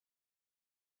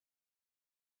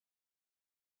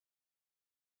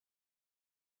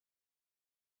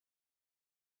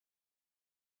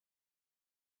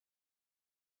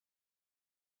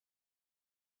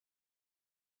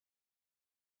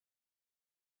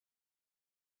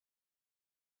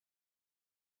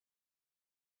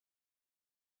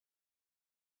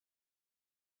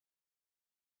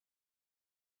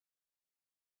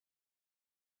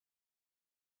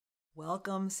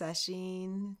Welcome,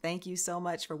 Sacheen. Thank you so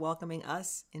much for welcoming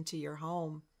us into your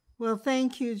home. Well,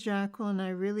 thank you, Jacqueline. I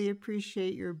really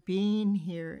appreciate your being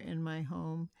here in my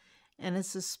home. And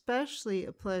it's especially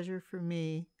a pleasure for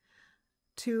me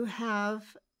to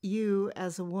have you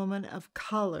as a woman of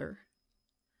color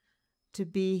to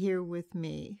be here with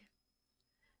me,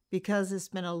 because it's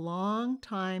been a long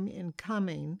time in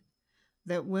coming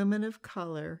that women of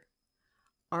color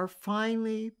are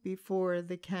finally before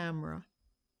the camera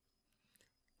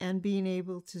and being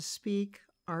able to speak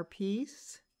our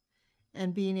piece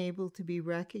and being able to be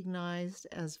recognized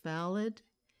as valid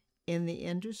in the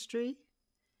industry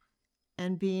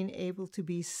and being able to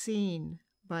be seen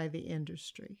by the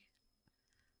industry.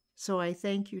 So I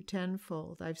thank you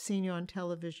tenfold. I've seen you on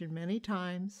television many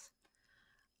times.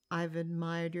 I've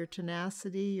admired your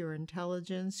tenacity, your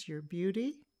intelligence, your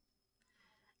beauty,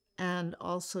 and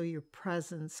also your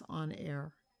presence on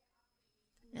air.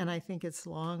 And I think it's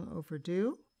long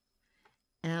overdue.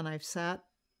 And I've sat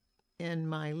in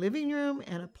my living room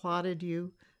and applauded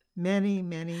you many,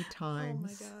 many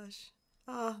times. Oh my gosh.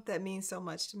 Oh, that means so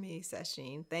much to me,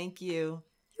 Sacheen. Thank you.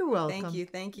 You're welcome. Thank you.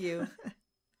 Thank you.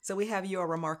 So we have your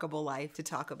remarkable life to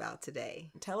talk about today.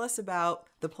 Tell us about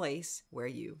the place where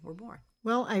you were born.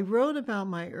 Well, I wrote about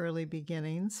my early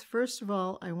beginnings. First of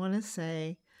all, I want to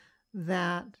say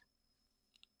that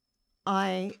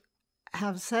I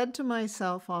have said to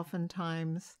myself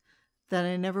oftentimes that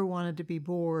I never wanted to be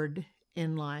bored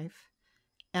in life,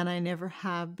 and I never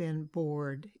have been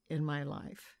bored in my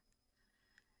life.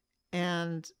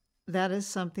 And that is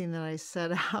something that I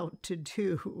set out to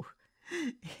do,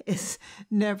 is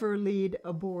never lead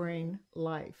a boring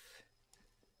life.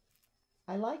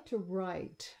 I like to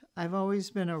write. I've always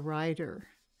been a writer,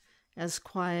 as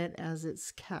quiet as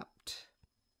it's kept.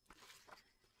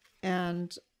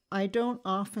 And I don't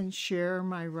often share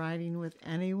my writing with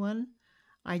anyone.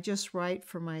 I just write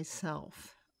for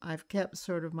myself. I've kept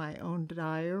sort of my own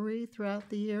diary throughout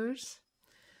the years.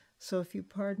 So if you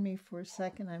pardon me for a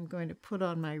second, I'm going to put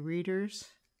on my readers.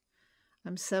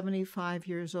 I'm 75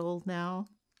 years old now,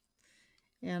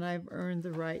 and I've earned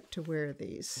the right to wear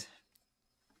these.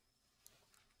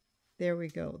 There we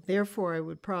go. Therefore, I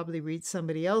would probably read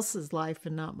somebody else's life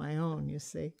and not my own, you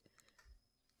see.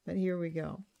 But here we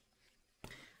go.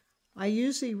 I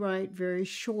usually write very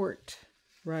short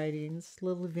writings,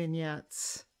 little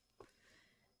vignettes,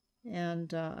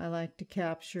 and I like to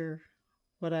capture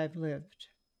what I've lived.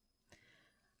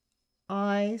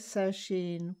 I,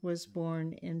 Sacheen, was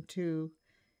born into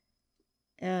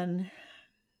an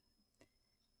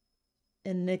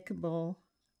inimicable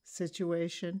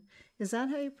situation. Is that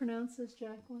how you pronounce this,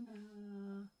 Jacqueline?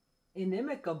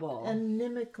 Inimical.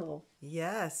 Inimical.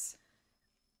 Yes.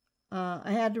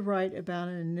 I had to write about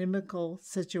an inimical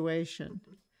situation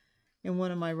in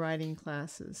one of my writing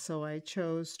classes, so I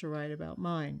chose to write about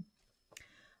mine.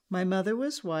 My mother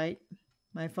was white.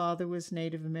 My father was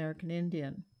Native American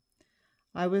Indian.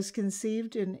 I was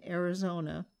conceived in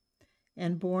Arizona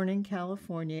and born in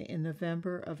California in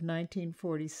November of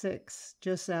 1946,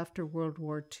 just after World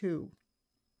War II.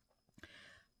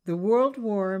 The World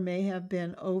War may have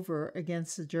been over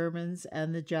against the Germans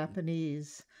and the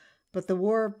Japanese, but the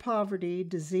war of poverty,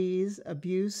 disease,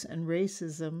 abuse, and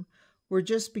racism were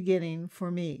just beginning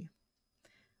for me.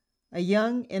 A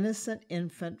young, innocent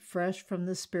infant fresh from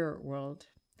the spirit world.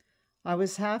 I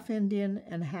was half Indian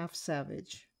and half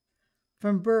savage.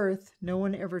 From birth, no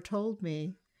one ever told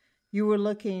me, "You were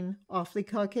looking awfully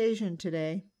Caucasian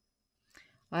today."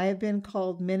 I have been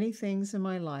called many things in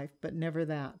my life, but never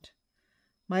that.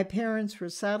 My parents were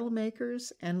saddle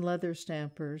makers and leather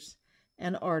stampers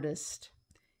and artists.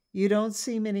 You don't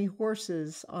see many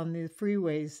horses on the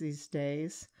freeways these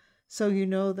days, so you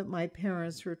know that my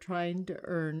parents were trying to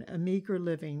earn a meager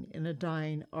living in a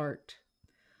dying art.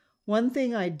 One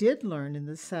thing I did learn in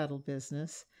the saddle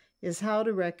business is how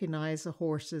to recognize a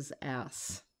horse's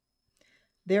ass.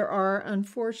 There are,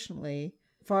 unfortunately,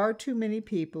 far too many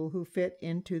people who fit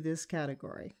into this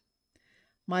category.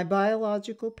 My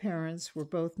biological parents were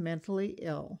both mentally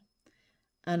ill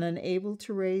and unable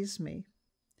to raise me.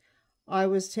 I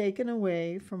was taken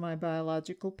away from my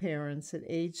biological parents at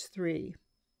age 3.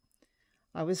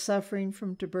 I was suffering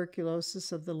from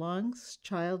tuberculosis of the lungs,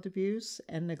 child abuse,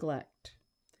 and neglect.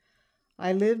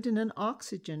 I lived in an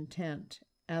oxygen tent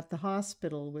at the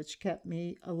hospital, which kept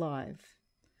me alive.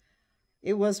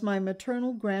 It was my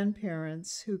maternal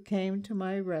grandparents who came to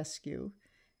my rescue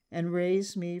and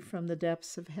raised me from the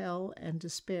depths of hell and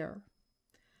despair.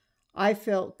 I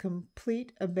felt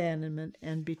complete abandonment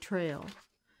and betrayal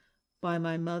by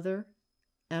my mother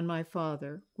and my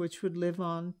father, which would live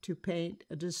on to paint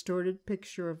a distorted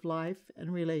picture of life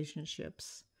and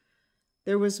relationships.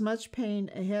 There was much pain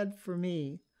ahead for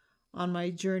me on my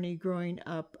journey growing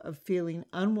up of feeling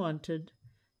unwanted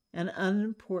and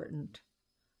unimportant,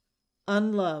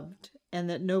 unloved, and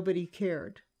that nobody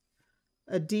cared.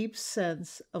 A deep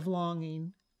sense of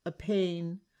longing, a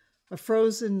pain, a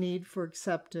frozen need for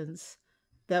acceptance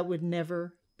that would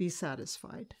never be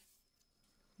satisfied.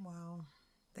 Wow.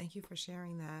 Thank you for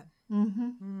sharing that.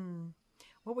 Mm-hmm.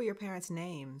 What were your parents'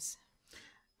 names?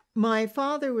 My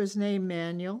father was named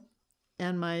Manuel,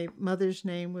 and my mother's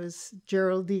name was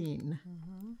Geraldine.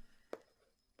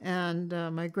 And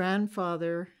my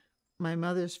grandfather, my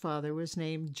mother's father, was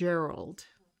named Gerald,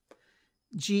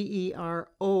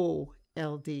 Gerold,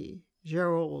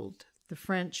 Gerald, the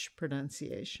French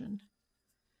pronunciation.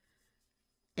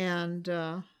 And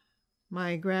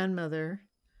my grandmother,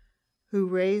 who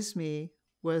raised me,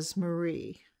 was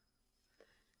Marie.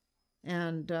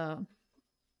 And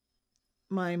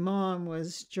my mom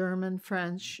was German,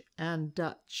 French, and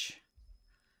Dutch.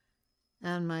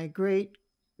 And my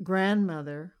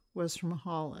great-grandmother was from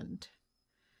Holland.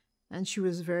 And she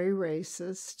was very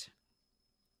racist.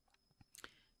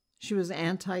 She was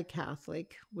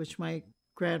anti-Catholic, which my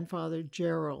grandfather,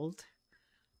 Gerald,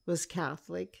 was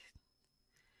Catholic.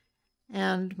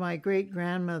 And my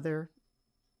great-grandmother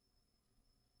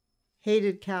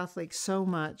hated Catholics so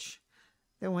much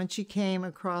that when she came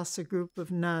across a group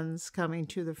of nuns coming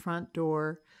to the front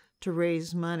door to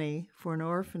raise money for an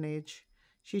orphanage,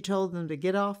 she told them to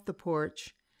get off the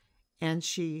porch, and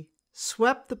she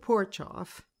swept the porch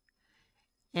off,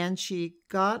 and she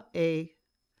got a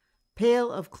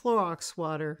pail of Clorox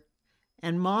water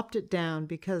and mopped it down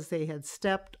because they had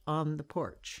stepped on the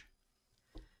porch.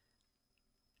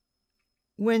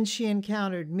 When she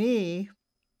encountered me,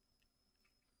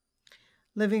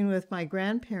 living with my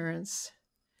grandparents,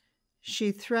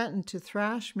 she threatened to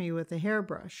thrash me with a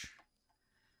hairbrush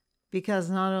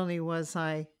because not only was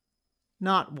I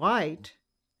not white,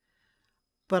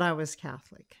 but I was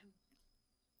Catholic.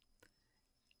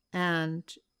 And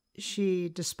she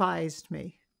despised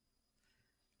me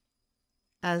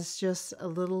as just a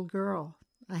little girl.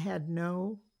 I had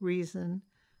no reason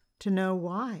to know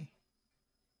why.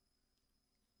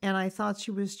 And I thought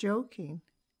she was joking.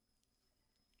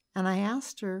 And I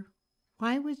asked her,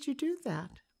 why would you do that?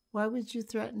 Why would you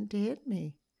threaten to hit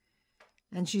me?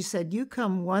 And she said, you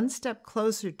come one step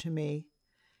closer to me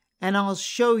and I'll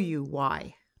show you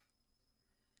why.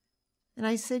 And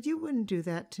I said, you wouldn't do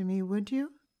that to me, would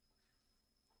you?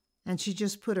 And she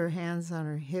just put her hands on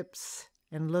her hips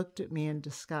and looked at me in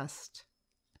disgust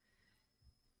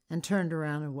and turned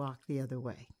around and walked the other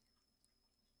way.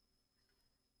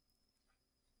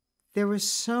 There was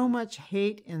so much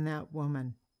hate in that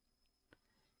woman,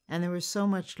 and there was so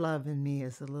much love in me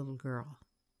as a little girl.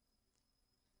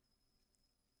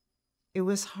 It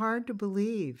was hard to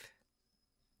believe.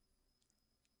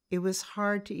 It was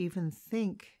hard to even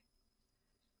think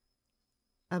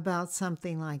about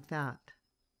something like that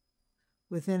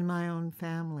within my own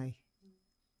family.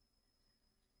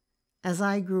 As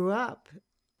I grew up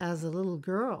as a little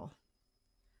girl,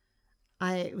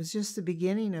 it was just the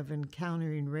beginning of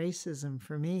encountering racism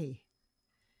for me.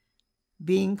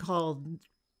 Being called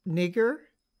nigger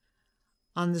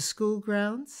on the school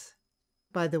grounds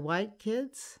by the white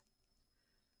kids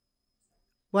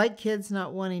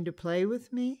not wanting to play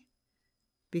with me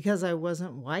because I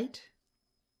wasn't white.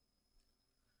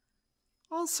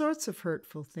 All sorts of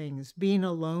hurtful things. Being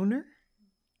a loner,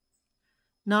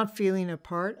 not feeling a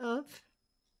part of.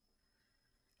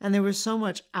 And there was so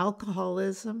much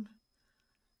alcoholism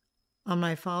on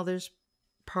my father's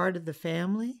part of the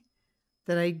family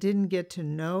that I didn't get to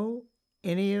know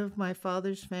any of my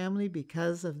father's family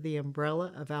because of the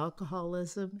umbrella of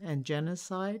alcoholism and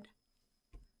genocide.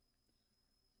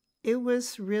 It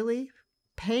was really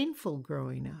painful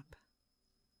growing up.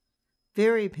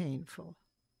 Very painful.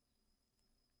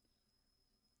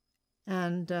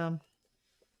 And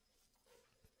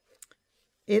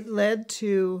it led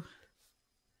to,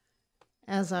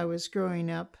 as I was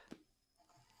growing up,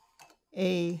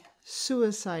 a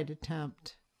suicide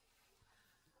attempt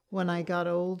when I got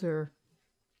older.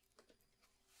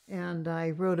 And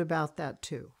I wrote about that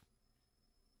too.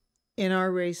 In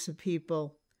our race of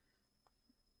people,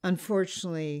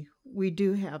 unfortunately, we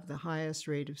do have the highest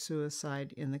rate of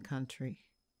suicide in the country.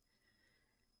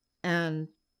 And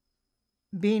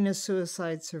being a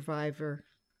suicide survivor,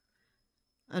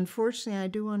 unfortunately, I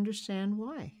do understand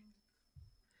why.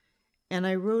 And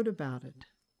I wrote about it.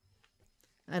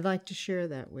 I'd like to share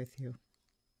that with you.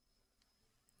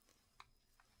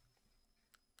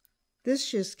 This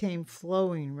just came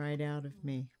flowing right out of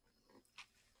me.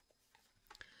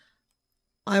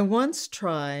 I once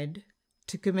tried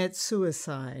to commit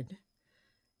suicide,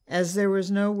 as there was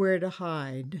nowhere to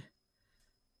hide.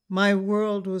 My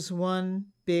world was one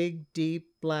big, deep,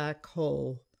 black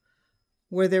hole,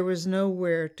 where there was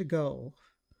nowhere to go,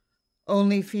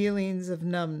 only feelings of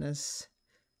numbness,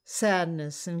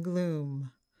 sadness, and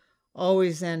gloom,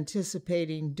 always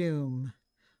anticipating doom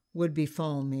would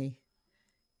befall me,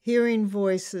 hearing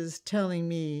voices telling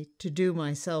me to do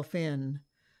myself in.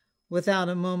 Without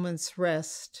a moment's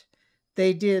rest,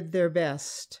 they did their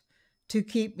best to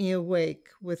keep me awake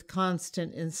with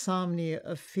constant insomnia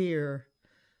of fear.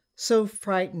 So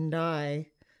frightened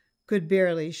I could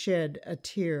barely shed a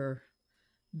tear.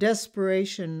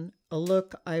 Desperation a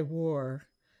look I wore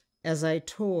as I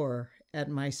tore at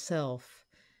myself,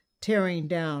 tearing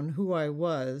down who I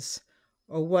was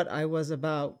or what I was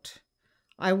about.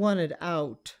 I wanted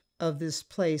out of this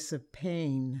place of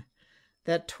pain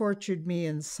that tortured me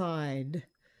inside.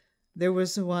 There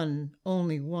was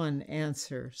only one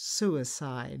answer: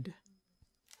 suicide.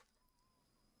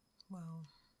 Wow.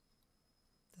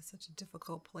 That's such a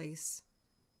difficult place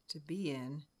to be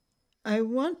in. I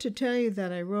want to tell you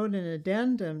that I wrote an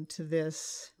addendum to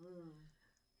this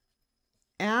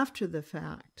after the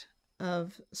fact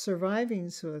of surviving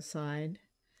suicide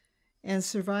and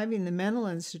surviving the mental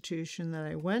institution that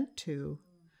I went to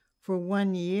for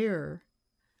 1 year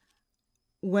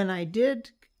when I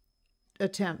did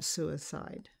attempt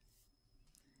suicide.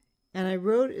 And I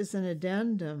wrote as an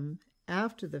addendum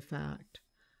after the fact,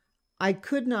 I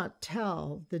could not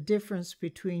tell the difference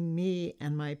between me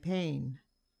and my pain.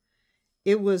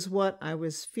 It was what I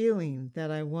was feeling that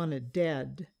I wanted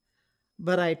dead,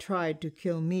 but I tried to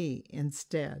kill me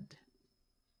instead.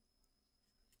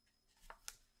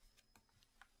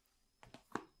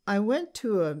 I went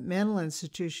to a mental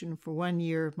institution for 1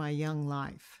 year of my young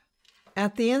life.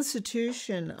 At the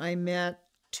institution, I met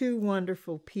two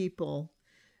wonderful people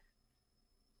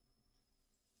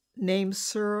named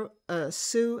Sue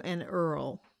and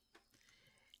Earl,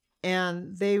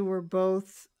 and they were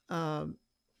both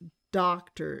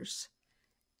doctors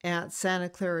at Santa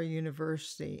Clara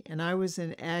University, and I was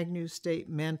in Agnew State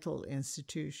Mental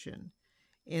Institution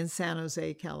in San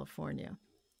Jose, California.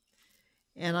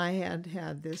 And I had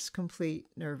had this complete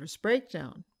nervous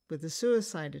breakdown with a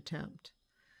suicide attempt.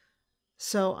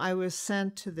 So I was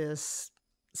sent to this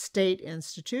state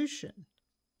institution,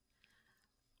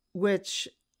 which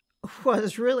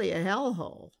was really a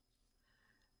hellhole.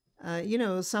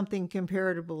 Something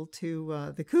comparable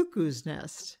to the cuckoo's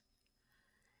nest.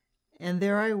 And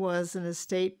there I was in a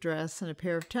state dress and a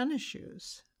pair of tennis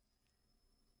shoes.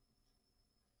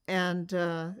 And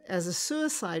as a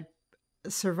suicide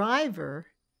survivor,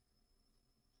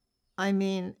 I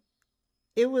mean,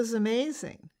 it was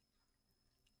amazing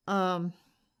that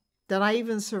I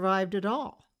even survived at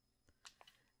all.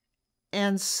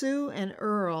 And Sue and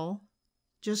Earl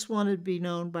just wanted to be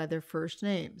known by their first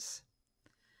names.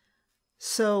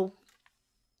 So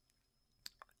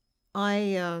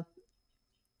I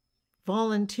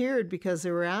volunteered, because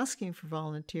they were asking for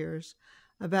volunteers,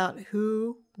 about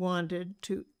who wanted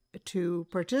to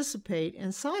participate in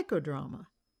psychodrama.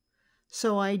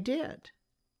 So I did.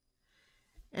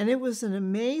 And it was an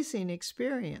amazing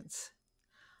experience.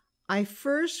 I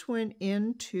first went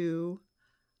into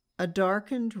a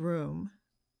darkened room,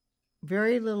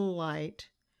 very little light,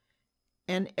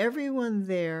 and everyone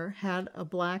there had a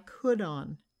black hood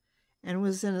on and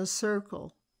was in a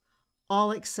circle,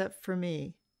 all except for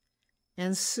me.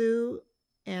 And Sue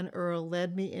and Earl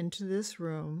led me into this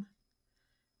room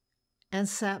and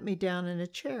sat me down in a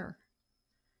chair.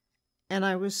 And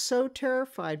I was so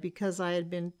terrified because I had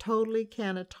been totally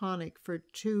catatonic for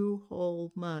 2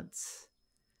 whole months.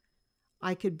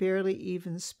 I could barely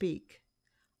even speak.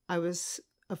 I was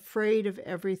afraid of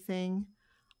everything.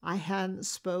 I hadn't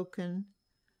spoken.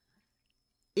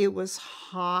 It was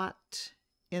hot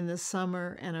in the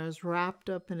summer, and I was wrapped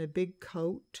up in a big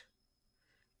coat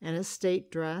and a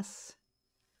state dress.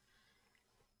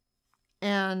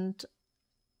 And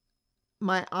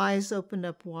my eyes opened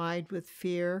up wide with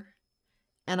fear,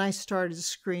 and I started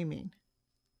screaming.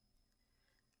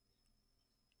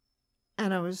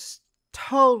 And I was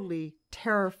totally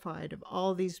terrified of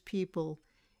all these people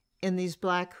in these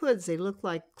black hoods. They looked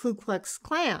like Ku Klux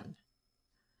Klan.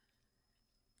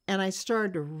 And I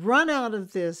started to run out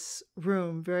of this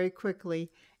room very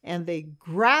quickly, and they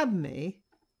grabbed me,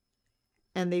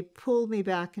 and they pulled me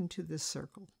back into the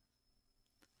circle.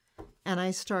 And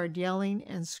I started yelling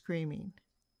and screaming.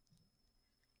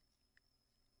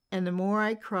 And the more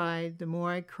I cried, the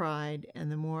more I cried,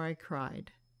 and the more I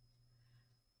cried,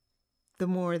 the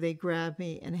more they grabbed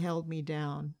me and held me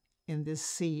down in this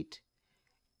seat.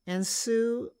 And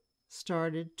Sue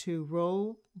started to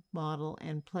role model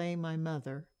and play my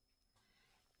mother,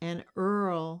 and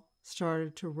Earl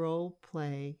started to role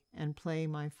play and play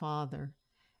my father,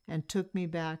 and took me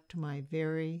back to my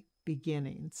very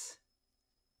beginnings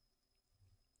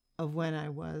of when I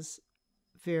was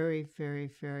very, very,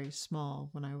 very small,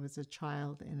 when I was a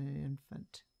child and an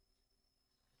infant.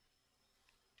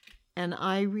 And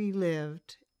I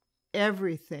relived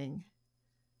everything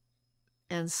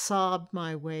and sobbed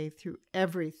my way through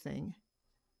everything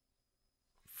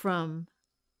from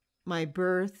my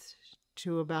birth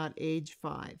to about age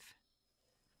 5.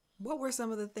 What were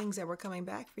some of the things that were coming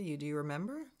back for you? Do you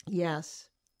remember? Yes.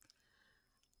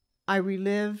 I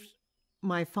relived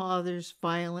my father's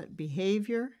violent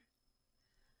behavior,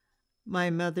 my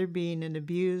mother being an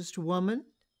abused woman.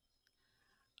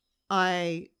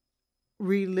 I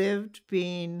relived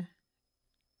being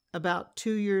about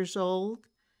 2 years old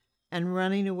and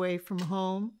running away from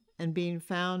home and being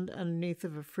found underneath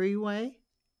of a freeway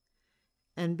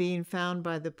and being found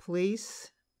by the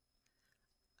police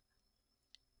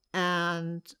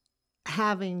and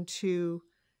having to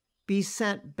be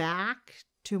sent back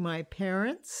to my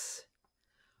parents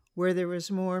where there was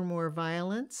more and more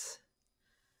violence.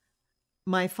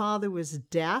 My father was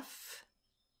deaf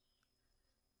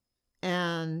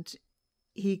and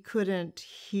he couldn't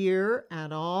hear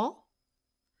at all.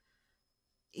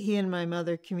 He and my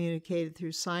mother communicated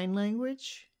through sign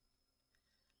language,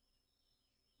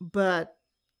 but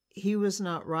he was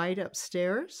not right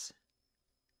upstairs.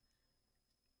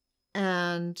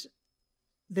 And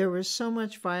there was so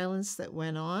much violence that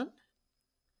went on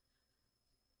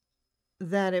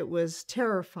that it was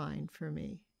terrifying for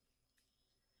me.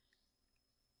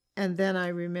 And then I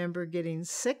remember getting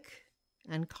sick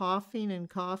and coughing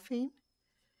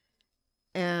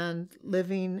and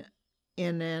living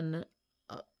in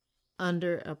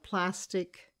under a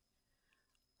plastic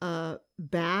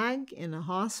bag in a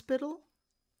hospital,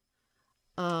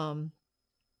 and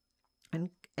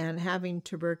having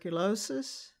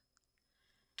tuberculosis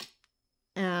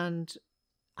and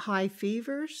high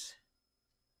fevers.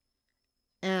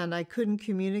 And I couldn't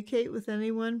communicate with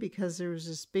anyone because there was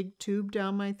this big tube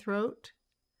down my throat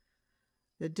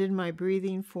that did my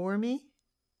breathing for me.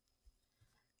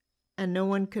 And no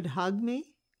one could hug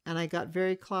me. And I got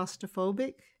very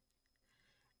claustrophobic.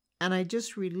 And I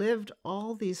just relived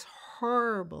all these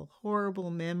horrible,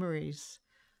 horrible memories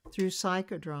through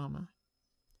psychodrama.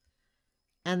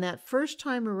 And that first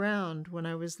time around, when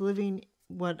I was living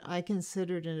what I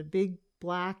considered in a big,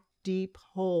 black, deep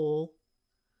hole,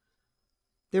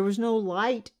 there was no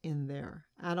light in there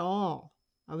at all.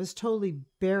 I was totally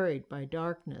buried by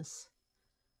darkness.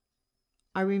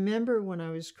 I remember when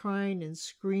I was crying and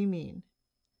screaming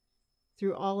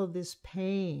through all of this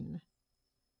pain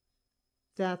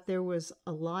that there was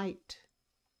a light.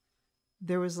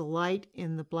 There was a light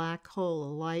in the black hole,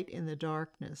 a light in the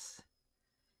darkness.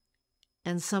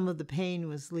 And some of the pain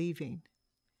was leaving.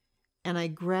 And I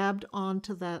grabbed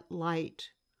onto that light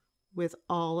with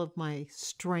all of my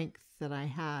strength that I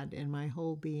had in my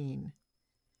whole being.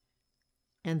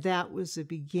 And that was the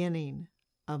beginning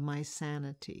of my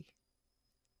sanity.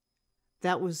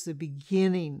 That was the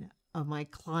beginning of my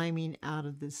climbing out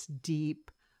of this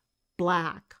deep,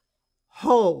 black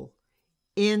hole.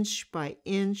 Inch by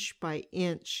inch by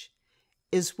inch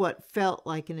is what felt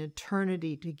like an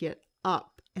eternity to get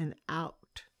up and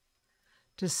out,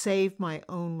 to save my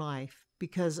own life,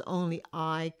 because only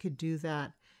I could do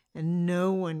that, and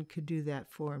no one could do that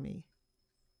for me.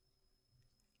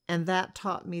 And that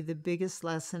taught me the biggest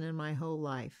lesson in my whole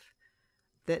life,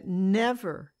 that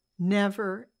never,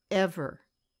 never, ever,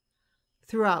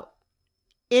 throughout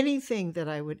anything that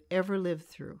I would ever live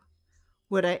through,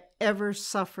 would I ever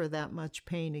suffer that much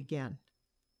pain again.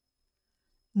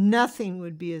 Nothing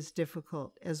would be as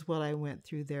difficult as what I went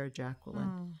through there,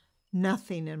 Jacqueline.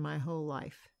 Nothing in my whole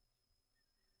life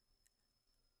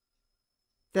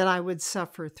that I would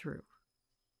suffer through.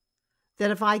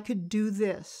 That if I could do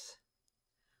this,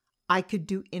 I could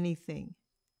do anything.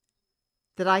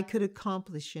 That I could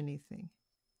accomplish anything.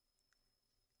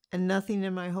 And nothing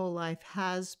in my whole life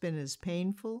has been as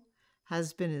painful,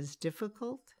 has been as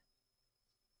difficult,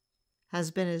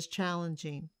 has been as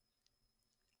challenging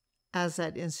as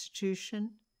that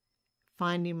institution,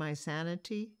 finding my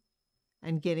sanity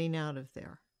and getting out of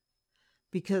there.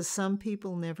 Because some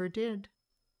people never did.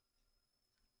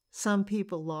 Some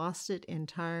people lost it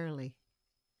entirely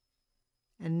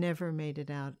and never made it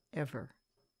out ever,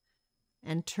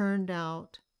 and turned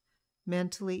out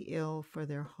mentally ill for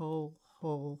their whole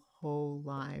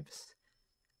lives.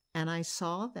 And I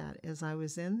saw that as I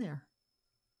was in there.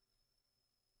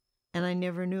 And I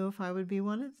never knew if I would be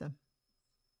one of them.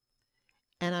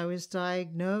 And I was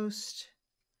diagnosed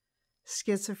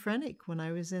schizophrenic when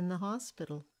I was in the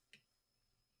hospital.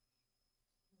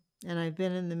 And I've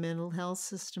been in the mental health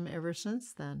system ever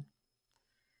since then.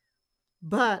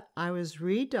 But I was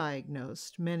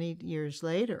re-diagnosed many years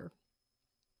later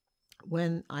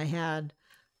when I had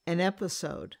an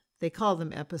episode. They call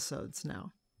them episodes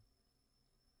now.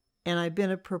 And I've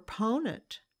been a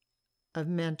proponent of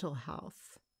mental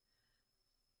health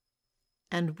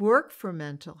and work for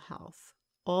mental health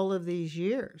all of these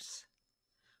years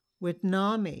with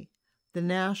NAMI, the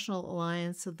National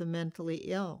Alliance of the Mentally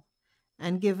Ill,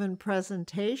 and given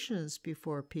presentations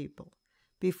before people,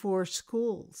 before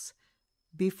schools,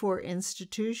 before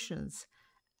institutions,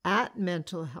 at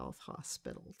mental health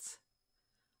hospitals,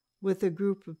 with a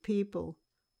group of people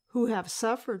who have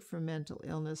suffered from mental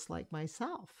illness like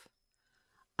myself.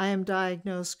 I am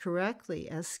diagnosed correctly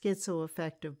as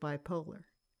schizoaffective bipolar,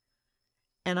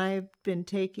 and I have been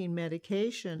taking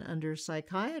medication under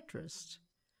psychiatrists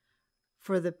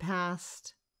for the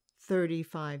past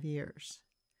 35 years.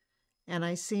 And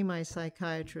I see my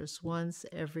psychiatrist once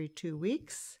every 2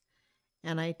 weeks,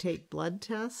 and I take blood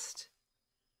tests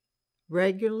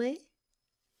regularly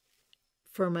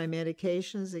for my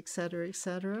medications, etc.,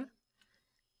 etc.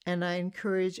 And I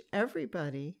encourage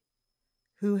everybody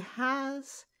who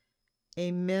has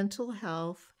a mental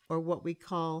health or what we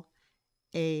call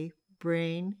a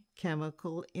brain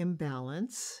chemical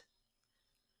imbalance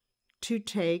to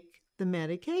take the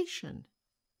medication,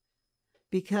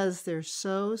 because they're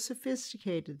so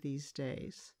sophisticated these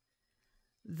days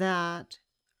that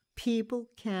people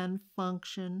can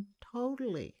function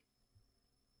totally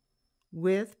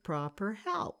with proper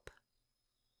help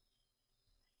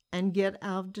and get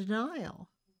out of denial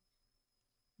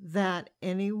that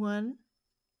anyone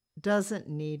doesn't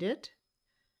need it,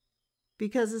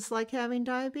 because it's like having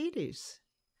diabetes.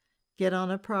 Get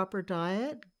on a proper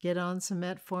diet, get on some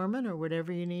metformin or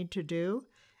whatever you need to do,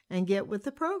 and get with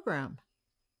the program.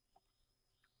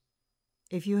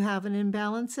 If you have an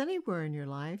imbalance anywhere in your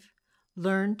life,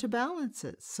 learn to balance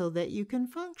it so that you can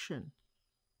function.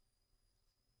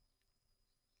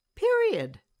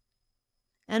 Period.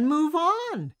 And move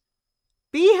on.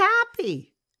 Be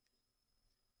happy.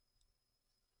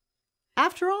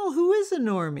 After all, who is a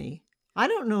normie? I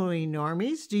don't know any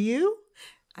normies. Do you?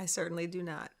 I certainly do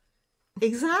not.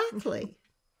 Exactly.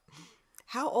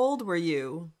 How old were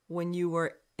you when you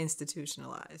were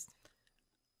institutionalized?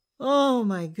 Oh,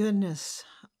 my goodness.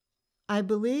 I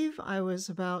believe I was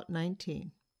about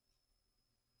 19.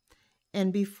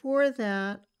 And before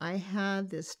that, I had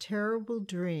this terrible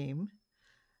dream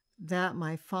that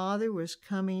my father was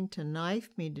coming to knife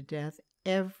me to death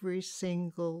every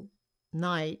single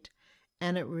night,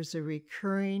 and it was a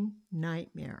recurring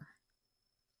nightmare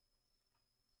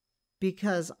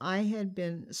because I had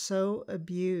been so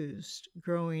abused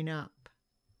growing up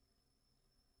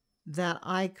that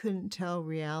I couldn't tell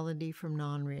reality from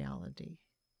non-reality.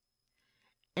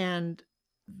 And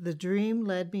the dream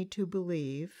led me to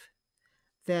believe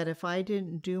that if I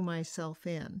didn't do myself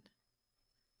in,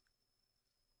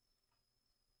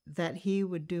 that he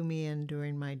would do me in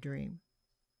during my dream.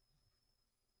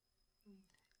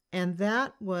 And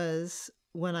that was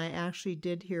when I actually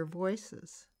did hear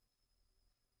voices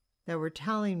that were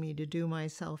telling me to do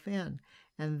myself in.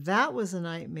 And that was a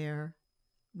nightmare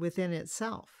within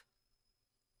itself.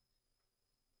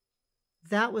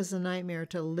 That was a nightmare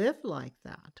to live like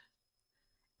that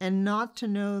and not to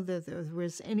know that there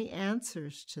was any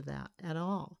answers to that at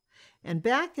all. And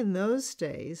back in those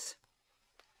days,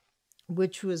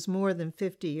 which was more than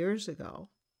 50 years ago,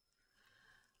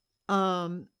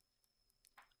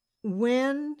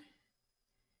 when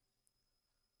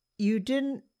you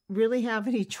didn't really have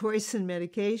any choice in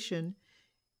medication,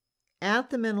 at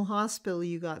the mental hospital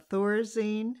you got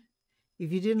Thorazine.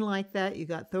 If you didn't like that, you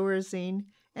got Thorazine.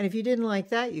 And if you didn't like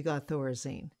that, you got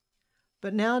Thorazine.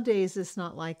 But nowadays, it's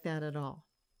not like that at all.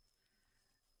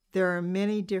 There are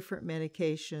many different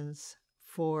medications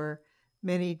for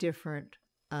many different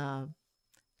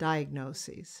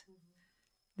diagnoses.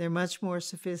 They're much more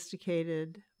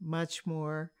sophisticated, much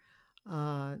more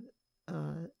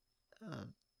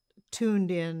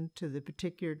tuned in to the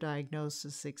particular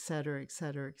diagnosis, et cetera, et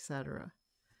cetera, et cetera.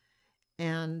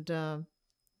 And,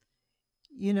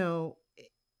 you know,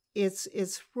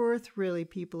 it's worth really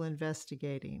people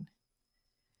investigating.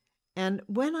 And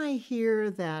when I hear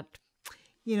that,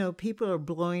 you know, people are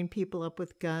blowing people up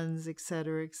with guns, et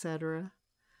cetera,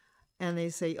 and they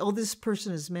say, oh, this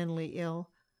person is mentally ill,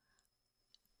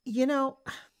 you know,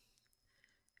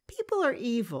 people are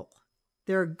evil.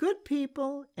 There are good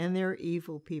people and there are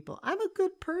evil people. I'm a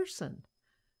good person.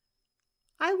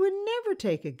 I would never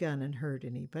take a gun and hurt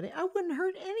anybody. I wouldn't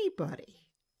hurt anybody.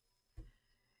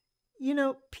 You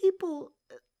know, people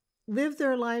live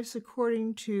their lives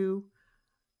according to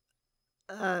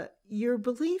your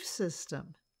belief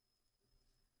system.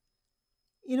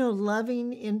 You know,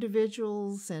 loving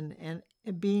individuals and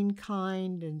being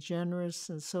kind and generous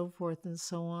and so forth and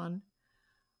so on.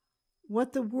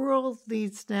 What the world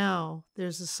needs now,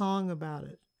 there's a song about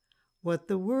it. What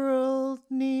the world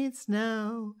needs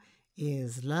now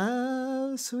is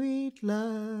love, sweet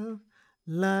love.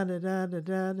 La da da da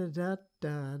da da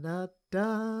da da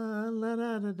da la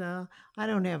da da da. I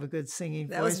don't have a good singing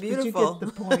That voice, was beautiful. but you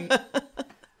get the point.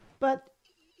 But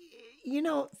you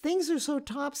know, things are so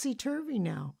topsy turvy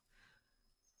now.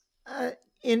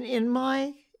 In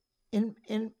my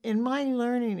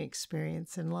learning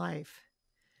experience in life,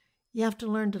 you have to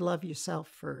learn to love yourself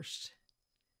first.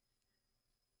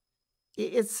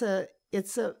 It's a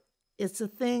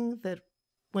thing that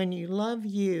when you love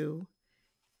you,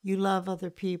 you love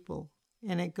other people,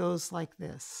 and it goes like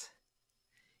this.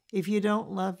 If you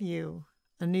don't love you,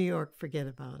 New York, forget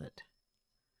about it.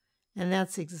 And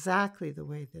that's exactly the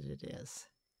way that it is.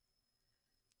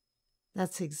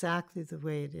 That's exactly the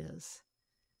way it is.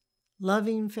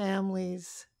 Loving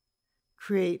families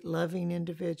create loving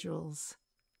individuals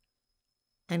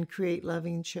and create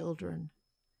loving children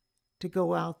to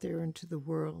go out there into the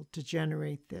world to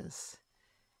generate this.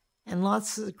 And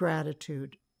lots of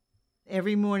gratitude.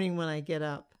 Every morning when I get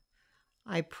up,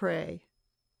 I pray.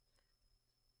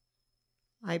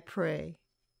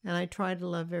 And I try to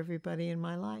love everybody in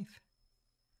my life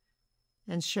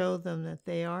and show them that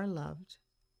they are loved,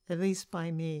 at least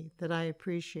by me, that I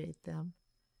appreciate them.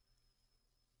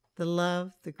 The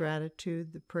love, the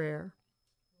gratitude, the prayer.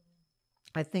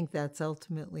 I think that's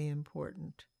ultimately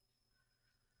important.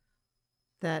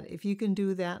 That if you can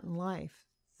do that in life,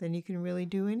 then you can really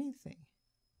do anything.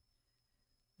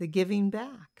 The giving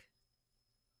back.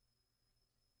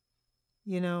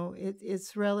 You know,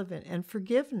 it's relevant. And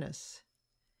forgiveness.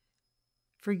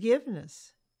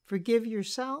 Forgiveness. Forgive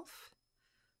yourself,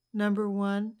 number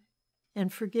one,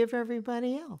 and forgive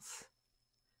everybody else.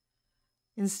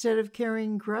 Instead of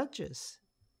carrying grudges.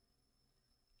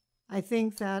 I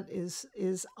think that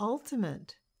is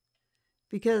ultimate.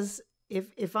 Because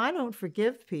if I don't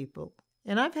forgive people,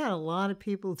 and I've had a lot of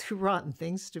people do rotten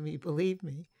things to me, believe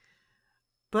me,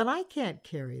 but I can't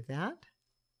carry that.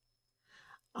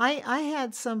 I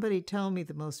had somebody tell me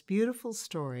the most beautiful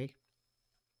story.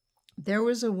 There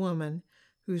was a woman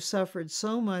who suffered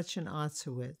so much in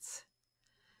Auschwitz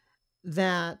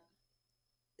that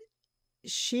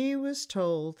she was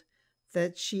told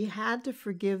that she had to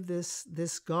forgive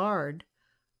this guard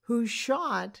who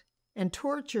shot and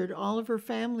tortured all of her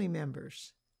family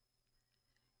members.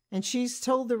 And she's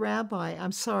told the rabbi,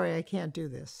 I'm sorry, I can't do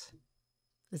this.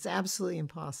 It's absolutely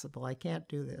impossible. I can't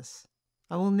do this.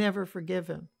 I will never forgive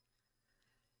him.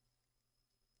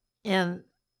 And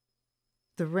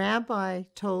the rabbi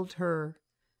told her,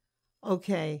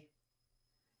 okay,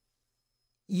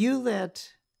 you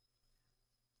let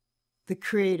the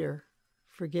Creator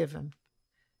forgive him.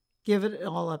 Give it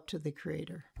all up to the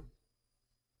Creator.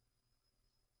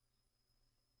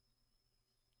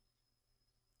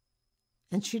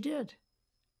 And she did.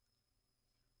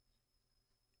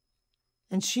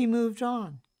 And she moved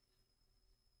on.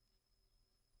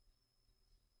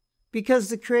 Because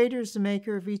the Creator is the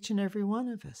maker of each and every one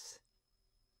of us.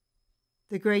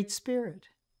 The Great Spirit.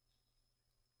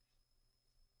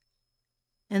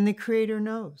 And the Creator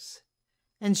knows.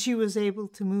 And she was able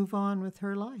to move on with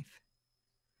her life.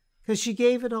 Because she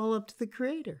gave it all up to the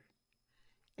Creator.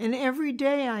 And every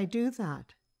day I do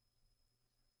that.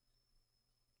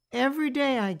 Every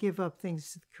day I give up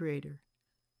things to the Creator.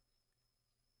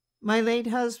 My late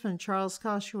husband, Charles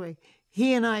Koshaway,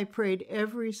 he and I prayed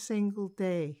every single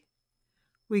day.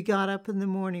 We got up in the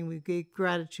morning, we gave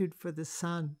gratitude for the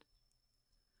sun,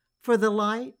 for the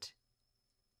light,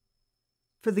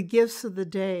 for the gifts of the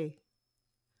day,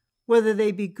 whether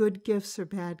they be good gifts or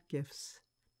bad gifts,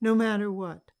 no matter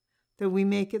what, that we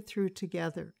make it through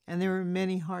together. And there were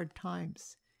many hard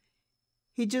times.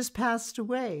 He just passed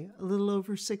away a little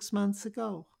over 6 months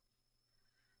ago.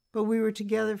 But we were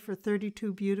together for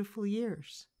 32 beautiful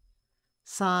years,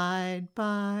 side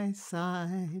by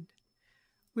side.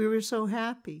 We were so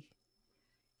happy.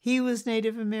 He was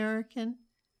Native American,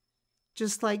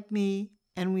 just like me,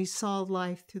 and we saw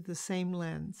life through the same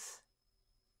lens.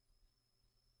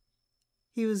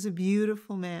 He was a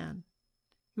beautiful man.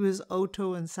 He was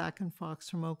Oto and Sac and Fox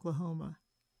from Oklahoma.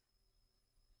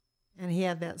 And he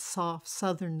had that soft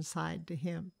southern side to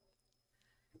him.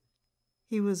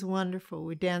 He was wonderful.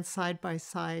 We danced side by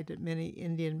side at many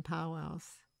Indian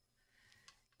powwows.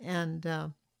 And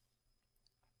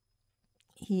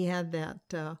he had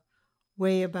that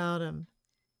way about him.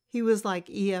 He was like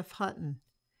E.F. Hutton.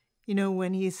 You know,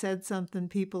 when he said something,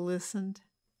 people listened.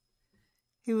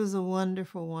 He was a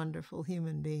wonderful, wonderful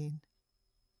human being.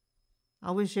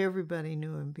 I wish everybody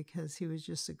knew him because he was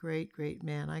just a great, great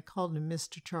man. I called him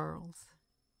Mr. Charles.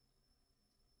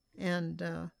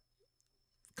 And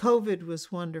COVID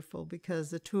was wonderful because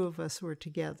the two of us were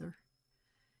together.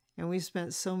 And we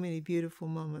spent so many beautiful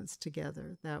moments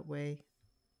together that way.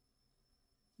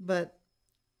 But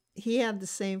he had the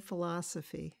same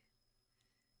philosophy.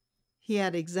 He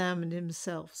had examined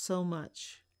himself so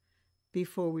much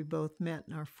before we both met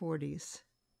in our 40s.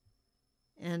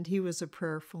 And he was a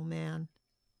prayerful man.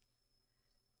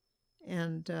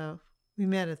 And we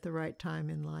met at the right time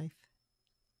in life.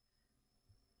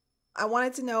 I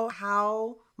wanted to know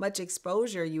how much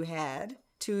exposure you had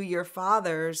to your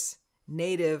father's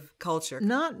native culture.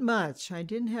 Not much. I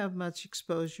didn't have much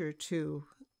exposure to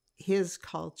his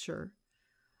culture.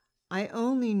 I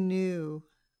only knew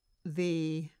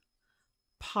the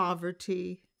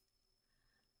poverty,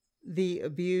 the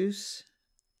abuse,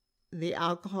 the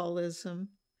alcoholism,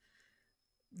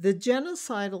 the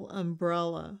genocidal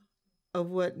umbrella of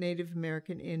what Native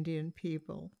American Indian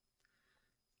people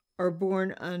are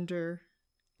born under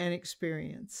and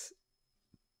experience.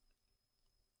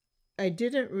 I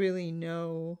didn't really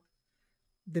know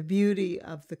the beauty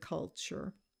of the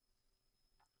culture,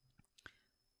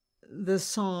 the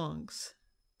songs,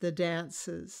 the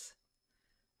dances,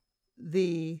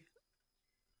 the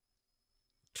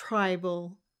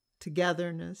tribal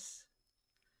togetherness,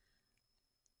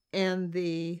 and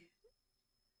the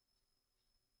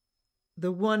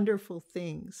wonderful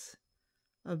things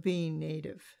of being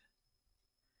Native.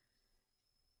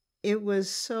 It was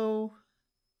so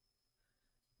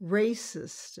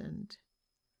racist and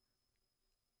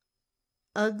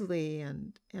ugly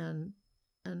and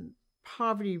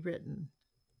poverty-ridden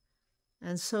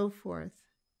and so forth.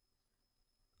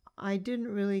 I didn't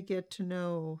really get to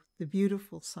know the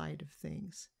beautiful side of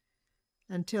things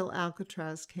until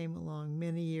Alcatraz came along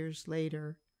many years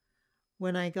later,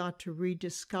 when I got to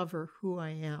rediscover who I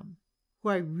am, who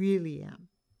I really am.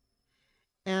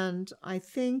 And I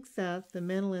think that the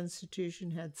mental institution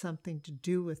had something to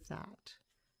do with that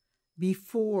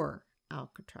before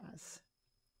Alcatraz.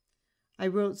 I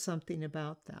wrote something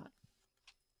about that.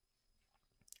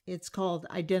 It's called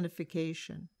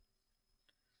Identification.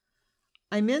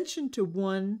 I mentioned to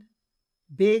one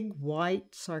big,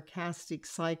 white, sarcastic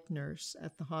psych nurse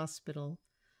at the hospital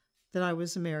that I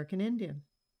was American Indian.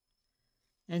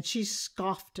 And she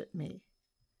scoffed at me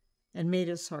and made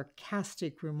a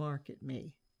sarcastic remark at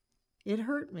me. It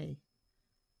hurt me,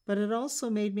 but it also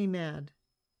made me mad.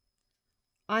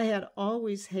 I had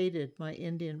always hated my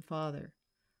Indian father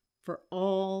for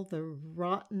all the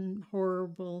rotten,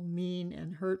 horrible, mean,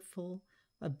 and hurtful,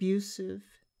 abusive,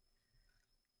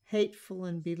 hateful,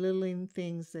 and belittling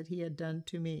things that he had done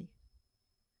to me.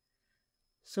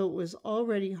 So it was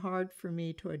already hard for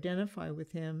me to identify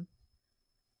with him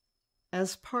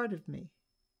as part of me.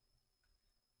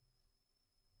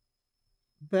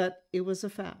 But it was a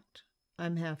fact.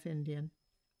 I'm half Indian.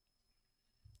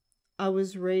 I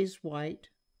was raised white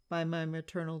by my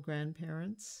maternal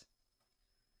grandparents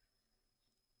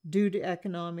due to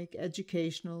economic,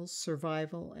 educational,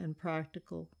 survival, and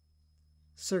practical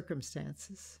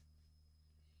circumstances.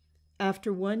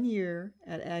 After 1 year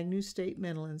at Agnew State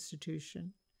Mental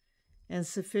Institution and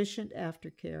sufficient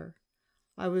aftercare,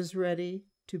 I was ready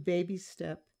to baby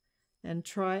step and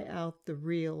try out the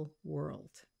real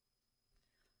world.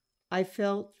 I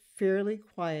felt fairly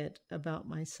quiet about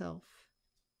myself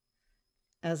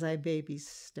as I baby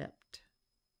stepped.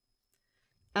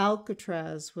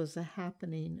 Alcatraz was a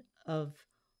happening of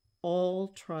all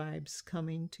tribes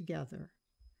coming together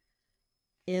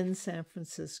in San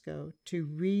Francisco to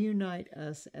reunite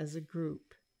us as a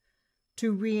group,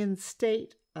 to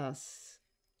reinstate us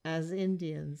as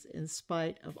Indians in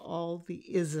spite of all the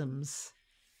isms.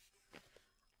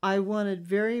 I wanted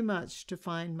very much to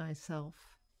find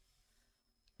myself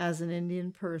as an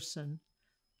Indian person,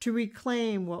 to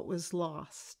reclaim what was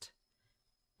lost,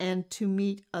 and to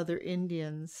meet other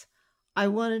Indians. I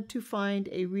wanted to find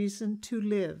a reason to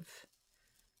live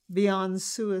beyond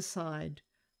suicide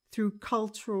through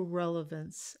cultural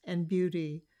relevance and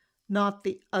beauty, not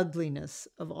the ugliness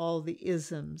of all the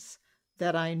isms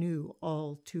that I knew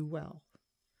all too well.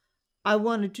 I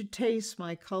wanted to taste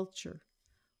my culture,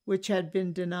 which had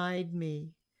been denied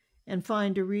me, and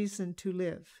find a reason to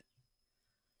live.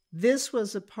 This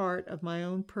was a part of my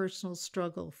own personal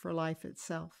struggle for life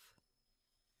itself.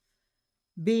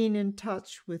 Being in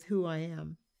touch with who I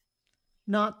am,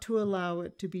 not to allow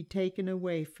it to be taken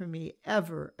away from me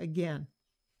ever again,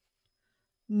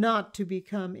 not to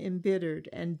become embittered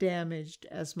and damaged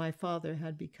as my father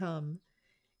had become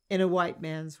in a white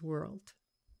man's world.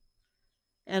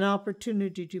 An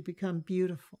opportunity to become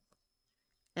beautiful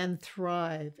and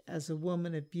thrive as a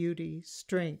woman of beauty,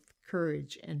 strength,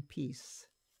 courage, and peace.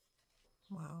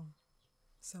 Wow.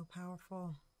 So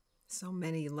powerful. So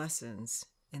many lessons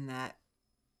in that.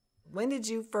 When did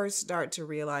you first start to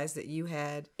realize that you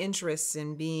had interests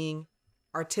in being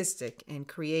artistic and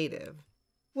creative?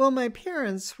 Well, my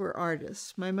parents were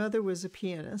artists. My mother was a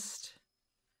pianist,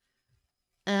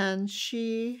 and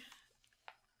she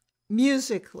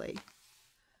musically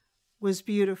was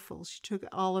beautiful. She took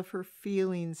all of her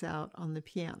feelings out on the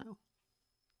piano.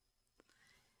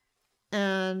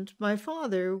 And my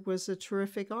father was a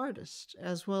terrific artist,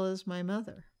 as well as my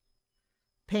mother,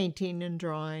 painting and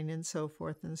drawing and so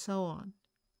forth and so on.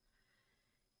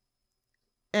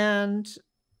 And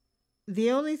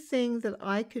the only thing that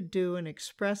I could do and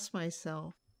express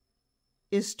myself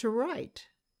is to write,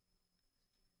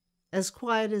 as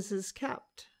quiet as is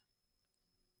kept.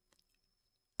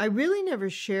 I really never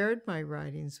shared my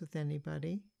writings with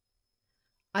anybody.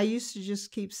 I used to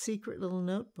just keep secret little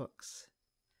notebooks.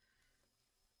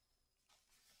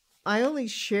 I only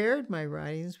shared my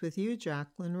writings with you,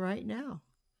 Jacqueline, right now,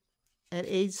 at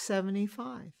age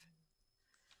 75.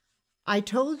 I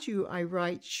told you I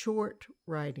write short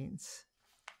writings.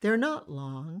 They're not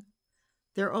long.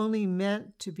 They're only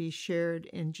meant to be shared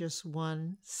in just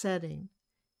one setting.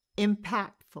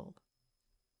 Impactful.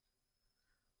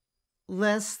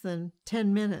 Less than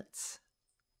 10 minutes.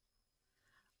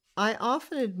 I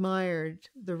often admired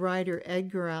the writer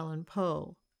Edgar Allan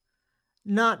Poe,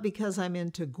 not because I'm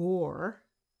into gore,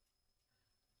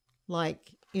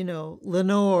 like,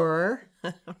 Lenore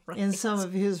Right. in some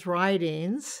of his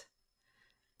writings,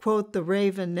 quote, "The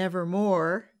Raven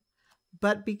nevermore,"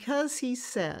 but because he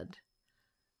said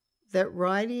that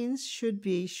writings should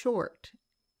be short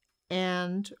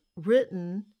and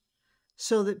written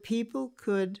so that people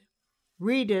could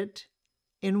read it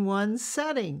in one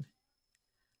setting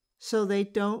so they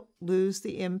don't lose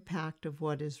the impact of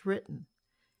what is written.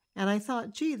 And I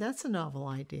thought, gee, that's a novel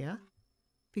idea,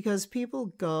 because people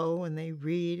go and they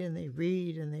read and they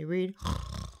read and they read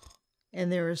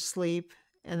and they're asleep,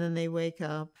 and then they wake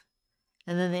up,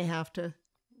 and then they have to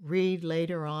read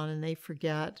later on and they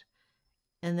forget,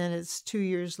 and then it's 2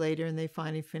 years later and they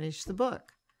finally finish the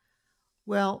book.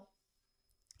 Well,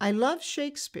 I loved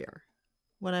Shakespeare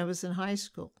when I was in high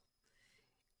school.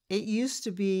 It used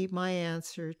to be my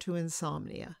answer to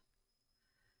insomnia.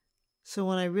 So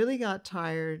when I really got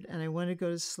tired and I wanted to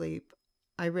go to sleep,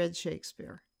 I read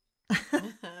Shakespeare.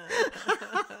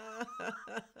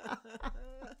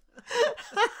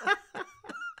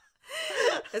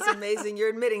 That's amazing. You're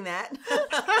admitting that.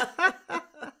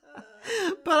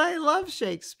 But I love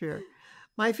Shakespeare.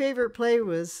 My favorite play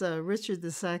was Richard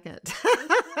II.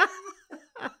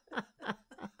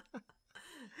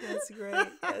 That's great.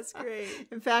 That's great.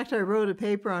 In fact, I wrote a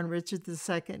paper on Richard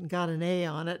II and got an A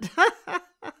on it.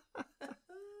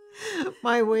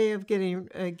 My way of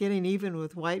getting even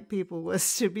with white people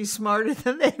was to be smarter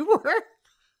than they were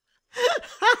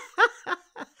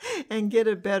and get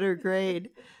a better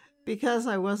grade. Because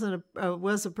I was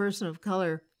a person of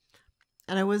color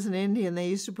and I was an Indian, they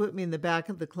used to put me in the back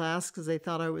of the class because they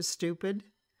thought I was stupid.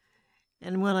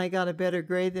 And when I got a better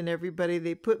grade than everybody,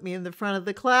 they put me in the front of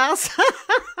the class.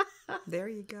 There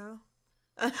you go.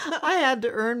 I had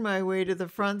to earn my way to the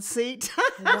front seat.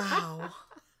 Wow.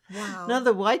 Wow. None of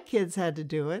the white kids had to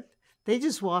do it. They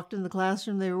just walked in the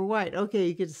classroom. They were white. Okay,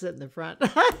 you could sit in the front.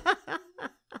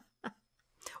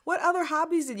 What other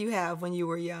hobbies did you have when you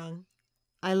were young?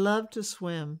 I love to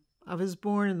swim. I was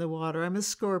born in the water. I'm a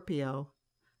Scorpio,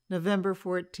 November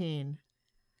 14.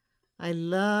 I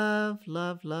love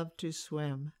to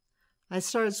swim. I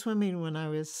started swimming when I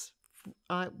was,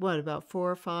 about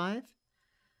 4 or 5?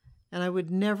 And I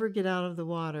would never get out of the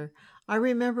water. I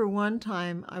remember one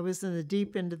time I was in the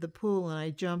deep end of the pool and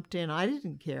I jumped in. I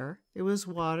didn't care. It was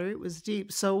water. It was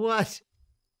deep. So what?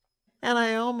 And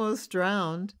I almost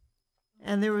drowned.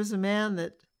 And there was a man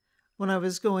that, when I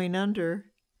was going under,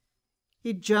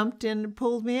 he jumped in and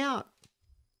pulled me out.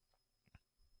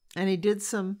 And he did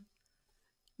some,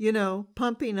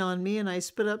 pumping on me, and I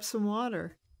spit up some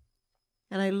water.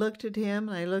 And I looked at him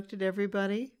and I looked at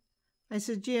everybody. I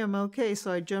said, gee, I'm okay.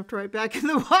 So I jumped right back in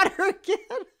the water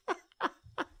again.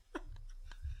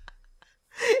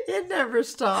 It never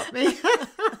stopped me.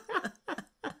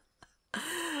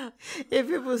 If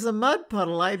it was a mud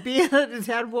puddle, I'd be in it. It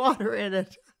had water in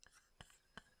it.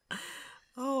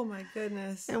 Oh, my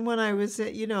goodness. And when I was,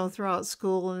 throughout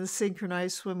school in the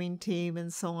synchronized swimming team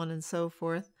and so on and so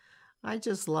forth, I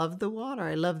just loved the water.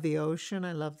 I love the ocean.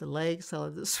 I love the lakes. I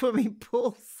love the swimming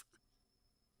pools.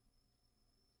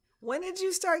 When did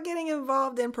you start getting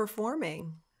involved in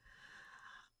performing?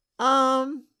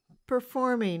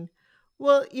 Performing.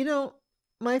 Well,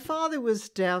 my father was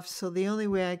deaf, so the only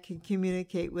way I could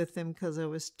communicate with him, because I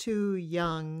was too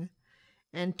young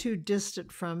and too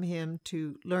distant from him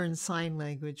to learn sign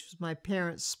language, was my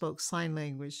parents spoke sign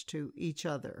language to each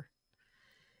other.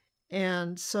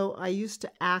 And so I used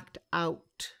to act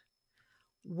out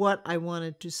what I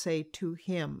wanted to say to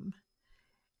him.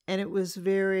 And it was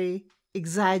very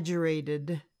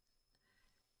exaggerated.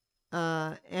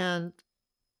 And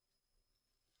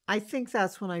I think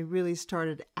that's when I really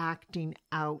started acting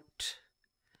out,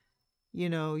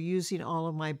 using all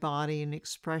of my body and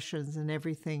expressions and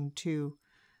everything to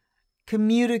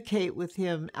communicate with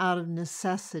him out of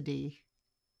necessity.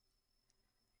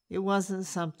 It wasn't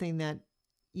something that,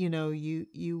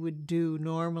 you would do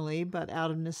normally, but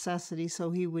out of necessity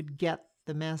so he would get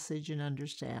the message and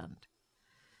understand.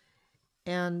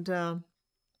 And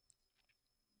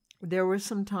there were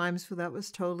some times where that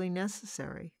was totally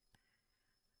necessary.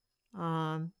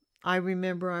 I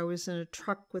remember I was in a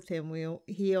truck with him.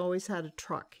 He always had a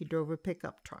truck. He drove a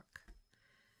pickup truck.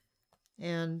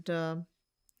 And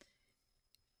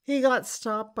he got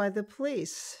stopped by the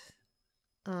police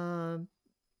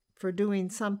for doing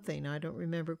something. I don't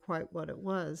remember quite what it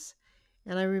was.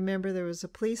 And I remember there was a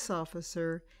police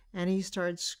officer, and he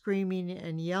started screaming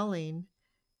and yelling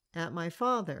at my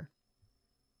father.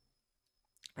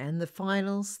 And the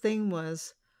final thing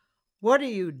was, "What are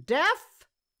you, deaf?"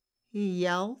 he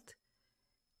yelled.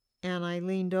 And I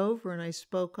leaned over and I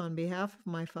spoke on behalf of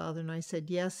my father, and I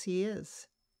said, "Yes, he is.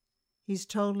 He's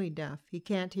totally deaf. He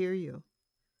can't hear you."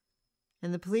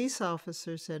 And the police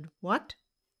officer said, "What?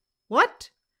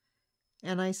 What?"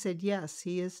 And I said, "Yes,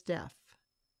 he is deaf."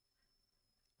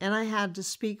 And I had to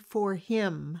speak for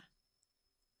him.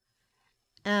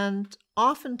 And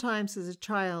oftentimes as a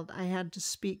child, I had to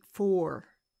speak for.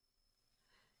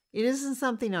 It isn't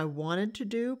something I wanted to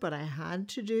do, but I had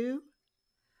to do.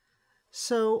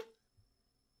 So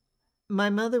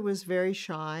my mother was very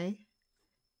shy,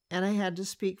 and I had to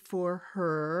speak for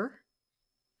her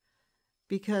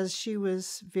because she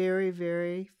was very,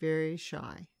 very, very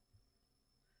shy.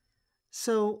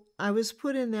 So I was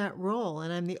put in that role,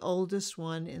 and I'm the oldest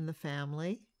one in the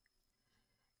family.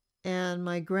 And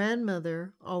my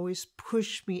grandmother always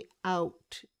pushed me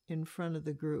out in front of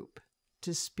the group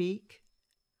to speak.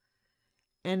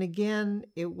 And again,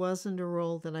 it wasn't a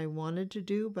role that I wanted to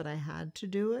do, but I had to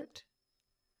do it.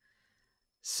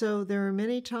 So there were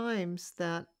many times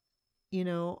that,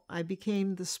 I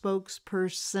became the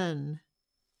spokesperson.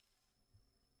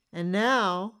 And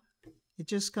now it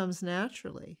just comes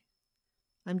naturally.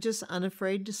 I'm just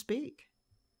unafraid to speak,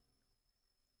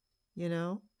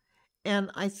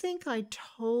 And I think I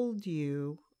told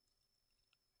you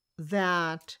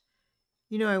that,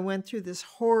 I went through this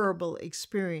horrible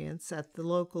experience at the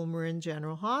local Marin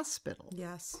General Hospital.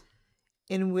 Yes.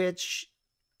 In which,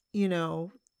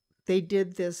 they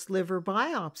did this liver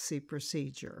biopsy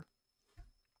procedure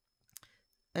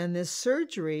and this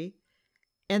surgery,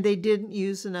 and they didn't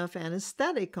use enough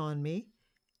anesthetic on me.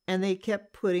 And they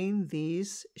kept putting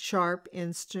these sharp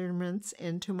instruments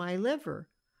into my liver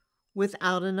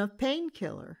without enough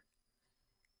painkiller.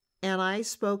 And I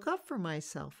spoke up for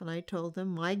myself, and I told them,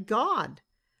 "My God,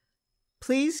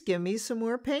 please give me some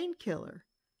more painkiller."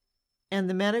 And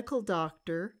the medical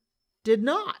doctor did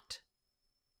not.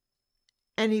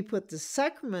 And he put the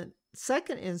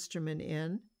second instrument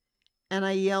in, and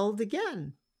I yelled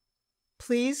again,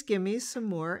 "Please give me some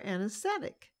more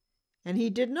anesthetic." And he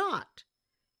did not.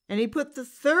 And he put the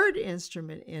third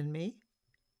instrument in me,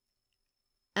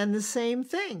 and the same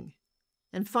thing.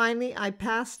 And finally, I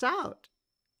passed out,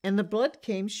 and the blood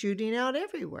came shooting out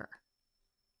everywhere.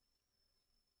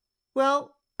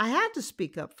 Well, I had to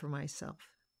speak up for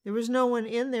myself. There was no one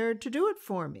in there to do it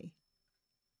for me.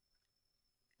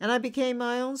 And I became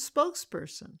my own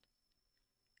spokesperson.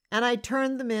 And I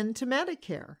turned them in to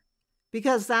Medicare,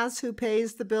 because that's who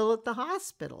pays the bill at the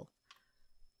hospital.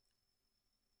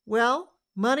 Well,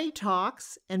 money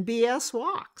talks and BS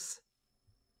walks.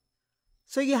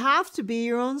 So you have to be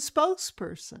your own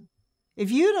spokesperson. If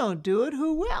you don't do it,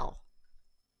 who will?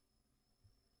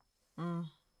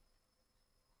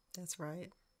 That's right.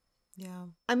 Yeah.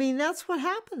 I mean, that's what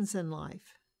happens in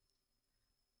life.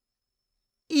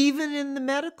 Even in the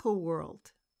medical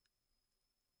world.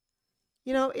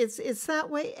 You know, it's that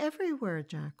way everywhere,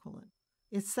 Jacqueline.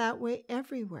 It's that way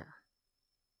everywhere.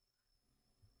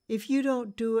 If you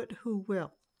don't do it, who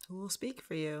will? Who will speak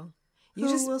for you?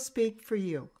 Who will speak for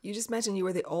you? You just mentioned you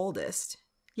were the oldest.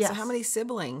 Yes. So how many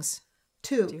siblings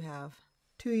Two. do you have?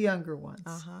 Two younger ones.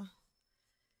 Uh-huh.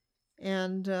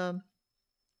 And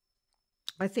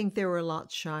I think they were a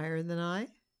lot shyer than I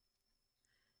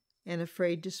and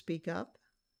afraid to speak up,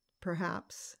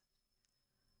 perhaps.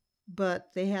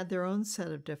 But they had their own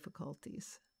set of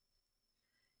difficulties.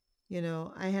 You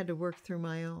know, I had to work through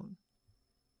my own.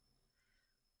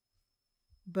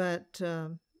 But,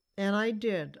 and I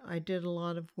did a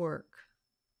lot of work.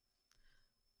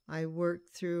 I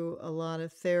worked through a lot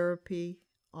of therapy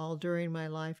all during my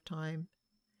lifetime.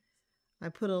 I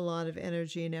put a lot of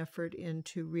energy and effort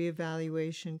into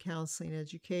reevaluation, counseling,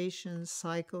 education,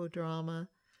 psychodrama,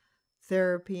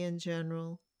 therapy in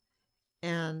general,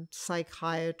 and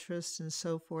psychiatrists and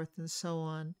so forth and so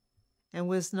on, and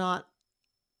was not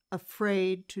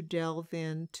afraid to delve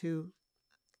into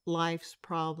life's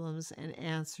problems and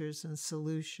answers and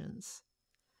solutions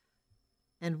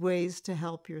and ways to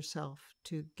help yourself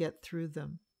to get through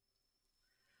them.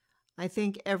 I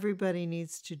think everybody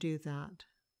needs to do that,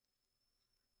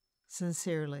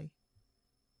 sincerely,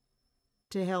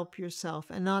 to help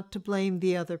yourself and not to blame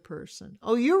the other person.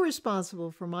 Oh, you're responsible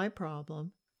for my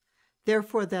problem.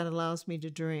 Therefore, that allows me to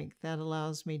drink. That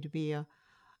allows me to be an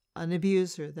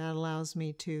abuser. That allows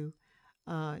me to,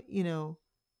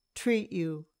 treat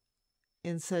you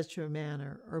in such a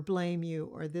manner or blame you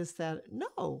or this, that.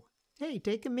 No. Hey,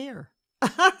 take a mirror.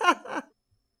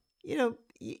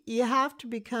 You have to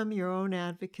become your own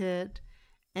advocate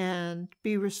and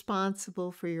be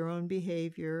responsible for your own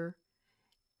behavior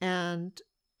and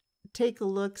take a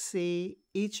look-see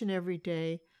each and every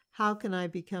day. How can I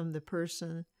become the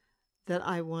person that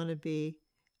I want to be,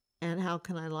 and how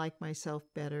can I like myself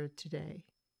better today?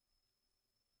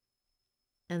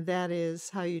 And that is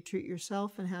how you treat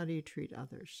yourself and how do you treat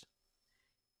others.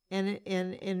 And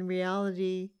in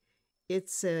reality,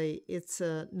 it's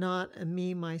not a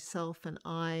me, myself, and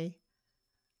I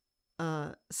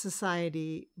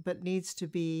society, but needs to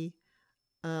be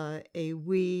a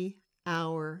we,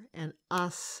 our, and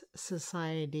us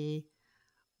society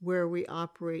where we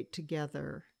operate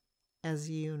together as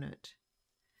a unit.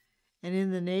 And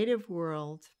in the native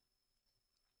world,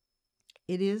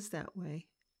 it is that way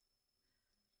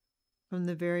from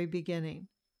the very beginning.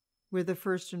 We're the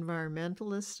first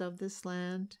environmentalists of this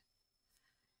land.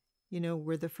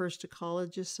 We're the first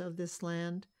ecologists of this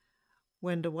land.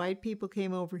 When the white people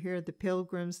came over here, the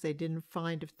Pilgrims, they didn't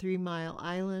find a 3-mile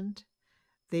island.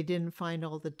 They didn't find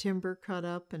all the timber cut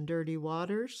up and dirty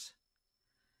waters.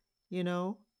 They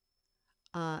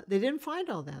didn't find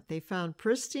all that. They found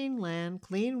pristine land,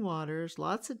 clean waters,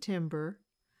 lots of timber,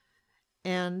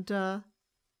 and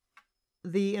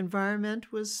the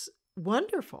environment was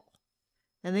wonderful.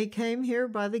 And they came here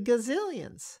by the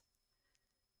gazillions,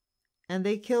 and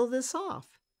they killed this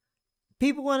off.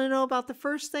 People want to know about the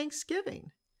first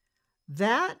Thanksgiving.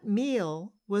 That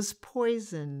meal was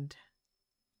poisoned.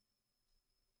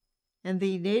 And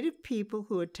the native people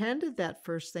who attended that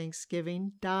first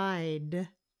Thanksgiving died.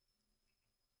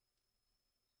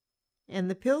 And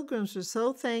the Pilgrims were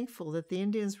so thankful that the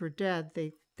Indians were dead,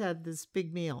 they had this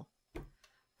big meal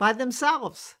by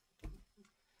themselves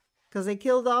because they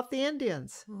killed off the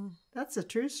Indians. That's a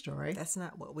true story. That's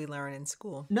not what we learn in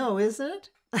school. No, isn't it?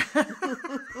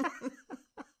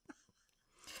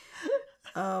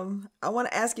 I want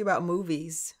to ask you about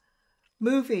movies.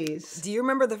 Movies. Do you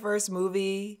remember the first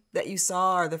movie that you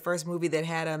saw or the first movie that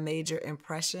had a major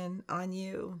impression on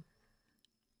you?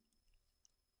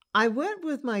 I went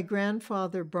with my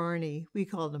grandfather, Barney. We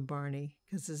called him Barney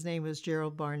because his name was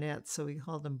Gerald Barnett, so we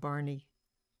called him Barney.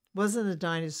 It wasn't a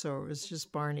dinosaur, it was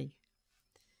just Barney.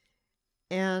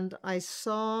 And I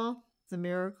saw The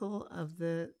Miracle of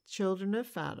the Children of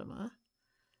Fatima,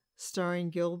 starring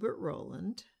Gilbert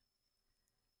Roland.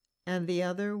 And the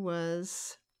other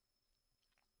was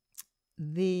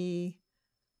the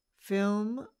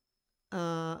film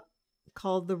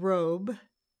called The Robe,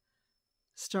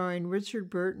 starring Richard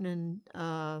Burton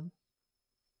and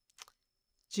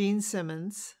Gene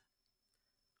Simmons,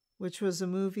 which was a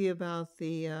movie about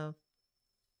the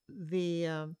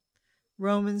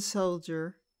Roman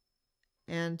soldier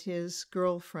and his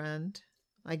girlfriend,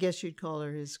 I guess you'd call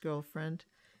her his girlfriend,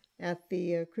 at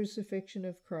the crucifixion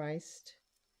of Christ,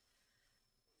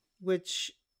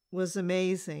 which was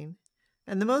amazing.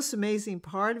 And the most amazing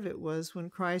part of it was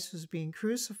when Christ was being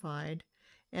crucified,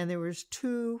 and there was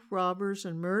 2 robbers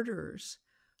and murderers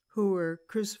who were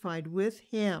crucified with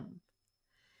him.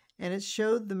 and it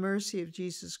showed the mercy of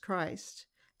Jesus Christ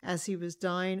as he was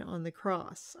dying on the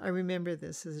cross. I remember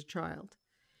this as a child.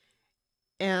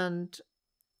 And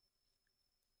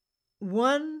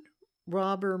one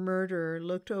robber murderer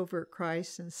looked over at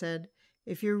Christ and said,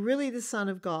 "If you're really the Son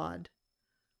of God,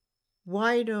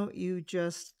 why don't you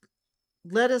just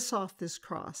let us off this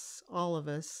cross, all of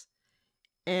us,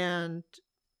 and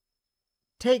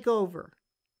take over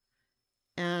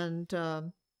and,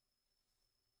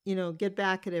 get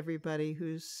back at everybody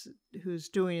who's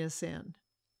doing us in?"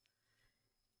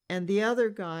 And the other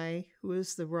guy, who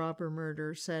was the robber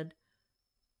murderer, said,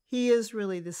 "He is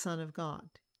really the Son of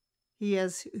God. He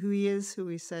is who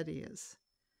he said he is.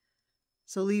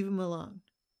 So leave him alone."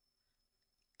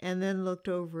 And then looked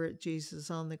over at Jesus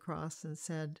on the cross and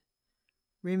said,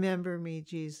 "Remember me,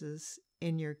 Jesus,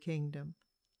 in your kingdom."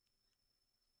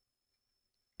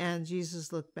 And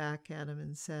Jesus looked back at him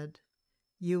and said,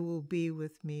 "You will be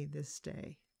with me this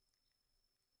day."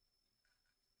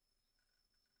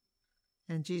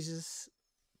 And Jesus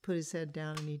put his head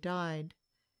down and he died.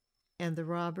 And the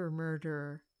robber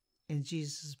murderer, in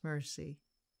Jesus' mercy,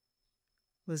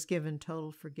 was given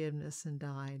total forgiveness and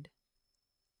died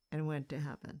and went to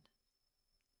heaven.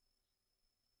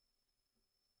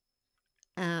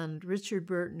 And Richard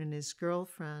Burton and his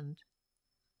girlfriend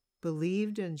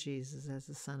believed in Jesus as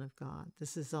the Son of God.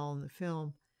 This is all in the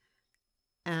film.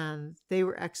 And they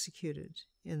were executed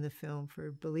in the film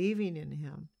for believing in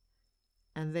him.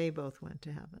 And they both went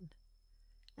to heaven.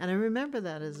 And I remember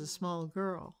that as a small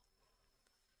girl.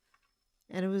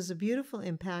 And it was a beautiful,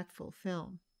 impactful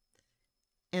film.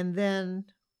 And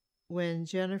then when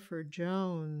Jennifer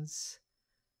Jones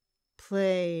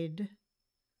played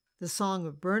the Song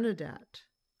of Bernadette,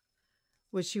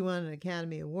 which she won an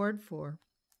Academy Award for,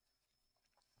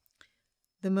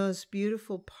 the most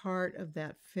beautiful part of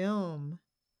that film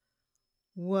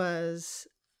was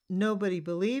nobody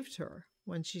believed her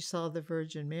when she saw the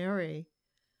Virgin Mary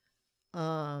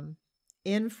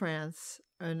in France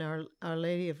and Our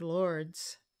Lady of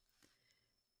Lourdes.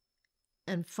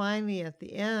 And finally, at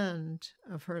the end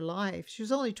of her life, she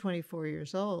was only 24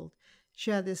 years old, she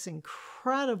had this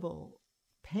incredible,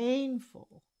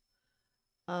 painful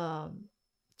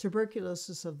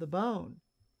tuberculosis of the bone.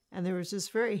 And there was this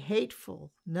very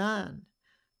hateful nun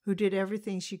who did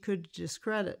everything she could to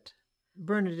discredit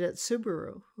Bernadette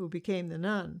Subaru, who became the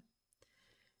nun.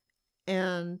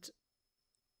 And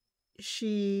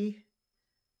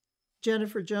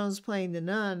Jennifer Jones playing the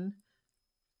nun,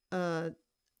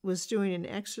 was doing an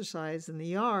exercise in the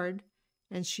yard,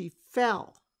 and she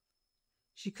fell.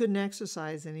 She couldn't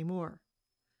exercise anymore.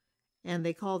 And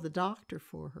they called the doctor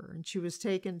for her, and she was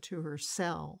taken to her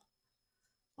cell,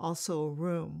 also a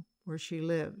room where she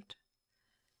lived.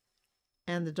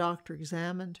 And the doctor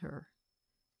examined her,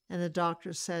 and the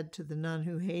doctor said to the nun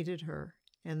who hated her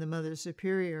and the Mother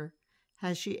Superior,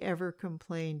 "Has she ever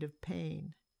complained of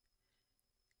pain?"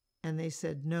 And they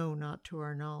said, "No, not to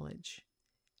our knowledge."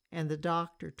 And the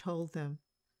doctor told them,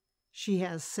 "She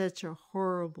has such a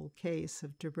horrible case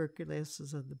of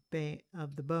tuberculosis of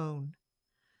the bone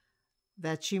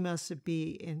that she must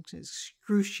be in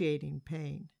excruciating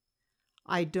pain.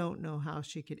 I don't know how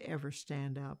she could ever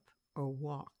stand up or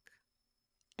walk,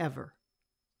 ever."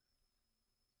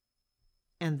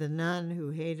 And the nun who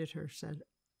hated her said,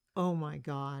 "Oh my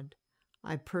God,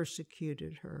 I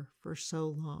persecuted her for so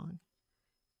long,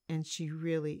 and she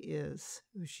really is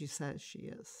who she says she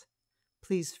is.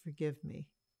 Please forgive me."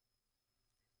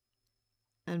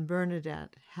 And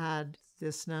Bernadette had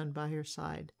this nun by her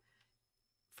side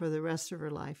for the rest of her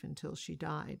life until she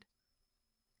died.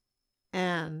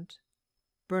 And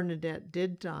Bernadette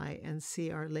did die and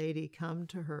see Our Lady come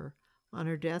to her on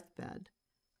her deathbed.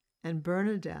 And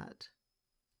Bernadette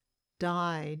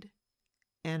died,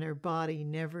 and her body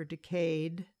never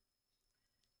decayed.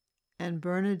 And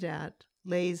Bernadette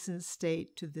lays in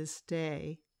state to this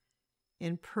day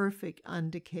in perfect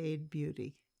undecayed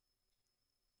beauty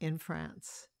in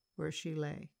France, where she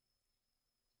lay,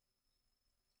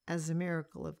 as a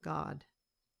miracle of God.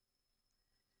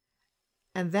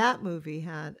 And that movie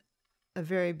had a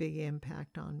very big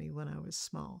impact on me when I was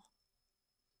small.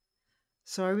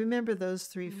 So I remember those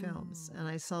three films, and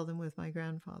I saw them with my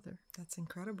grandfather. That's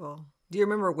incredible. Do you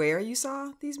remember where you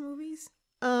saw these movies?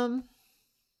 I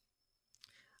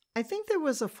think there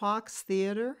was a Fox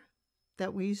theater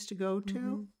that we used to go to.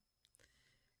 Mm-hmm.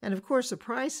 And of course, the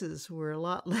prices were a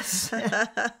lot less.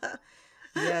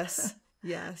 Yes,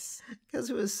 yes. Because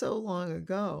it was so long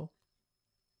ago.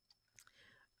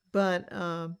 But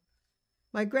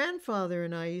my grandfather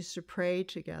and I used to pray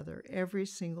together every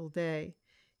single day.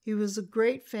 He was a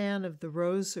great fan of the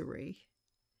Rosary.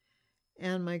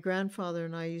 And my grandfather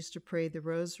and I used to pray the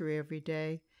rosary every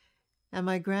day. And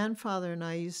my grandfather and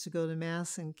I used to go to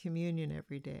Mass and communion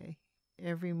every day,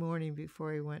 every morning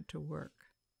before he went to work.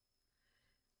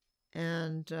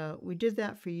 And we did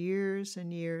that for years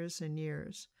and years and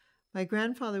years. My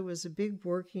grandfather was a big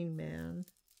working man.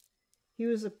 He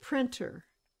was a printer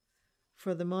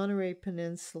for the Monterey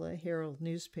Peninsula Herald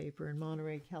newspaper in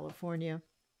Monterey, California.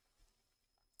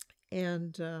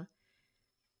 And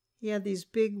he had these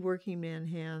big working man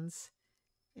hands,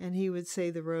 and he would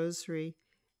say the rosary,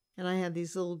 and I had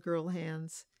these little girl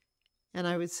hands, and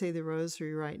I would say the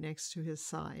rosary right next to his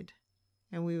side,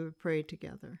 and we would pray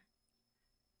together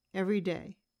every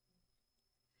day.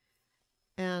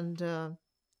 And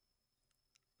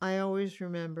I always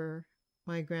remember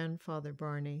my grandfather,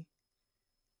 Barney.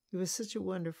 He was such a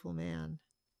wonderful man.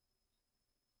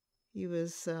 He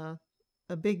was a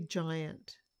big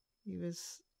giant. He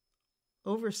was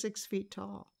over 6 feet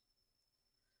tall.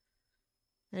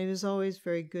 And he was always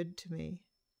very good to me.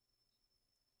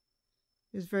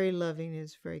 He was very loving. He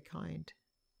was very kind.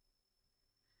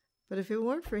 But if it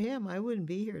weren't for him, I wouldn't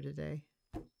be here today.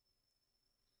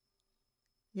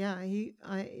 Yeah,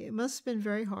 it must have been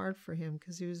very hard for him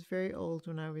because he was very old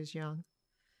when I was young.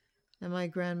 And my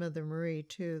grandmother Marie,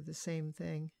 too, the same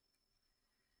thing.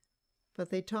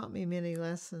 But they taught me many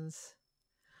lessons.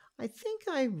 I think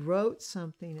I wrote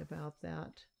something about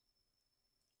that.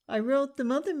 I wrote, the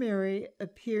Mother Mary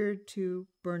appeared to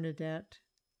Bernadette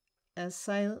as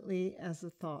silently as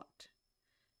a thought.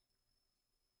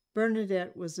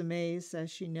 Bernadette was amazed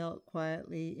as she knelt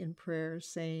quietly in prayer,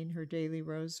 saying her daily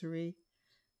rosary.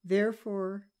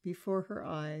 Therefore, before her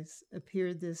eyes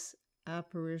appeared this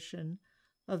apparition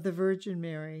of the Virgin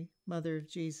Mary, Mother of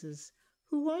Jesus.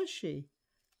 Who was she?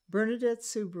 Bernadette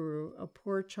Subaru, a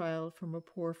poor child from a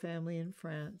poor family in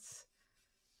France.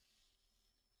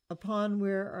 Upon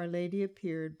where Our Lady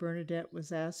appeared, Bernadette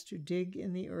was asked to dig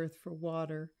in the earth for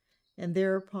water, and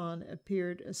thereupon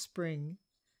appeared a spring,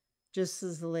 just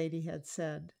as the Lady had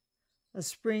said, a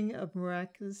spring of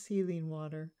miraculous healing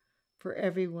water for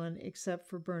everyone except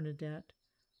for Bernadette,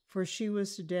 for she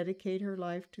was to dedicate her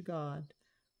life to God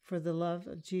for the love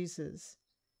of Jesus.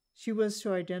 She was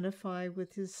to identify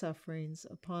with his sufferings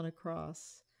upon a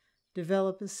cross,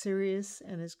 develop a serious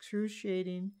and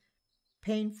excruciating,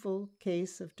 painful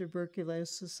case of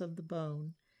tuberculosis of the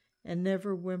bone, and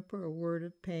never whimper a word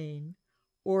of pain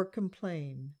or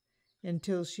complain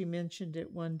until she mentioned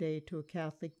it one day to a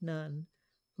Catholic nun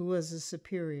who was a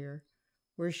superior,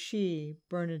 where she,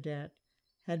 Bernadette,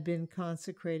 had been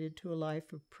consecrated to a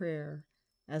life of prayer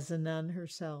as a nun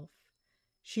herself.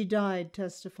 She died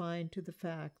testifying to the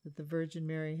fact that the Virgin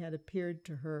Mary had appeared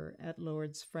to her at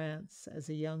Lourdes, France, as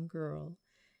a young girl,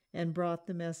 and brought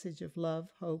the message of love,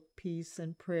 hope, peace,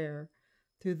 and prayer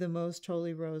through the Most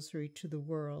Holy Rosary to the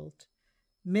world.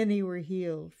 Many were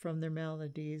healed from their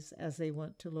maladies as they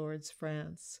went to Lourdes,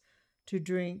 France, to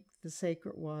drink the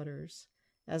sacred waters,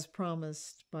 as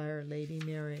promised by Our Lady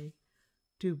Mary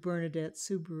to Bernadette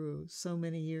Subaru so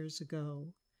many years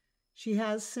ago. She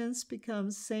has since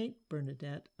become Saint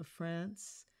Bernadette of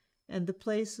France, and the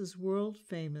place is world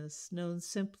famous, known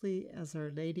simply as Our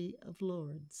Lady of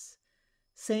Lourdes.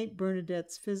 Saint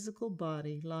Bernadette's physical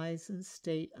body lies in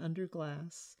state under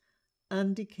glass,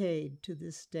 undecayed to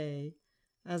this day,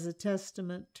 as a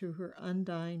testament to her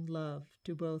undying love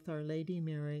to both Our Lady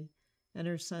Mary and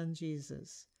her Son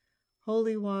Jesus.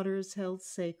 Holy water is held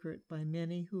sacred by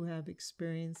many who have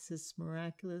experienced this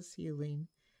miraculous healing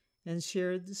and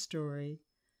shared the story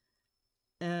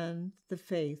and the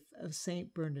faith of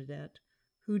Saint Bernadette,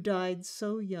 who died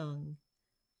so young,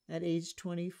 at age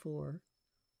 24,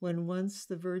 when once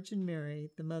the Virgin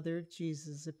Mary, the Mother of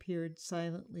Jesus, appeared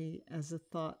silently as a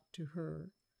thought to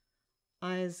her.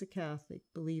 I, as a Catholic,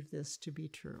 believe this to be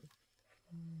true.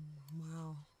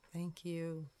 Wow. Thank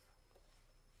you.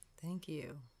 Thank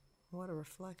you. What a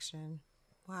reflection.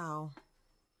 Wow.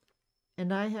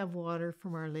 And I have water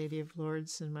from Our Lady of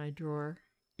Lourdes in my drawer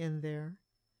in there.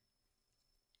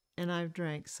 And I've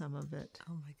drank some of it.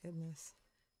 Oh, my goodness.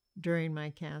 During my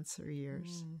cancer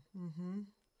years. Mm-hmm.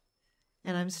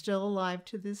 And I'm still alive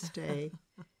to this day.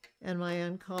 And my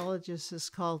oncologist has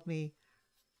called me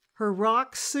her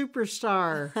rock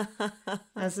superstar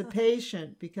as a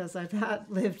patient because I've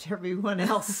outlived everyone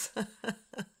else.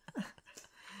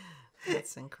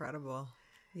 That's incredible.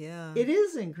 Yeah. It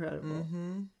is incredible.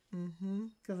 Mm-hmm. Mm-hmm.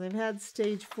 Because I've had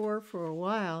stage 4 for a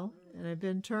while, and I've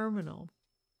been terminal.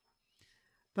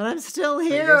 But I'm still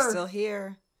here. But you're still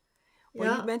here.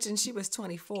 Well, yeah. You mentioned she was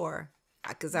 24,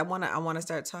 because I want to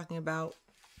start talking about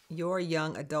your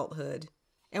young adulthood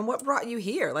and what brought you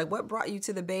here. Like, what brought you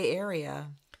to the Bay Area?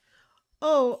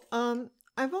 Oh,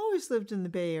 I've always lived in the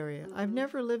Bay Area. I've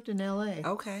never lived in LA.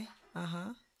 Okay.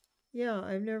 Uh-huh. Yeah,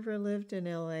 I've never lived in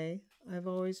LA. I've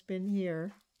always been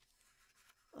here.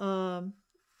 I've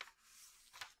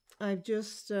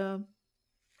just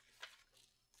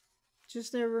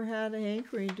never had a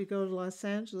hankering to go to Los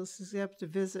Angeles except to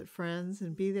visit friends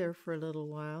and be there for a little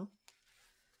while.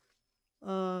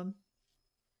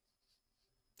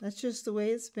 That's just the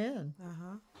way it's been.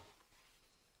 Uh-huh.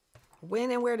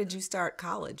 When and where did you start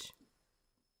college?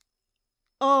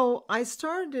 Oh, I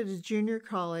started at a junior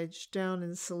college down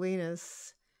in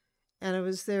Salinas, and I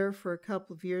was there for a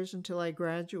couple of years until I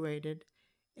graduated.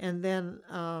 And then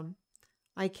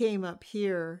I came up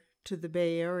here to the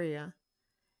Bay Area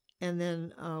and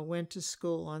then went to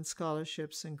school on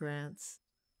scholarships and grants.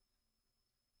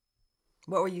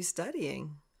 What were you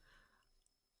studying?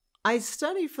 I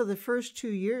studied for the first 2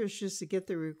 years just to get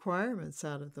the requirements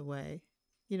out of the way.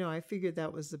 You know, I figured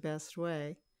that was the best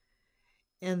way.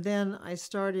 And then I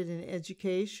started in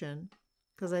education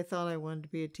because I thought I wanted to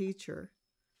be a teacher.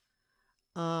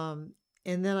 And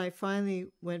then I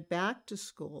finally went back to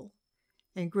school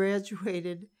and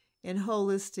graduated in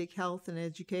holistic health and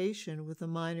education with a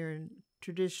minor in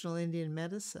traditional Indian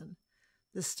medicine,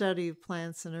 the study of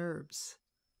plants and herbs,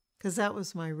 because that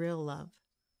was my real love.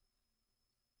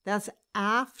 That's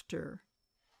after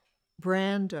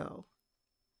Brando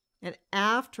and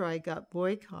after I got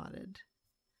boycotted.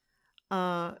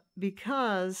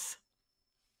 Because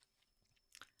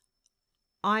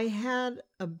I had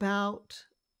a bout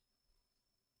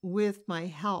with my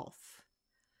health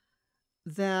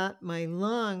that my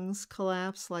lungs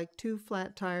collapsed like two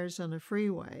flat tires on a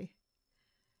freeway,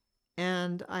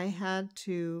 and I had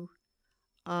to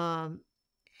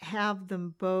have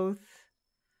them both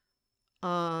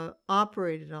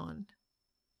operated on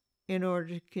in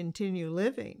order to continue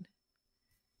living,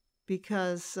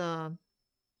 because I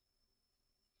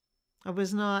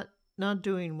was not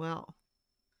doing well.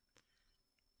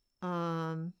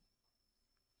 And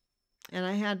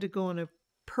I had to go on a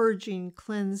purging,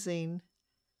 cleansing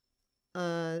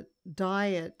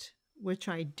diet, which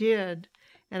I did.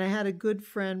 And I had a good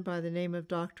friend by the name of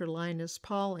Dr. Linus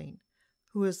Pauling,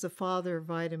 who is the father of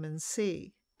vitamin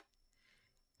C.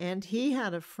 And he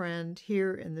had a friend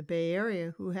here in the Bay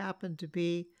Area who happened to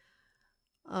be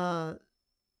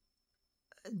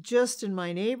just in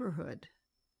my neighborhood,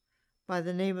 by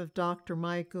the name of Dr.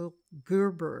 Michael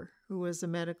Gerber, who was a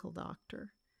medical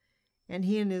doctor. And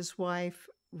he and his wife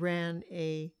ran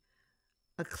a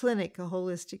clinic, a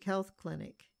holistic health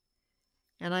clinic.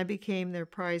 And I became their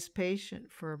prized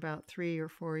patient for about 3 or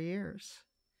 4 years.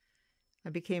 I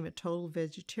became a total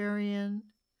vegetarian,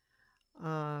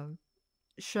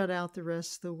 shut out the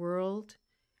rest of the world,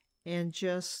 and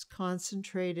just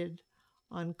concentrated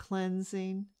on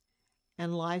cleansing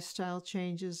and lifestyle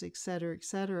changes,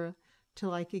 etc.,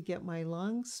 till I could get my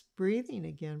lungs breathing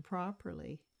again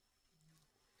properly.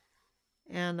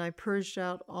 And I purged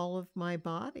out all of my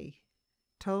body,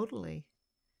 totally.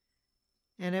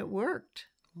 And it worked.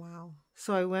 Wow.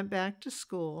 So I went back to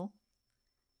school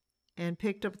and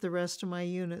picked up the rest of my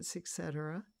units,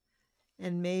 etc.,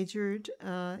 and majored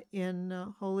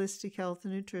in holistic health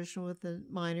and nutrition with a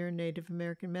minor in Native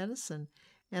American medicine.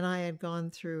 And I had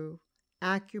gone through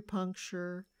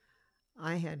acupuncture,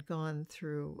 I had gone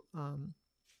through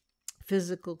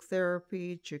physical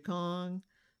therapy, qigong,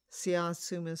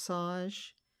 shiatsu massage,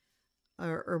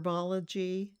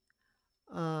 herbology,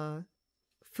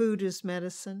 food as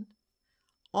medicine,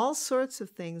 all sorts of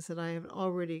things that I have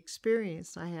already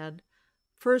experienced. I had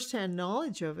firsthand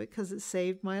knowledge of it because it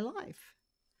saved my life.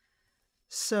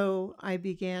 So I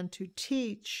began to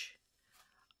teach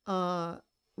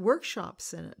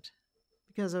workshops in it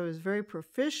because I was very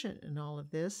proficient in all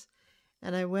of this.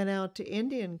 And I went out to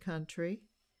Indian country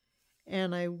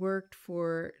and I worked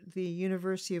for the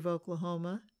University of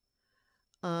Oklahoma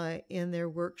in their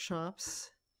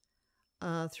workshops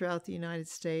throughout the United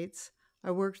States. I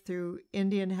worked through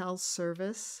Indian Health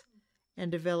Service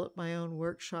and developed my own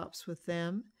workshops with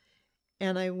them.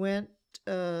 And I went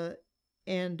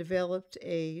and developed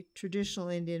a traditional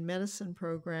Indian medicine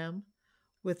program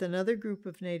with another group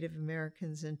of Native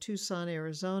Americans in Tucson,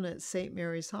 Arizona at St.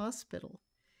 Mary's Hospital.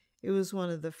 It was one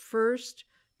of the first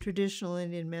traditional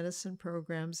Indian medicine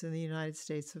programs in the United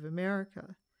States of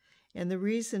America. And the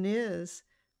reason is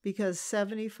because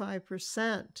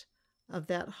 75% of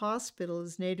that hospital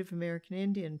is Native American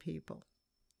Indian people.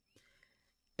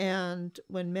 And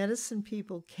when medicine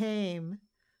people came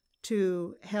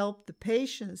to help the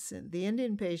patients, the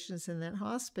Indian patients in that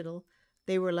hospital,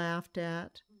 they were laughed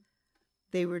at,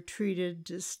 they were treated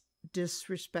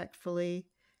disrespectfully,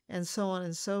 and so on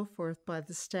and so forth by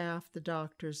the staff, the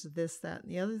doctors, this, that,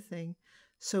 and the other thing.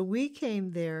 So we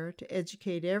came there to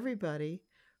educate everybody,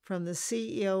 from the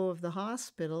CEO of the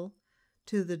hospital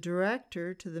to the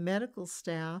director, to the medical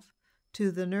staff,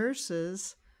 to the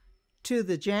nurses, to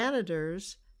the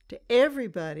janitors, to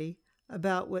everybody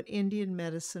about what Indian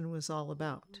medicine was all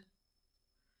about,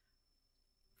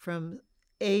 from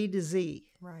A to Z.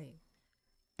 Right.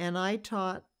 And I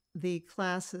taught the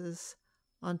classes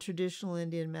on traditional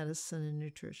Indian medicine and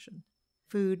nutrition,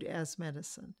 food as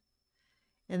medicine.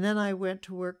 And then I went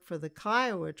to work for the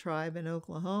Kiowa tribe in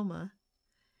Oklahoma,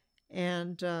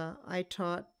 and I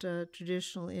taught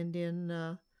traditional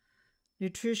Indian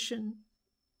nutrition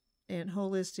and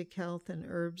holistic health and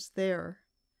herbs there.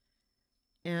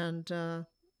 And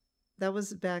that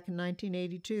was back in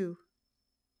 1982.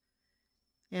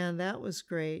 And that was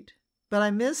great. But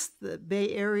I missed the Bay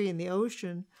Area and the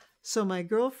ocean, so my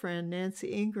girlfriend, Nancy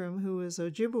Ingram, who was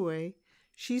Ojibwe,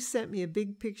 she sent me a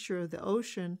big picture of the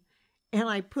ocean, and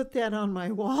I put that on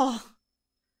my wall.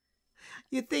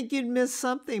 You'd think you'd miss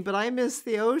something, but I missed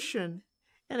the ocean.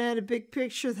 And I had a big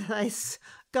picture that I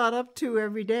got up to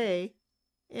every day.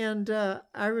 And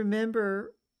I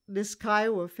remember this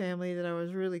Kiowa family that I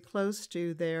was really close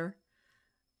to there.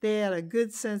 They had a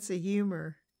good sense of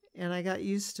humor. And I got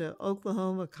used to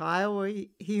Oklahoma, Kiowa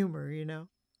humor, you know.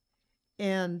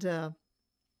 And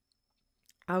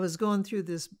I was going through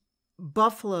this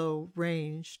buffalo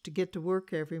range to get to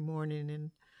work every morning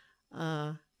in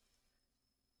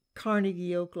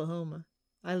Carnegie, Oklahoma.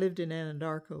 I lived in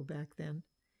Anadarko back then.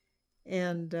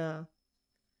 And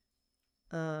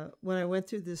when I went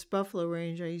through this buffalo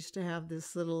range, I used to have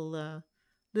this little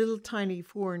tiny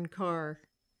foreign car.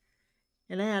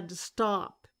 And I had to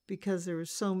stop because there were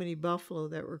so many buffalo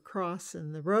that were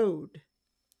crossing the road.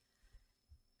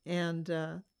 And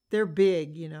they're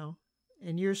big, you know,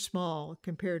 and you're small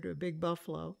compared to a big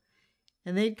buffalo.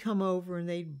 And they'd come over and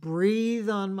they'd breathe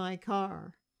on my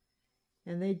car.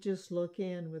 And they'd just look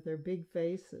in with their big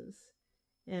faces.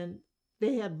 And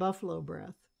they had buffalo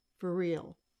breath, for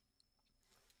real.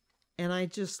 And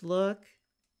I'd just look,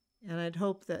 and I'd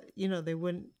hope that, you know, they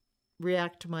wouldn't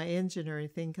react to my engine or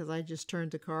anything, because I just turned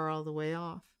the car all the way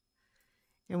off.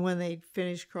 And when they'd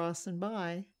finished crossing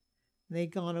by, and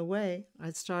they'd gone away,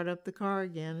 I'd start up the car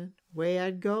again, and away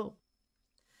I'd go.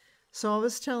 So I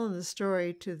was telling the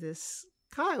story to this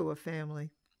Kiowa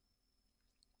family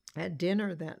at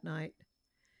dinner that night.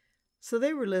 So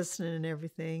they were listening and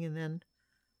everything, and then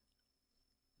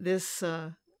this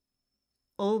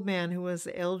old man who was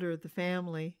the elder of the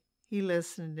family, he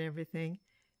listened and everything,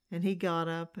 and he got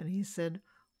up and he said,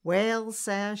 "Well,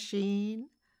 Sacheen,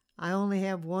 I only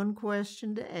have one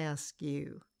question to ask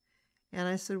you." And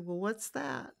I said, "Well, what's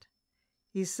that?"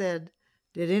 He said,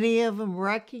 "Did any of them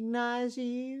recognize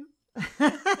you?"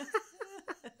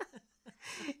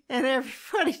 And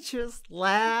everybody just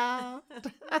laughed.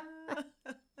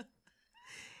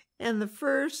 And the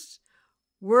first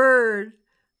word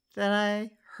that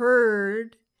I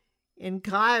heard in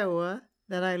Kiowa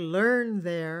that I learned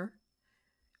there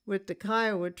with the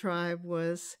Kiowa tribe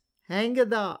was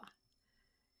Hangada.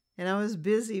 And I was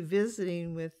busy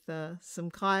visiting with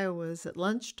some Kiowas at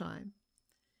lunchtime.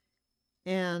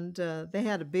 And they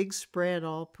had a big spread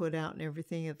all put out and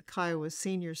everything at the Kiowa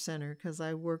Senior Center, because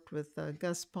I worked with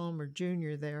Gus Palmer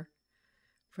Jr. there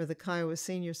for the Kiowa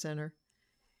Senior Center.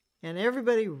 And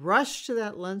everybody rushed to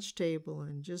that lunch table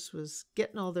and just was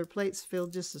getting all their plates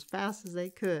filled just as fast as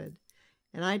they could.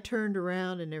 And I turned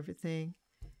around and everything,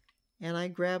 and I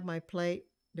grabbed my plate.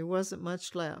 There wasn't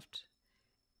much left.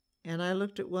 And I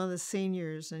looked at one of the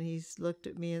seniors, and he looked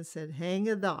at me and said,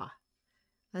 "Hangada."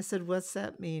 I said, "What's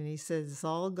that mean?" He said, "It's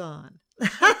all gone."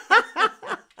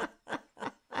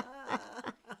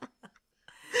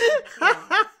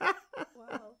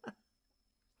 Wow.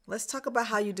 Let's talk about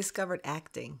how you discovered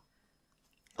acting.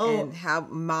 Oh. And how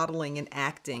modeling and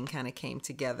acting kind of came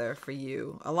together for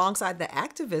you, alongside the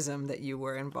activism that you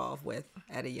were involved with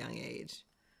at a young age.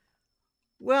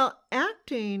 Well,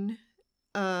 acting,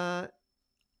 I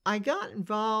got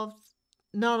involved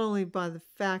not only by the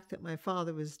fact that my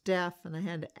father was deaf and I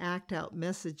had to act out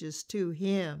messages to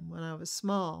him when I was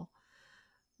small,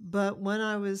 but when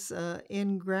I was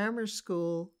in grammar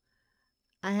school,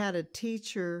 I had a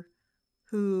teacher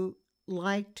who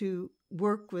liked to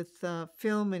work with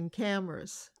film and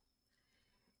cameras.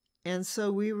 And so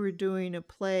we were doing a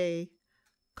play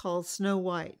called Snow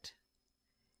White.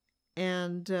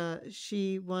 And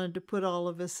she wanted to put all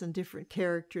of us in different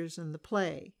characters in the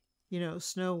play. You know,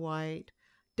 Snow White.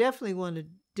 Definitely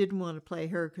didn't want to play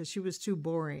her because she was too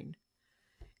boring.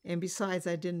 And besides,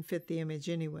 I didn't fit the image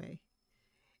anyway.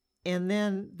 And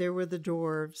then there were the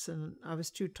dwarves, and I was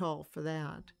too tall for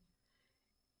that.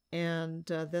 And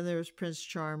then there was Prince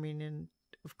Charming, and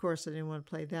of course I didn't want to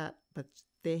play that. But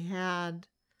they had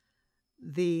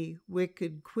the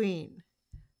Wicked Queen.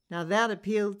 Now that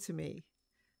appealed to me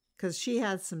because she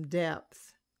had some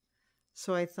depth.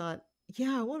 So I thought,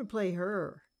 yeah, I want to play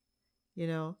her, you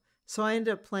know. So I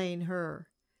ended up playing her,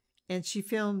 and she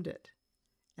filmed it.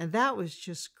 And that was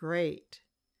just great.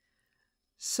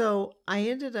 So I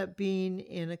ended up being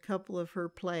in a couple of her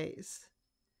plays.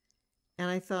 And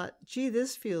I thought, gee,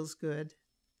 this feels good.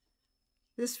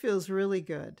 This feels really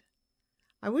good.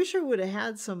 I wish I would have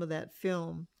had some of that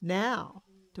film now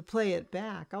to play it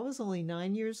back. I was only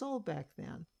 9 years old back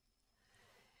then.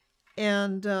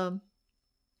 And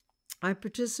I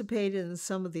participated in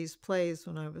some of these plays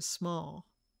when I was small,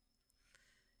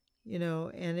 you know,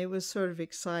 and it was sort of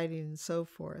exciting and so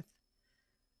forth.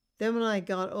 Then when I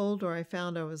got older, I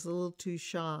found I was a little too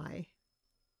shy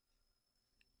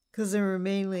because there were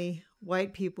mainly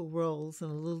white people roles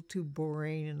and a little too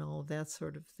boring and all of that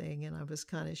sort of thing, and I was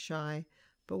kind of shy.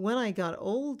 But when I got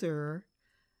older,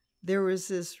 there was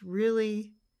this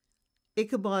really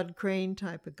Ichabod Crane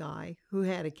type of guy who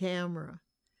had a camera,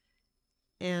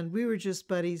 and we were just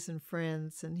buddies and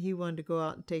friends, and he wanted to go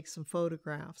out and take some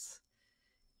photographs.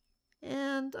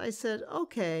 And I said,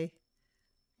 okay.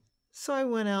 So I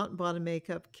went out and bought a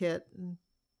makeup kit and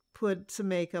put some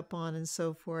makeup on and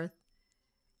so forth.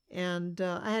 And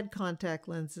I had contact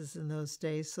lenses in those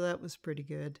days, so that was pretty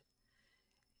good.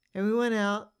 And we went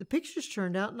out. The pictures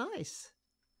turned out nice.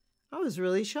 I was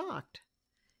really shocked.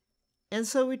 And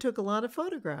so we took a lot of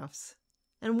photographs.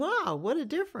 And wow, what a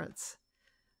difference.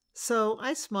 So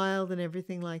I smiled and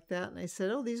everything like that. And I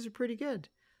said, oh, these are pretty good.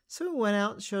 So we went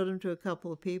out and showed them to a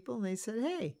couple of people. And they said,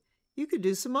 hey, you could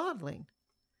do some modeling.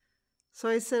 So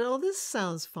I said, oh, this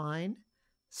sounds fine.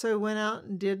 So I went out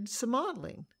and did some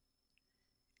modeling.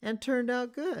 And turned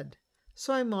out good.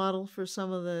 So I modeled for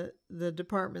some of the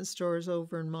department stores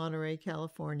over in Monterey,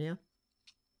 California.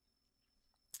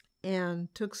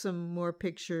 And took some more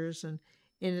pictures and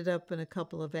ended up in a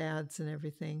couple of ads and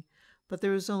everything. But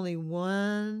there was only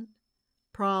one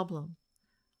problem.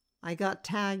 I got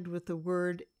tagged with the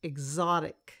word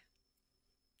exotic.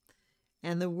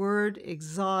 And the word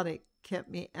exotic kept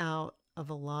me out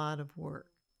of a lot of work.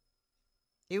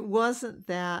 It wasn't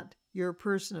that you're a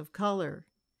person of color.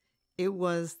 It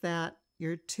was that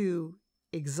you're too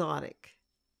exotic.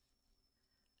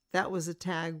 That was a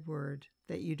tag word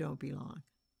that you don't belong.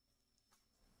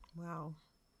 Wow.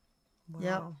 Wow.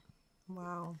 Yep.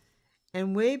 Wow.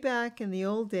 And way back in the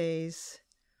old days,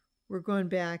 we're going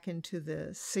back into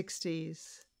the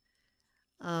 60s,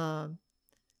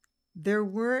 there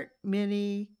weren't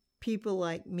many people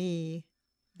like me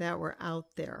that were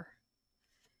out there.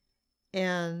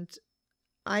 And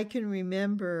I can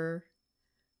remember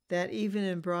that even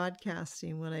in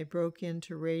broadcasting, when I broke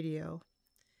into radio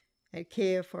at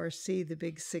KFRC, the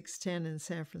big 610 in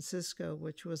San Francisco,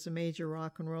 which was a major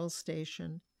rock and roll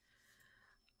station,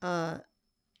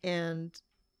 and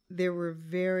there were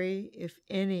very, if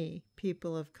any,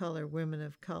 people of color, women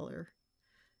of color,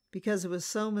 because it was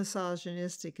so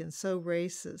misogynistic and so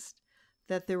racist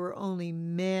that there were only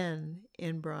men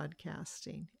in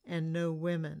broadcasting and no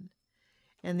women.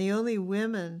 And the only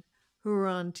women who were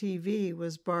on TV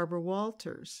was Barbara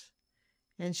Walters.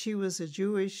 And she was a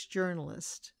Jewish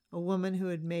journalist, a woman who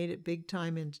had made it big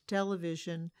time into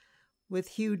television with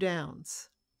Hugh Downs.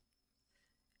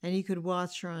 And you could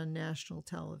watch her on national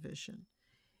television.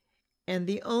 And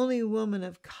the only woman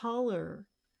of color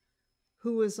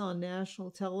who was on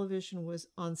national television was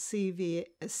on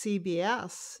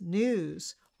CBS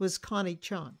News was Connie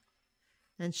Chung.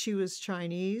 And she was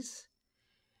Chinese.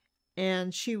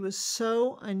 And she was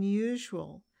so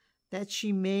unusual that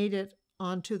she made it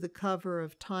onto the cover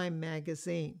of Time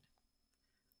magazine.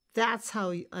 That's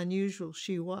how unusual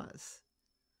she was.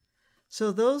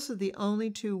 So those are the only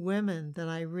two women that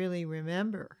I really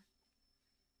remember.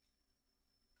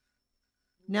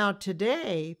 Now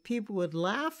today, people would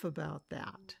laugh about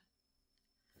that.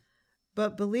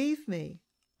 But believe me,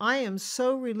 I am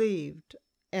so relieved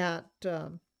at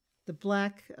the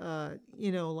Black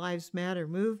Lives Matter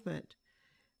movement,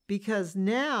 because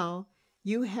now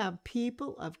you have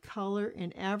people of color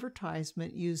in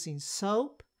advertisement using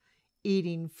soap,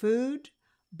 eating food,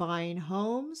 buying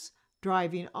homes,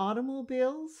 driving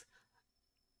automobiles,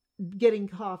 getting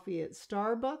coffee at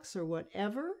Starbucks or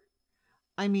whatever.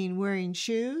 I mean, wearing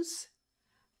shoes,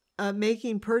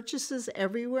 making purchases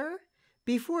everywhere.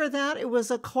 Before that, it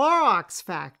was a Clorox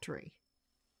factory.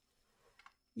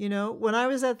 You know, when I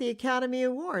was at the Academy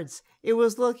Awards, it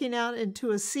was looking out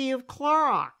into a sea of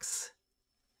Clorox.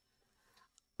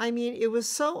 I mean, it was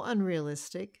so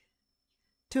unrealistic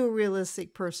to a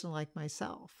realistic person like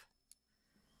myself.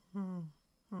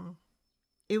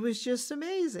 It was just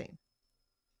amazing.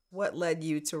 What led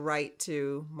you to write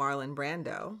to Marlon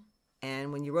Brando?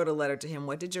 And when you wrote a letter to him,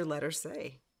 what did your letter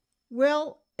say?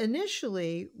 Well,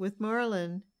 initially with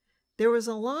Marlon, there was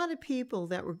a lot of people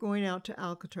that were going out to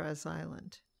Alcatraz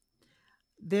Island.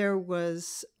 There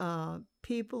was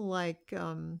people like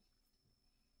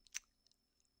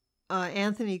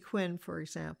Anthony Quinn, for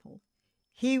example.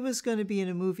 He was going to be in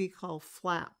a movie called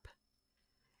Flap,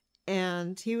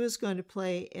 and he was going to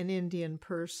play an Indian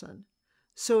person.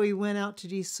 So he went out to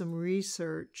do some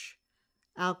research,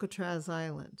 Alcatraz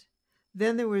Island.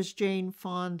 Then there was Jane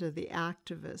Fonda, the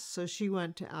activist, so she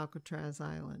went to Alcatraz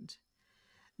Island.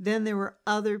 Then there were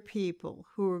other people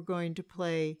who were going to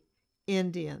play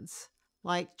Indians,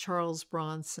 like Charles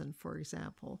Bronson, for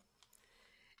example.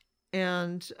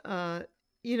 And,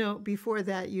 before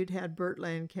that, you'd had Burt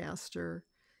Lancaster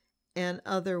and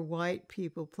other white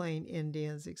people playing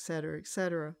Indians, etc.,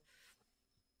 etc.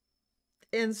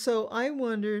 And so I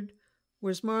wondered,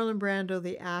 was Marlon Brando,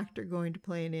 the actor, going to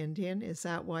play an Indian? Is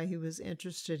that why he was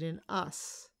interested in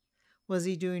us? Was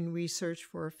he doing research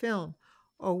for a film?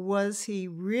 Or was he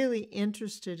really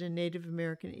interested in Native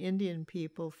American Indian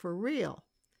people for real?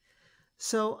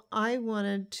 So I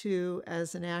wanted to,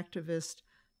 as an activist,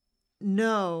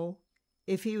 know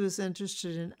if he was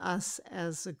interested in us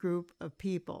as a group of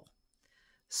people.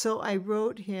 So I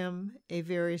wrote him a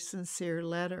very sincere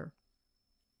letter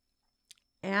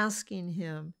asking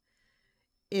him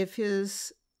if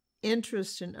his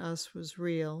interest in us was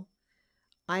real.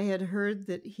 I had heard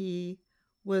that he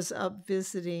was up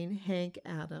visiting Hank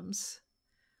Adams,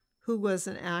 who was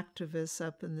an activist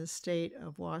up in the state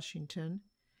of Washington,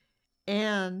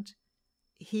 and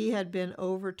he had been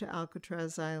over to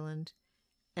Alcatraz Island,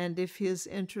 and if his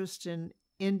interest in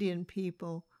Indian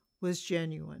people was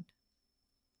genuine.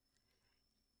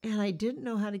 And I didn't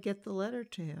know how to get the letter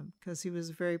to him because he was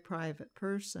a very private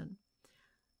person.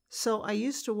 So I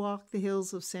used to walk the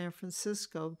hills of San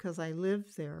Francisco because I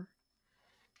lived there.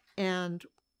 And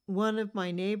one of my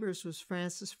neighbors was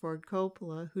Francis Ford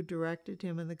Coppola, who directed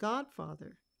him in The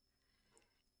Godfather.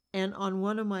 And on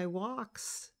one of my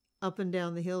walks up and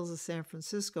down the hills of San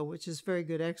Francisco, which is very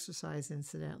good exercise,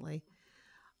 incidentally,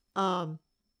 I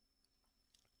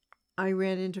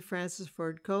ran into Francis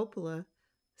Ford Coppola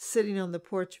sitting on the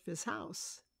porch of his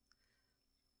house.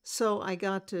 So I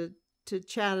got to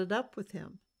chat it up with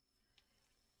him.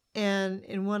 And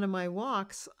in one of my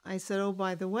walks, I said, oh,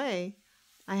 by the way,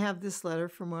 I have this letter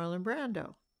from Marlon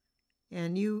Brando.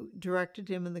 And you directed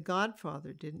him in The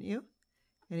Godfather, didn't you?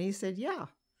 And he said, yeah.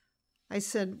 I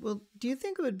said, well, do you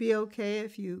think it would be okay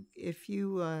if you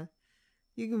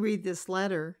can read this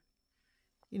letter,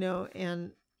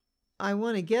 and I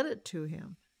want to get it to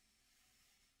him.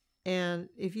 And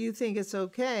if you think it's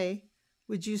okay,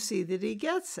 would you see that he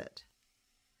gets it?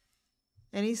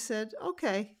 And he said,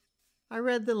 okay. I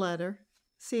read the letter.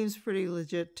 Seems pretty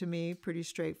legit to me, pretty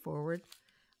straightforward.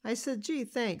 I said, gee,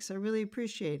 thanks. I really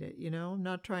appreciate it. I'm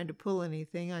not trying to pull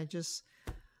anything. I just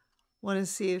want to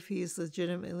see if he's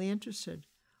legitimately interested.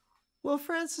 Well,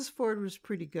 Francis Ford was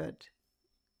pretty good.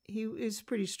 He was a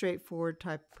pretty straightforward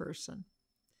type of person.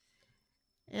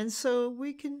 And so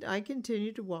I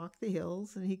continued to walk the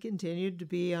hills, and he continued to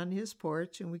be on his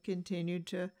porch, and we continued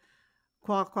to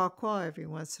quaw, quaw, quaw every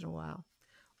once in a while.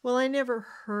 Well, I never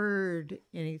heard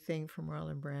anything from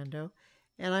Marlon Brando,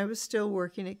 and I was still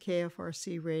working at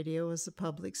KFRC Radio as the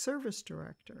public service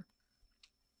director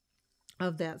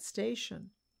of that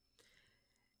station.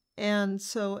 And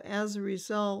so as a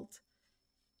result,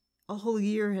 a whole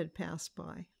year had passed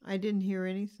by. I didn't hear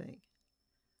anything.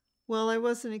 Well, I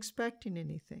wasn't expecting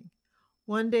anything.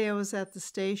 One day I was at the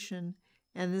station,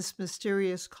 and this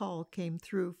mysterious call came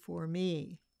through for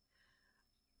me.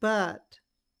 But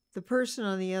the person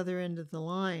on the other end of the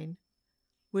line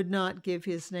would not give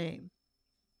his name.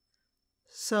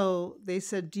 So they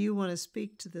said, do you want to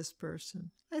speak to this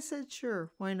person? I said,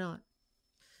 sure, why not?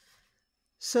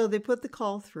 So they put the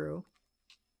call through,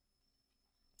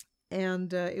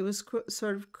 and it was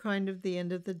sort of kind of the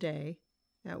end of the day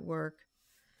at work.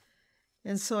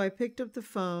 And so I picked up the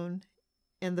phone,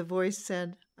 and the voice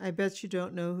said, I bet you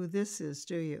don't know who this is,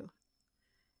 do you?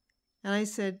 And I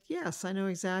said, yes, I know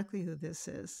exactly who this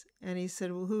is. And he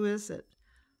said, well, who is it?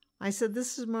 I said,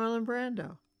 this is Marlon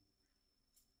Brando.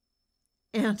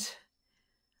 And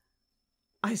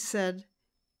I said,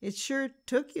 it sure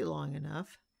took you long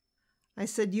enough. I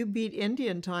said, you beat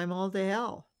Indian time all to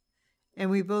hell. And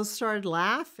we both started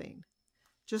laughing,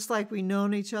 just like we'd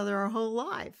known each other our whole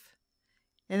life.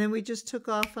 And then we just took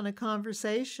off on a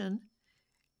conversation,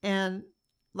 and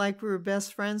like we were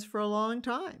best friends for a long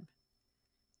time.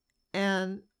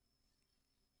 And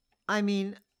I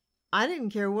mean, I didn't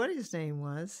care what his name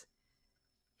was.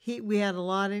 We had a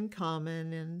lot in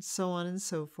common and so on and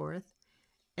so forth.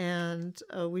 And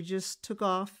we just took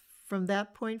off from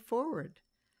that point forward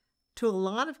to a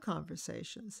lot of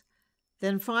conversations.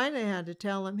 Then finally I had to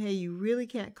tell him, hey, you really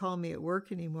can't call me at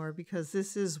work anymore because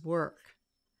this is work.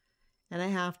 And I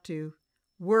have to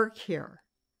work here.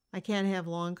 I can't have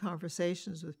long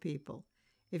conversations with people.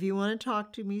 If you want to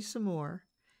talk to me some more,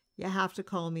 you have to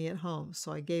call me at home.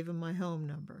 So I gave him my home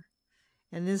number.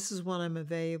 And this is when I'm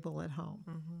available at home.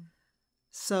 Mm-hmm.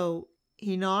 So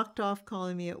he knocked off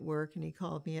calling me at work and he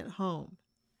called me at home.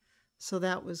 So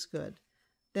that was good.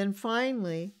 Then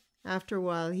finally, after a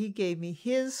while, he gave me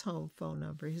his home phone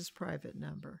number, his private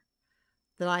number,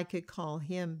 that I could call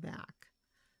him back.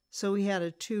 So we had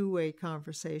a two-way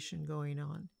conversation going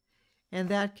on. And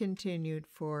that continued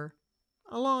for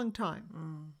a long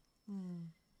time.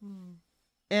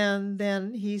 And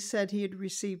then he said he had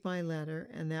received my letter,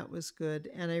 and that was good.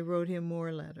 And I wrote him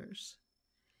more letters.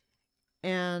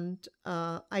 And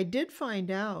I did find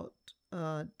out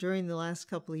during the last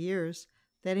couple of years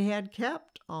that he had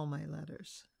kept all my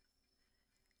letters,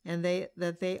 and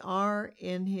that they are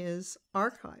in his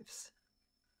archives.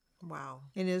 Wow.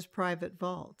 In his private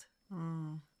vault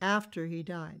after he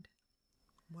died.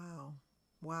 Wow.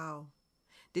 Wow.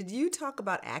 Did you talk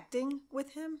about acting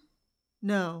with him?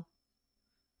 No.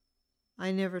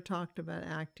 I never talked about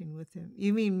acting with him.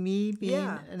 You mean me being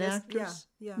an actress?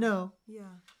 Yeah. No. Yeah.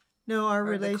 No, our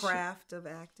relationship. The craft of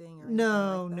acting or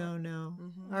no, like that? No.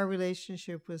 Mm-hmm. Our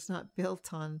relationship was not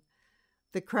built on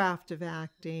the craft of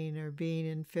acting or being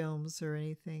in films or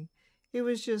anything. It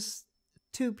was just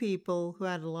two people who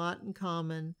had a lot in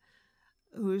common,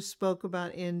 who spoke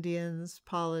about Indians,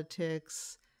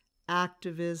 politics,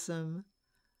 activism,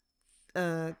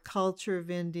 culture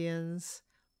of Indians,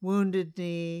 Wounded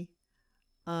Knee,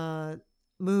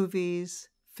 movies,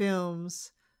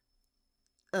 films,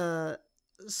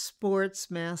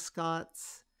 sports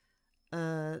mascots,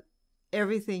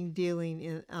 everything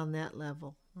dealing on that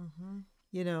level,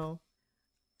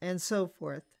 and so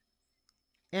forth.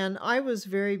 And I was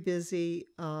very busy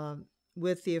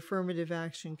with the Affirmative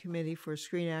Action Committee for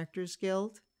Screen Actors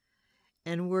Guild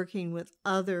and working with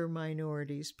other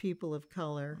minorities, people of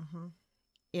color,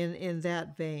 in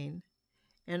that vein.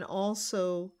 And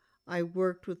also, I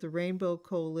worked with the Rainbow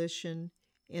Coalition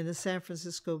in the San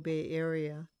Francisco Bay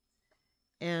Area.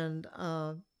 And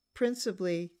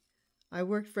principally, I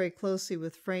worked very closely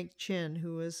with Frank Chin,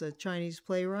 who was a Chinese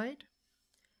playwright.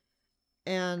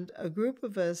 And a group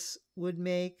of us would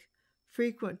make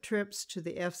frequent trips to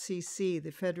the FCC,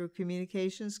 the Federal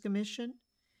Communications Commission,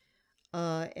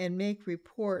 and make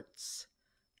reports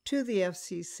to the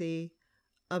FCC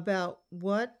about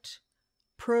what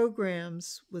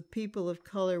programs with people of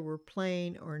color were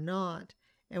playing or not,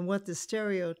 and what the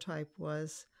stereotype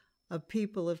was of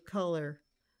people of color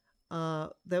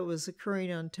that was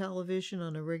occurring on television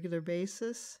on a regular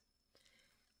basis.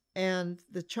 And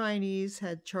the Chinese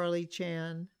had Charlie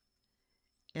Chan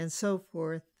and so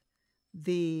forth.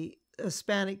 The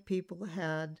Hispanic people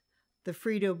had the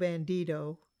Frito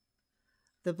Bandito.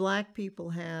 The black people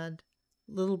had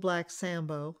Little Black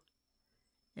Sambo.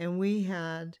 And we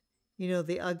had, the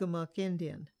Ugamuck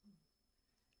Indian.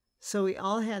 So we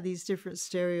all had these different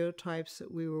stereotypes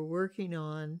that we were working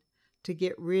on to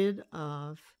get rid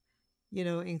of,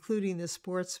 including the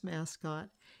sports mascot.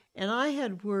 And I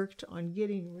had worked on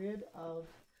getting rid of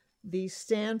the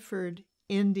Stanford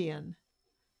Indian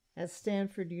at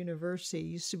Stanford University. It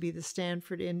used to be the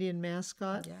Stanford Indian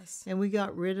mascot. Yes. And we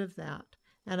got rid of that.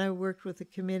 And I worked with a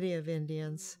committee of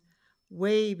Indians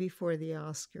way before the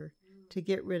Oscar to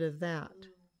get rid of that.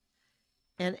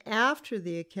 And after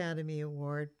the Academy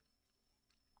Award,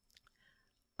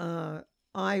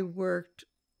 I worked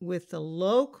with the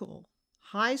local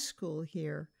high school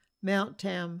here, Mount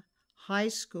Tam High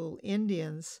School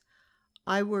Indians.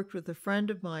 I worked with a friend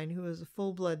of mine who was a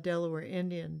full-blood Delaware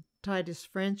Indian, Titus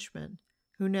Frenchman,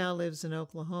 who now lives in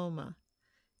Oklahoma.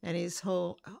 And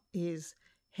he's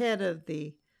head of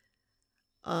the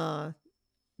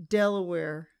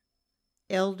Delaware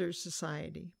Elder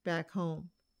Society back home.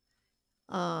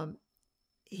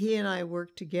 He and I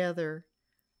worked together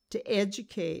to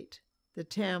educate the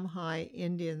Tam High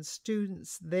Indian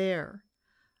students there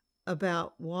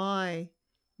about why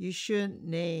you shouldn't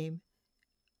name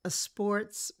a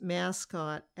sports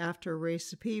mascot after a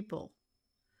race of people.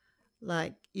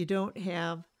 Like, you don't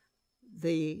have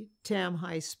the Tam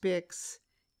High Spics,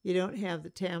 you don't have the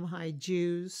Tam High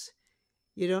Jews,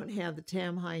 you don't have the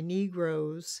Tam High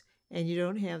Negroes, and you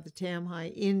don't have the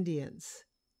Tamhi Indians.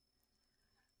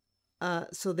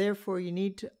 So therefore, you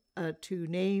need to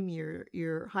name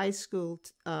your high school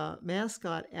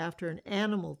mascot after an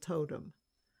animal totem,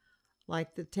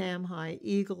 like the Tamhi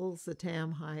Eagles, the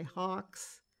Tamhi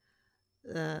Hawks,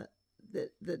 the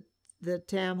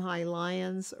Tamhi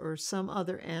Lions, or some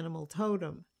other animal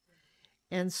totem.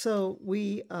 And so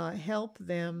we help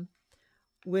them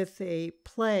with a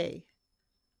play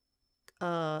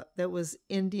that was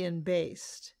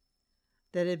Indian-based,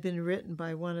 that had been written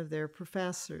by one of their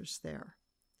professors there.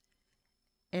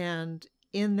 And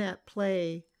in that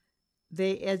play,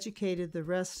 they educated the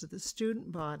rest of the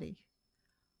student body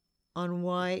on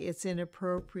why it's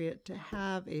inappropriate to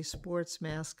have a sports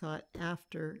mascot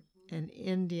after an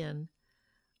Indian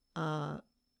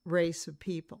race of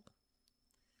people.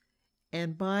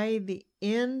 And by the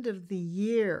end of the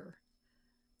year,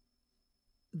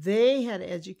 they had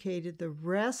educated the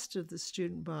rest of the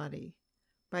student body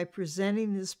by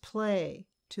presenting this play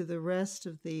to the rest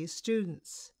of the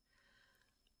students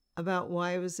about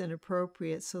why it was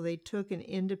inappropriate. So they took an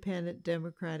independent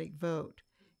Democratic vote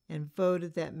and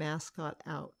voted that mascot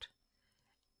out.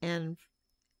 And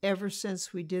ever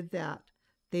since we did that,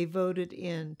 they voted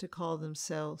in to call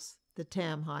themselves the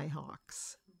Tamhi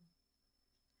Hawks.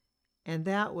 And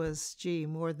that was,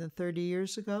 more than 30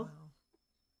 years ago? Wow.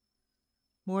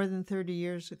 More than 30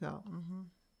 years ago. Mm-hmm.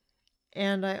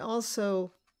 And I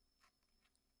also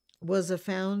was a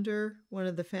founder, one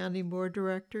of the founding board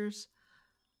directors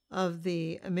of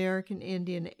the American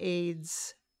Indian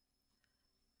AIDS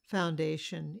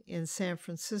Foundation in San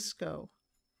Francisco.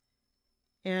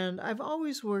 And I've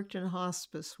always worked in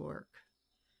hospice work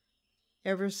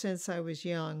ever since I was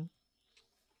young.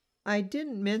 I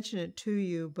didn't mention it to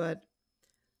you, but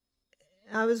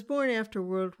I was born after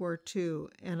World War II,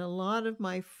 and a lot of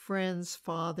my friends'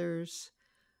 fathers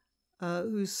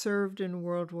who served in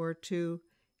World War II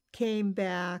came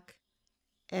back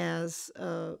as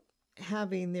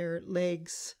having their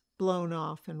legs blown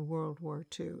off in World War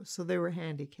II, so they were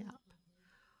handicapped,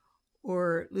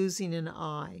 or losing an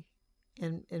eye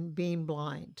and being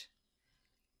blind,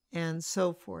 and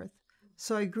so forth.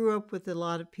 So I grew up with a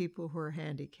lot of people who are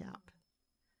handicapped.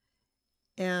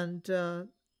 And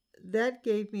that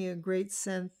gave me a great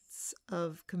sense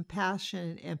of compassion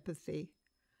and empathy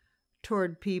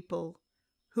toward people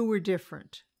who were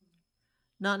different,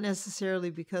 not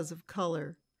necessarily because of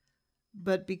color,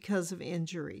 but because of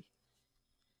injury,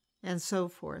 and so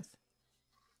forth.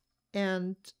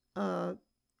 And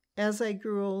as I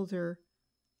grew older,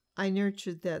 I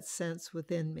nurtured that sense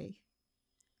within me.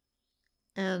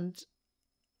 And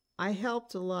I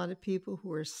helped a lot of people who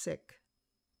were sick.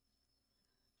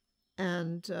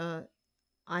 And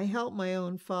I helped my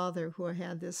own father, who I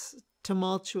had this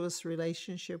tumultuous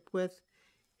relationship with.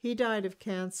 He died of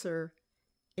cancer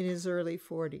in his early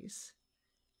 40s.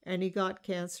 And he got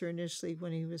cancer initially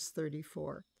when he was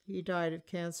 34. He died of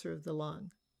cancer of the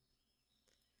lung.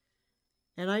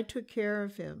 And I took care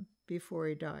of him before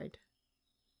he died,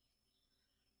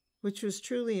 which was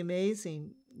truly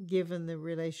amazing given the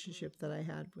relationship that I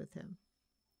had with him.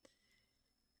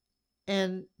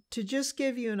 And to just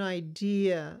give you an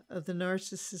idea of the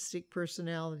narcissistic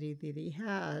personality that he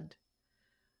had,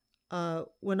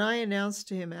 when I announced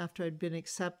to him after I'd been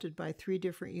accepted by 3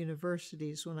 different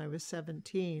universities when I was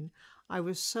 17, I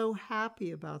was so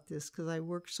happy about this because I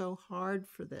worked so hard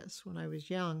for this when I was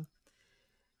young.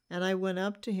 And I went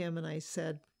up to him and I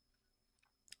said,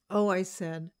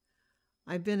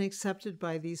 I've been accepted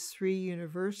by these 3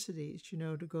 universities,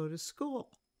 to go to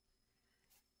school.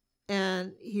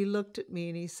 And he looked at me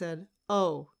and he said,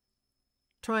 "Oh,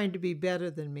 trying to be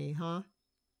better than me, huh?"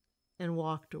 And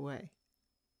walked away.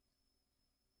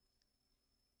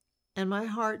 And my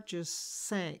heart just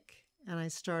sank and I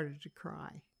started to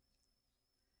cry.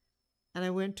 And I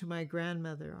went to my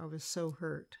grandmother. I was so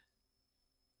hurt.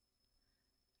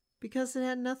 Because it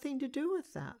had nothing to do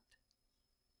with that.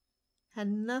 Had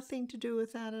nothing to do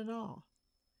with that at all.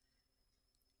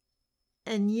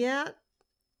 And yet,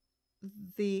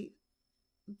 the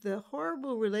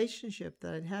horrible relationship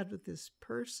that I'd had with this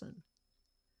person,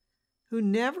 who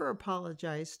never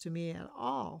apologized to me at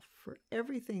all for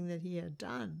everything that he had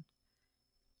done,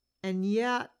 and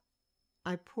yet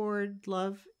I poured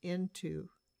love into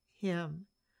him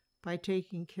by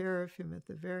taking care of him at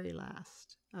the very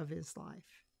last of his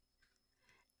life.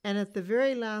 And at the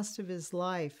very last of his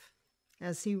life,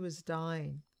 as he was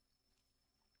dying,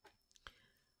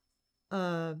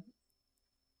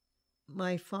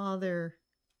 my father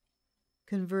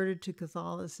converted to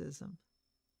Catholicism.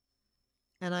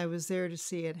 And I was there to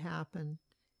see it happen.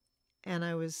 And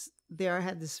I was there. I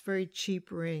had this very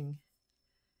cheap ring.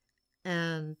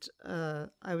 And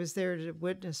I was there to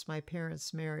witness my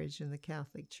parents' marriage in the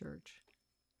Catholic Church.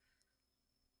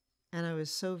 And I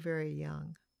was so very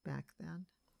young back then.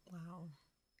 Wow.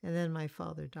 And then my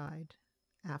father died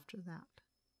after that.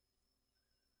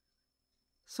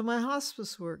 So my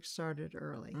hospice work started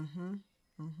early. Mm-hmm.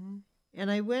 Mm-hmm.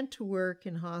 And I went to work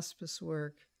in hospice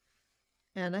work.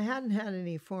 And I hadn't had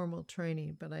any formal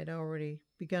training, but I'd already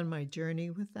begun my journey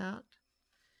with that.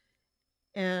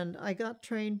 And I got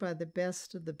trained by the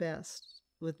best of the best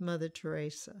with Mother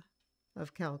Teresa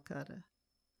of Calcutta.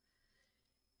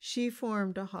 She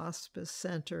formed a hospice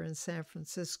center in San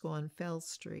Francisco on Fell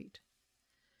Street.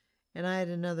 And I had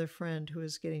another friend who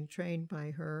was getting trained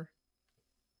by her.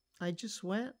 I just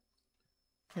went,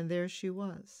 and there she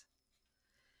was.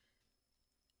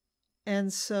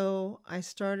 And so I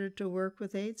started to work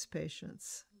with AIDS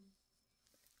patients.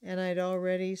 And I'd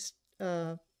already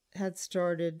had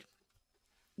started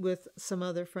with some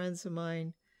other friends of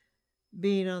mine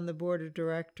being on the board of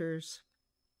directors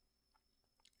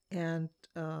and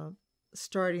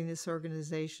starting this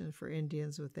organization for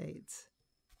Indians with AIDS.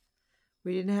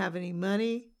 We didn't have any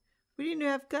money. We didn't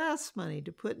have gas money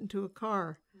to put into a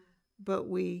car. But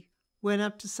we went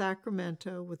up to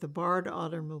Sacramento with a borrowed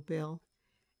automobile,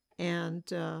 and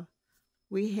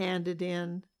we handed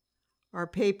in our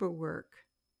paperwork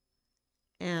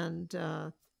and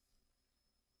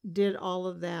did all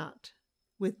of that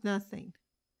with nothing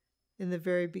in the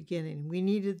very beginning. We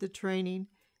needed the training.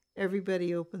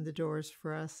 Everybody opened the doors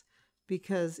for us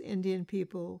because Indian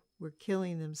people were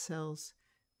killing themselves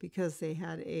because they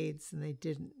had AIDS and they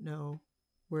didn't know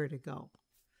where to go.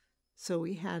 So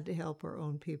we had to help our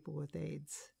own people with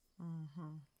AIDS.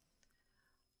 Mm-hmm.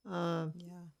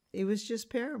 Yeah. It was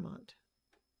just paramount.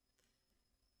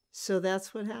 So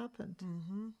that's what happened.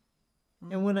 Mm-hmm.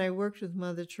 Mm-hmm. And when I worked with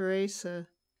Mother Teresa,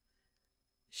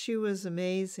 she was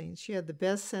amazing. She had the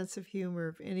best sense of humor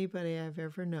of anybody I've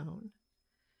ever known.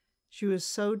 She was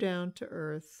so down to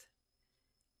earth.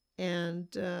 And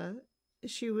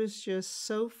she was just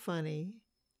so funny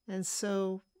and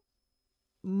so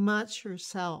much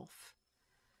herself.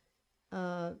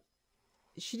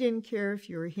 She didn't care if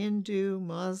you were Hindu,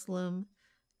 Muslim,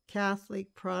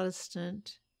 Catholic,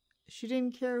 Protestant. She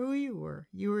didn't care who you were.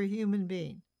 You were a human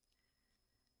being.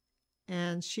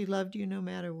 And she loved you no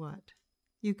matter what.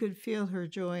 You could feel her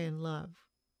joy and love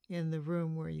in the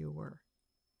room where you were.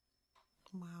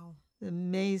 Wow.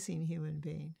 Amazing human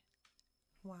being.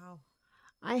 Wow.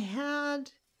 I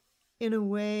had, in a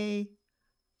way,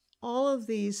 all of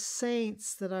these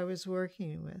saints that I was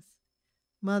working with.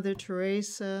 Mother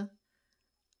Teresa.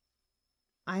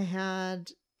 I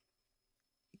had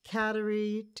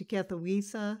Kateri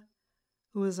Tekethuwitha,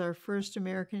 who was our first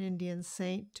American Indian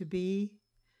saint to be,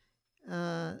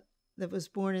 that was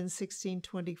born in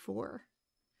 1624.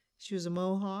 She was a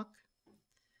Mohawk.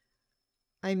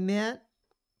 I met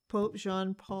Pope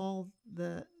Jean Paul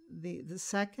the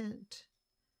Second,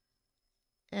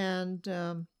 and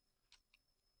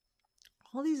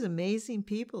all these amazing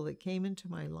people that came into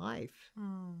my life.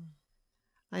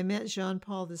 I met Jean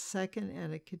Paul II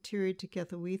at a Kateri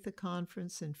Tekethuwitha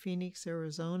conference in Phoenix,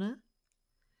 Arizona.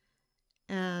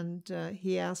 And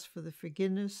he asked for the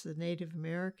forgiveness of the Native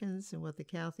Americans and what the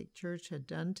Catholic Church had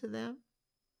done to them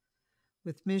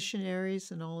with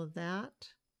missionaries and all of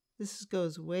that. This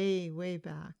goes way, way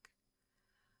back.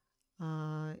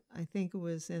 I think it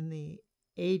was in the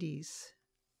 80s.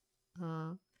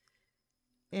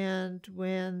 And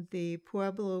when the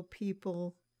Pueblo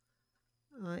people,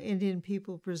 Indian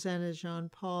people, presented Jean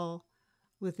Paul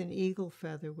with an eagle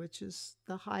feather, which is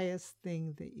the highest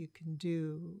thing that you can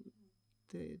do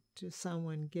to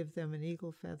someone, give them an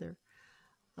eagle feather.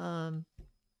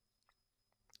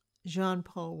 Jean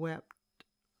Paul wept,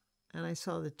 and I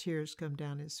saw the tears come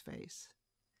down his face.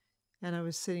 And I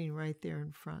was sitting right there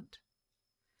in front.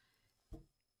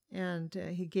 And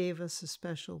he gave us a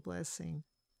special blessing.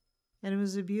 And it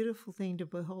was a beautiful thing to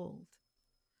behold.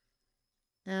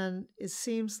 And it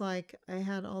seems like I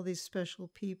had all these special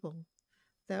people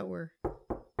that were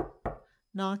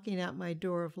knocking at my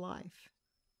door of life.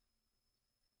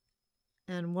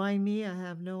 And why me, I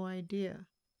have no idea.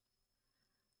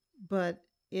 But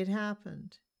it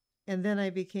happened. And then I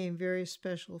became very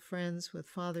special friends with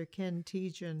Father Ken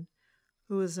Teague,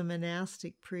 who was a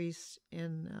monastic priest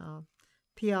in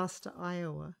Peosta,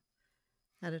 Iowa,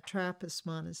 at a Trappist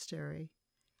monastery.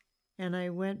 And I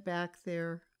went back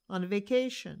there on a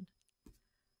vacation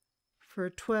for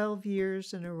 12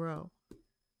 years in a row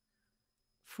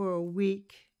for a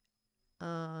week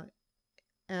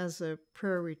as a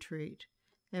prayer retreat,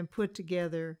 and put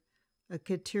together a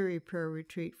Kateri prayer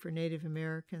retreat for Native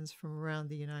Americans from around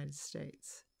the United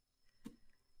States.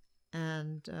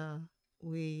 and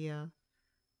we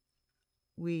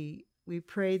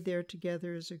prayed there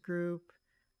together as a group,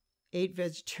 ate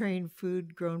vegetarian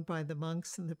food grown by the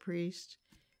monks and the priest,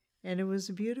 and it was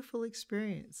a beautiful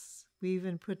experience. We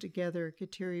even put together a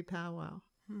Kateri powwow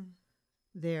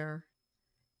there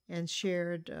and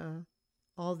shared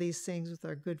all these things with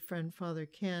our good friend Father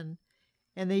Ken.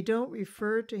 And they don't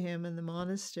refer to him in the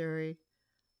monastery,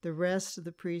 the rest of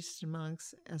the priests and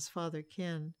monks, as Father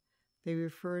Ken. They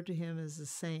refer to him as a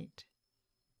saint.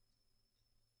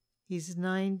 He's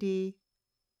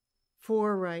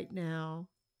 94 right now,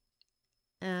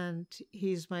 and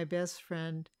he's my best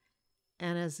friend.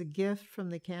 And as a gift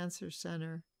from the Cancer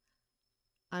Center,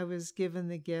 I was given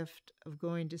the gift of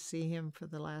going to see him for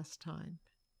the last time.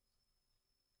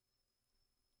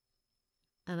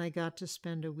 And I got to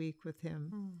spend a week with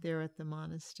him there at the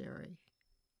monastery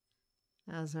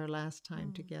as our last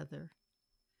time together.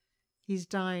 He's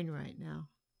dying right now.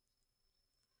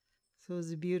 So it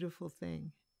was a beautiful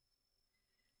thing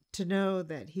to know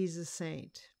that he's a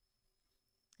saint.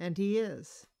 And he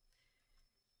is.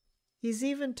 He's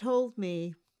even told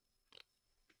me,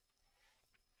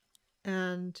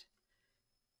 and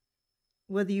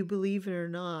whether you believe it or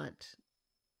not,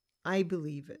 I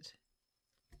believe it.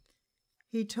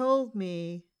 He told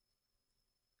me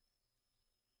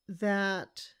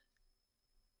that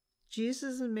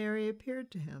Jesus and Mary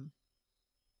appeared to him.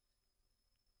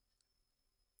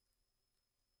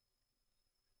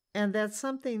 And that's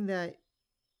something that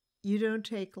you don't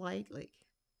take lightly.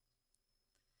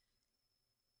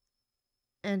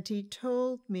 And he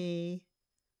told me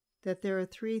that there are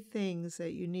 3 things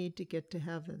that you need to get to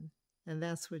heaven, and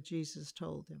that's what Jesus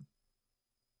told him.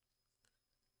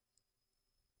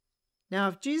 Now,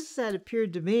 if Jesus had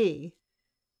appeared to me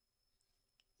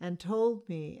and told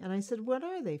me, and I said, "What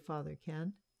are they, Father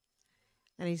Ken?"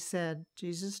 And he said,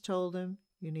 Jesus told him,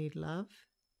 you need love,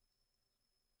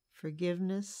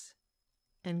 forgiveness,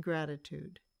 and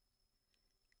gratitude.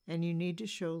 And you need to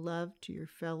show love to your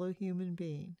fellow human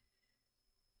being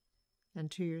and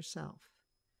to yourself.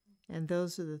 And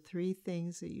those are the 3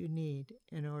 things that you need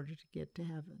in order to get to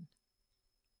heaven.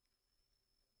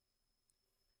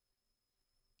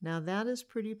 Now that is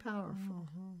pretty powerful.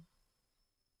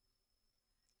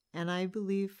 And I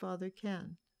believe Father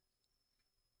Ken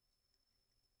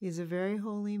is a very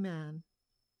holy man.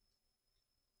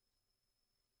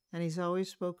 And he's always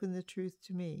spoken the truth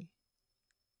to me.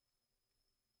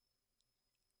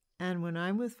 And when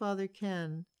I'm with Father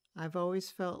Ken, I've always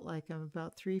felt like I'm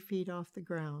about 3 feet off the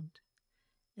ground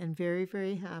and very,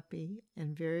 very happy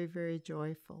and very, very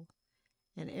joyful.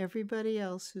 And everybody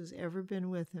else who's ever been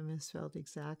with him has felt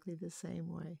exactly the same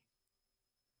way.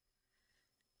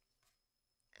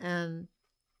 And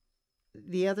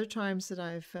the other times that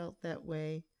I've felt that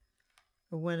way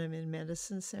are when I'm in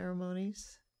medicine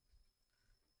ceremonies,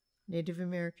 Native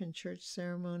American church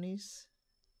ceremonies,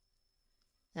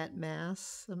 at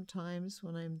Mass sometimes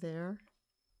when I'm there,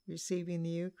 receiving the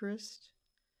Eucharist,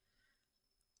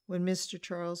 when Mr.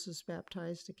 Charles was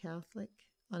baptized a Catholic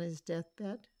on his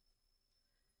deathbed,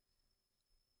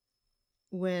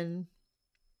 when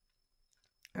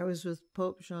I was with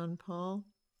Pope Jean Paul,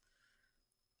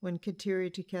 when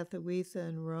Kateri Tekakwitha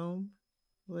in Rome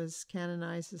was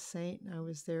canonized a saint and I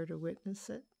was there to witness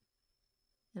it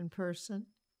in person.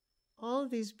 All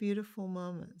of these beautiful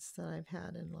moments that I've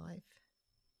had in life.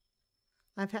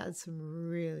 I've had some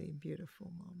really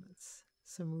beautiful moments,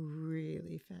 some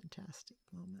really fantastic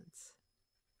moments.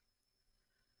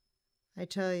 I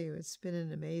tell you, it's been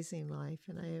an amazing life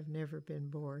and I have never been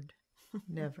bored.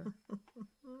 Never.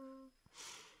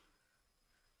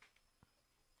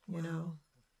 You know,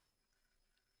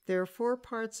 there are 4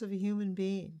 parts of a human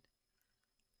being: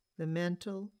 the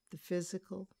mental, the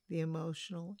physical, the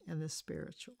emotional, and the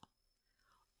spiritual,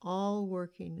 all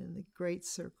working in the great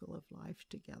circle of life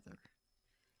together.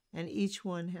 And each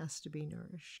one has to be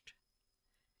nourished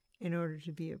in order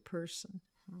to be a person.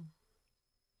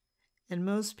 And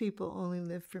most people only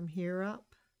live from here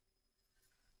up,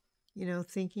 you know,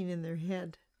 thinking in their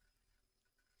head,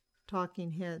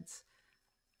 talking heads.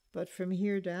 But from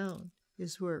here down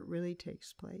is where it really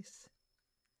takes place.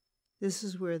 This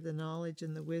is where the knowledge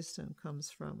and the wisdom comes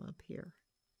from, up here.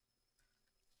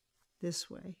 This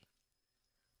way.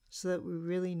 So that we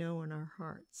really know in our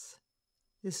hearts.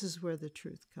 This is where the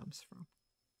truth comes from.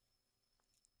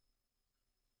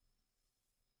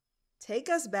 Take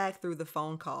us back through the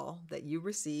phone call that you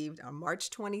received on March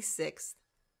 26th,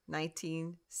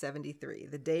 1973,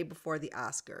 the day before the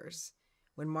Oscars,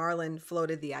 when Marlon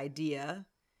floated the idea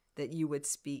that you would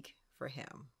speak for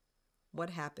him. What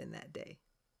happened that day?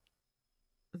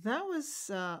 that was,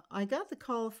 I got the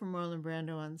call from Marlon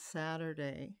Brando on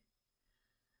Saturday,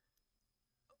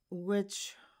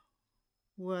 which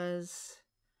was,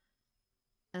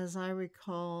 as I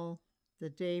recall, the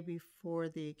day before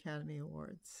the Academy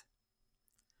Awards.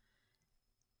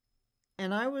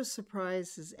 And I was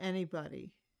surprised as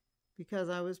anybody because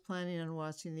I was planning on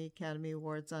watching the Academy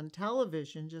Awards on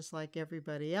television just like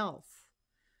everybody else.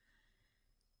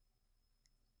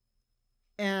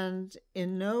 And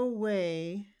in no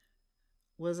way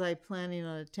was I planning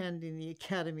on attending the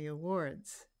Academy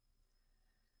Awards.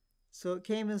 So it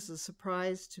came as a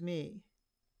surprise to me.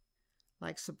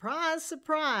 Like, surprise,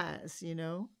 surprise,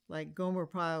 like Gomer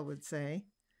Pyle would say.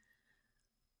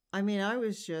 I mean, I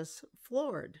was just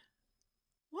floored.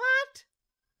 What?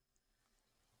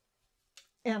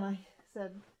 And I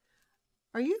said,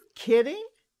 are you kidding?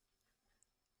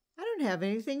 I don't have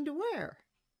anything to wear.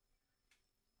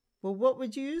 Well, what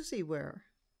would you usually wear?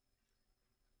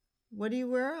 What do you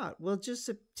wear out? Well, just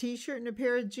a t-shirt and a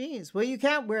pair of jeans. Well, you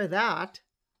can't wear that.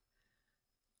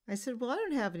 I said, well, I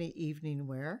don't have any evening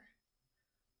wear.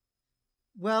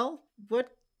 Well,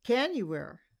 what can you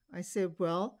wear? I said,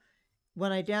 well,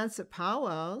 when I dance at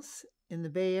powwows in the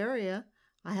Bay Area,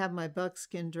 I have my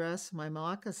buckskin dress, my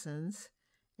moccasins,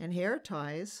 and hair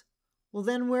ties. Well,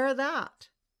 then wear that.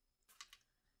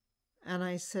 And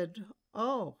I said,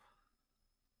 oh,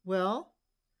 well.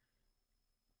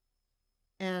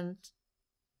 And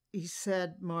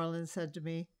Marlon said to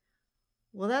me,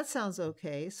 well, that sounds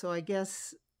okay. So I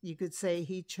guess you could say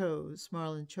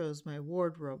Marlon chose my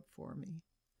wardrobe for me.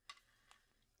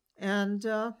 And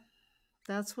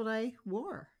that's what I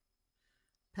wore.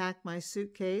 Packed my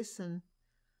suitcase and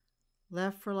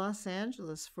left for Los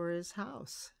Angeles for his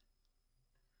house,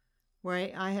 where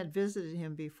I had visited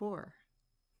him before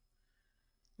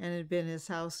and had been his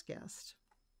house guest.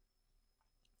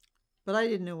 But I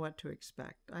didn't know what to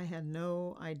expect. I had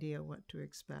no idea what to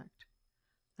expect.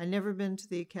 I'd never been to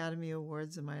the Academy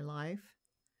Awards in my life.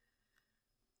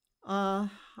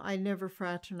 I never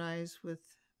fraternized with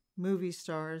movie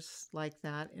stars like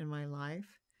that in my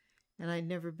life, and I'd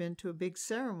never been to a big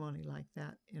ceremony like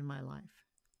that in my life.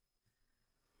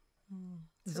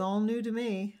 It was all new to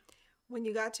me. When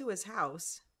you got to his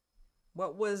house,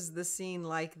 what was the scene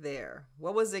like there?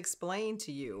 What was explained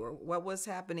to you, or what was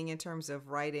happening in terms of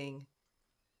writing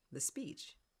the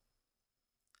speech?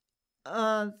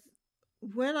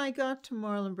 When I got to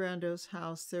Marlon Brando's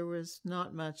house, there was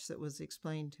not much that was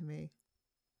explained to me.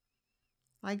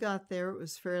 I got there, it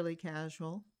was fairly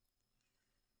casual.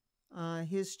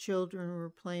 His children were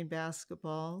playing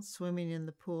basketball, swimming in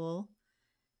the pool,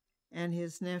 and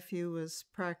his nephew was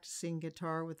practicing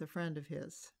guitar with a friend of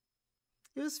his.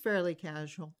 It was fairly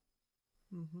casual.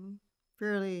 Mm-hmm.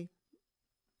 Fairly,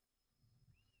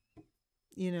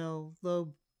 low,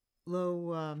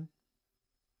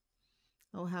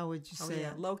 how would you say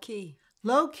it? Low key.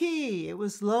 Low key. It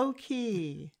was low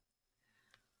key.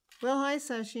 Well, hi,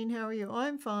 Sacheen. How are you? Oh,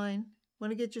 I'm fine.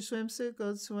 Want to get your swimsuit?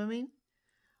 Go swimming?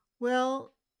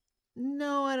 Well,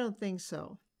 no, I don't think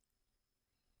so.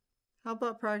 How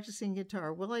about practicing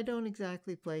guitar? Well, I don't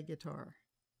exactly play guitar.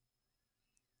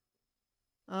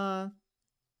 I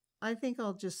think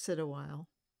I'll just sit a while.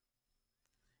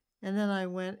 And then I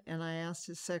went and I asked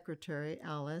his secretary,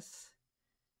 Alice,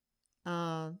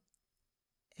 had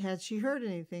she heard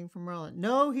anything from Marlon?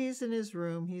 No, he's in his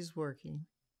room. He's working.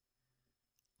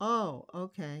 Oh,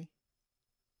 okay.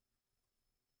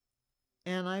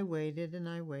 And I waited and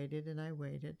I waited and I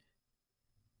waited.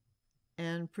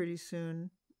 And pretty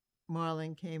soon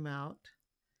Marlon came out,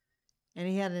 and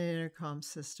he had an intercom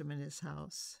system in his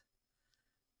house.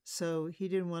 So he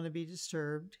didn't want to be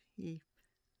disturbed. He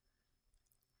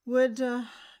would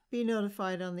be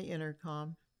notified on the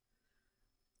intercom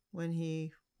when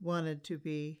he wanted to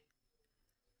be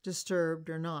disturbed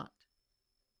or not.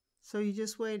 So he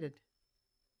just waited.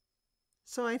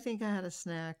 So I think I had a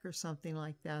snack or something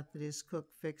like that his cook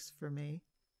fixed for me.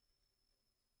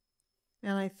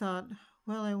 And I thought,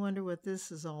 well, I wonder what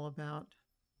this is all about.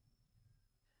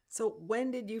 So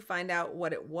when did you find out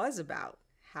what it was about?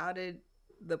 How did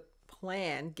the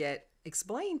plan get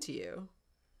explained to you?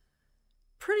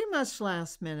 Pretty much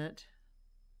last minute.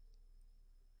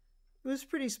 It was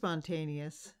pretty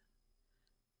spontaneous.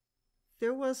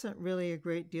 There wasn't really a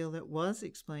great deal that was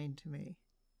explained to me,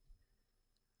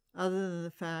 other than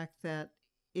the fact that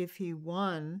if he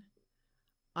won,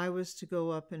 I was to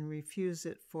go up and refuse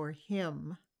it for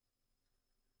him.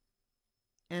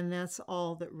 And that's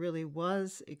all that really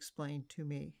was explained to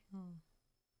me.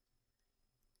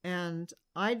 And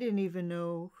I didn't even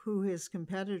know who his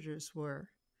competitors were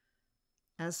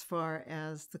as far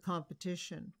as the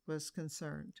competition was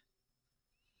concerned.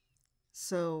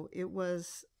 So it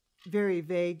was very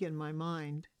vague in my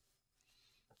mind.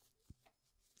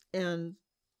 And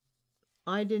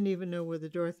I didn't even know where the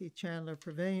Dorothy Chandler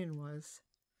Pavilion was.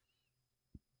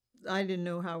 I didn't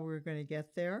know how we were going to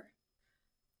get there.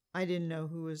 I didn't know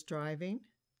who was driving.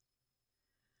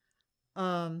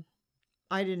 I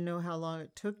didn't know how long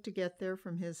it took to get there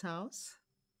from his house.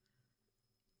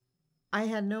 I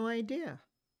had no idea.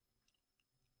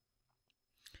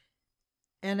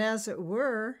 And as it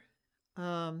were,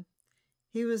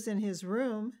 he was in his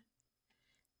room,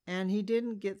 and he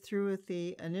didn't get through with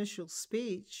the initial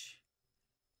speech.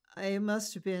 It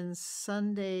must have been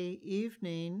Sunday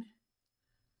evening,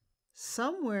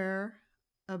 somewhere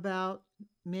about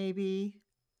maybe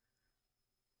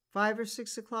 5 or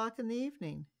 6 o'clock in the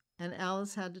evening, and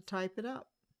Alice had to type it up.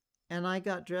 And I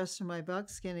got dressed in my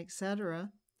buckskin,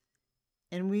 etc.,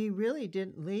 and we really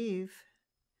didn't leave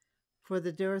for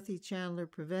the Dorothy Chandler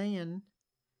Pavilion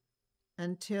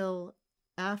until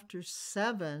after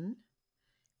 7,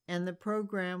 and the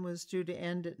program was due to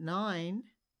end at 9,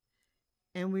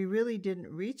 and we really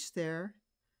didn't reach there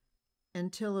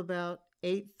until about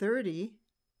 8:30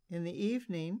 in the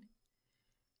evening,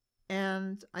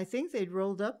 and I think they'd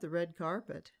rolled up the red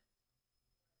carpet,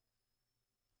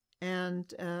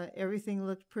 and everything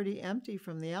looked pretty empty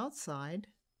from the outside.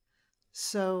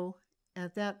 So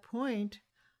at that point,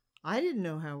 I didn't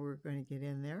know how we were going to get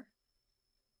in there.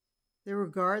 There were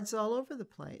guards all over the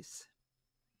place.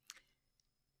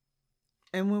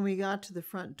 And when we got to the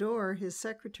front door, his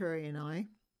secretary and I,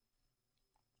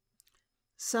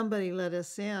 somebody let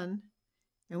us in,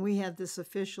 and we had this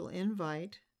official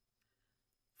invite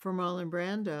for Marlon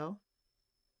Brando,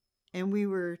 and we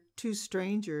were two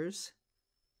strangers,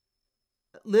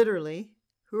 literally,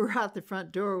 who were at the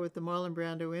front door with the Marlon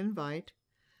Brando invite.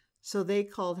 So they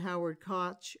called Howard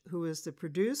Koch, who was the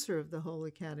producer of the whole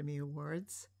Academy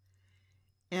Awards.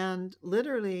 And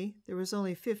literally, there was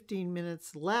only 15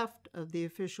 minutes left of the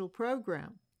official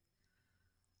program.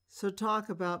 So talk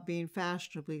about being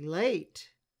fashionably late.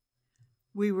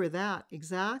 We were that,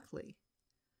 exactly.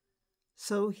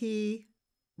 So he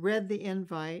read the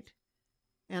invite,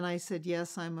 and I said,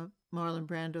 yes, I'm Marlon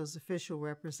Brando's official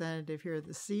representative here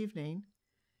this evening.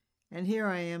 And here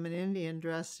I am, an Indian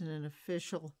dressed in an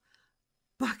official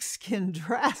buckskin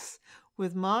dress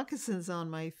with moccasins on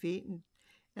my feet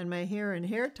and my hair in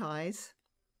hair ties.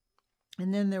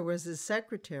 And then there was his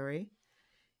secretary,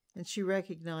 and he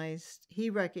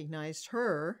recognized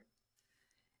her.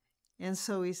 And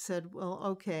so he said, well,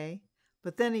 okay.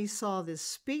 But then he saw this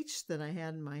speech that I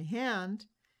had in my hand,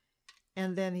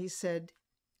 and then he said,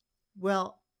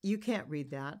 well, you can't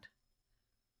read that.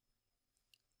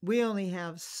 We only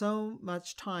have so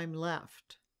much time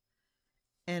left.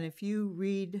 And if you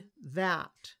read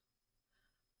that,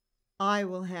 I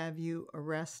will have you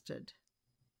arrested.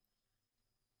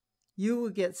 You will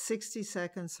get 60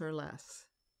 seconds or less.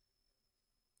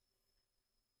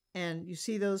 And you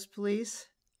see those police?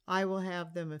 I will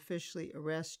have them officially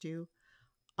arrest you.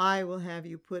 I will have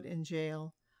you put in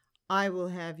jail. I will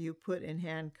have you put in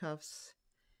handcuffs.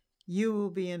 You will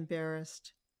be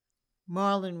embarrassed.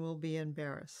 Marlon will be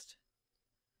embarrassed.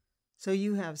 So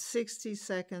you have 60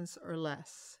 seconds or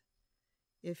less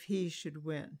if he should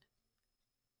win.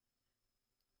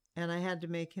 And I had to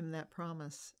make him that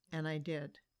promise, and I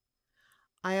did.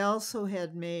 I also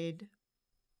had made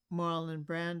Marlon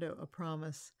Brando a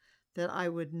promise that I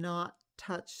would not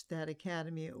touch that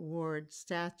Academy Award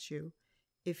statue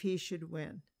if he should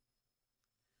win.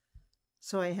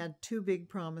 So I had two big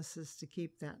promises to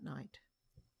keep that night.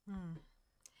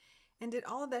 And did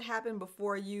all of that happen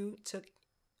before you took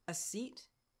a seat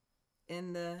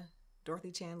in the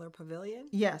Dorothy Chandler Pavilion?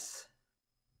 Yes.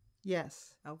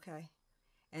 Yes. Okay.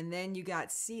 And then you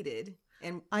got seated.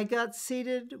 And I got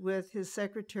seated with his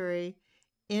secretary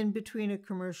in between a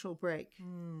commercial break.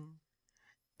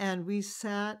 And we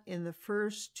sat in the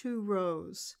first 2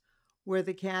 rows where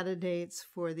the candidates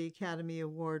for the Academy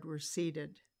Award were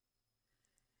seated.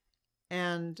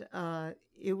 And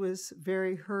it was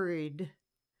very hurried.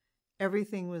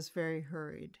 Everything was very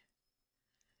hurried.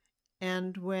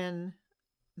 And when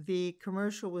the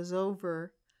commercial was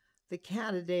over, the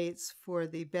candidates for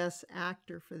the Best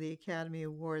Actor for the Academy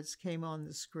Awards came on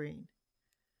the screen.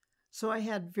 So I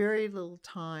had very little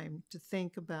time to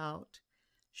think about,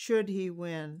 should he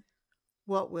win,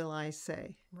 what will I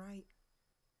say? Right.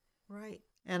 Right.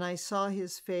 And I saw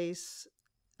his face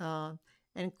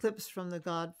and clips from The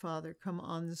Godfather come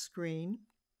on the screen.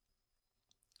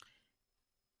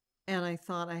 And I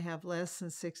thought, I have less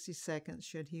than 60 seconds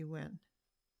should he win.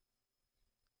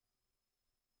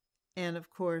 And of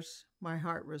course, my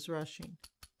heart was rushing.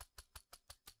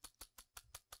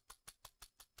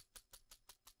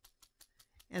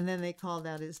 And then they called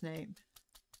out his name.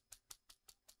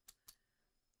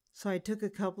 So I took a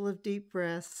couple of deep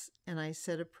breaths and I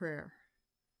said a prayer.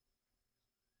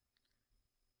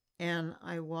 And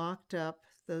I walked up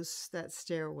that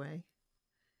stairway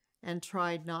and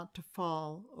tried not to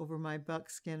fall over my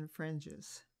buckskin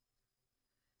fringes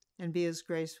and be as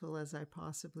graceful as I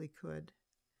possibly could.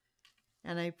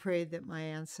 And I prayed that my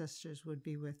ancestors would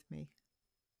be with me.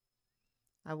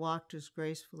 I walked as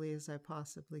gracefully as I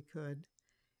possibly could,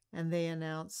 and they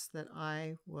announced that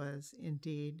I was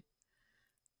indeed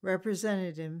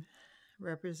representing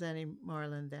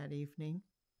Marlon that evening.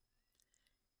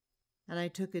 And I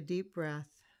took a deep breath,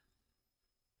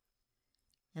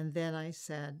 and then I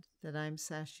said that I'm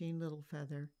Sacheen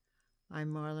Littlefeather.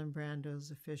 I'm Marlon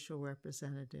Brando's official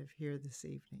representative here this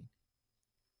evening.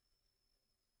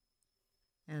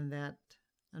 And that,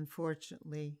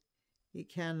 unfortunately, he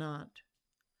cannot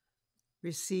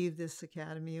receive this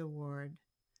Academy Award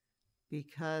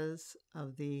because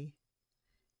of the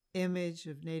image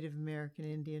of Native American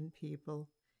Indian people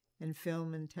in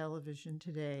film and television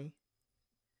today.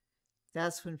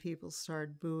 That's when people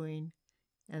started booing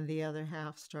and the other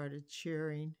half started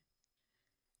cheering.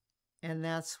 And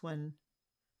that's when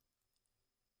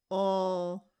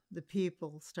all the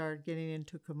people started getting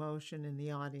into commotion in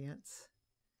the audience.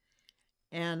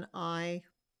 And I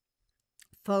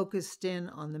focused in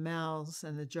on the mouths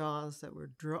and the jaws that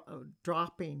were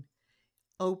dropping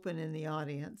open in the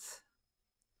audience.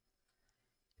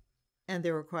 And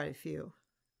there were quite a few.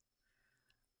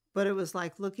 But it was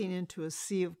like looking into a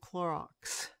sea of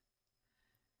Clorox.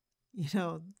 You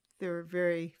know, there were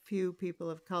very few people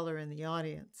of color in the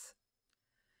audience.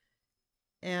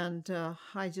 And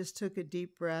I just took a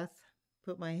deep breath,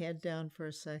 put my head down for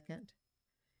a second.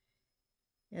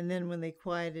 And then when they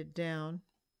quieted down,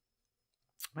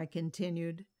 I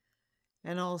continued.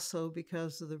 And also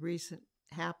because of the recent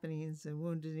happenings in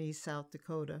Wounded Knee, South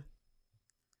Dakota,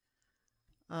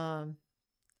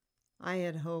 I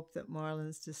had hoped that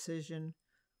Marlon's decision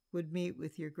would meet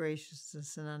with your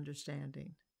graciousness and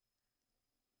understanding.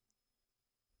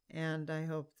 And I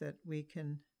hope that we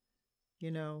can,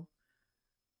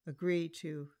 agree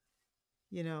to,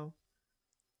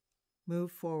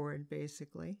 move forward,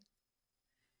 basically.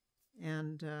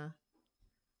 And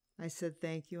I said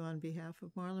thank you on behalf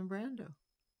of Marlon Brando.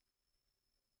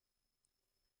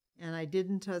 And I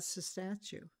didn't touch the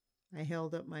statue. I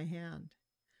held up my hand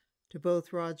to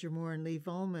both Roger Moore and Lee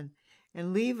Volman.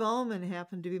 And Lee Volman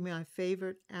happened to be my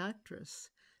favorite actress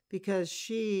because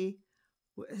she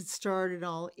had starred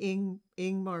all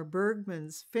Ingmar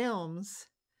Bergman's films,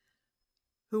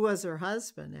 who was her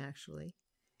husband, actually.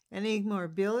 And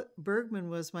Ingmar Bergman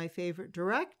was my favorite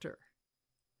director.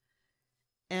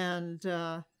 And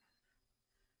I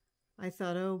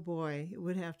thought, oh boy, it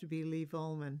would have to be Lee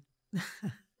Volman.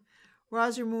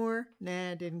 Roger Moore,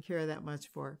 I didn't care that much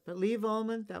for. But Lee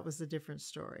Volman, that was a different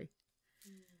story.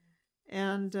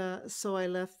 And so I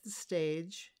left the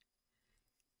stage.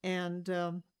 And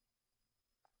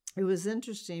it was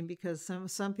interesting because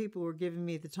some people were giving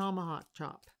me the tomahawk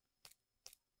chop.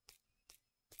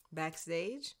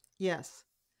 Backstage? Yes.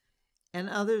 And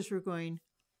others were going,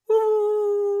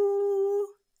 woo,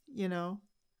 And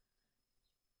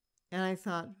I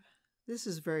thought, this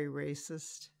is very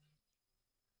racist.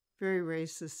 Very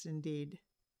racist indeed.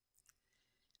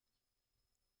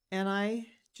 And I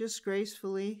just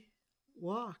gracefully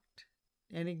walked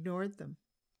and ignored them.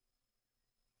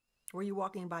 Were you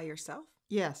walking by yourself?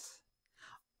 Yes.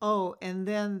 Oh, and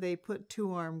then they put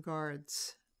 2 armed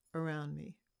guards around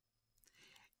me.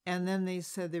 And then they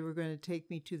said they were going to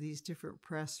take me to these different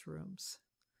press rooms.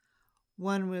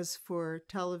 One was for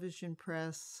television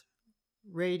press,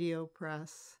 radio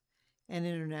press, and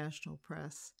international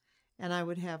press. And I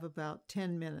would have about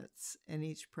 10 minutes in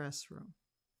each press room.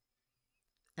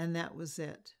 And that was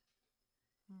it.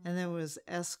 And then was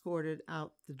escorted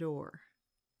out the door.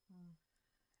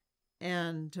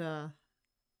 And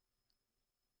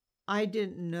I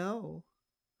didn't know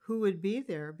who would be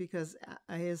there because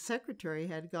his secretary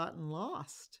had gotten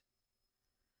lost.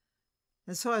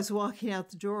 And so I was walking out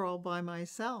the door all by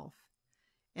myself.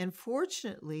 And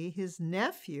fortunately, his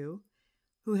nephew,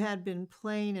 who had been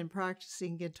playing and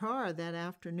practicing guitar that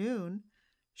afternoon,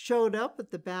 showed up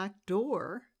at the back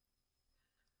door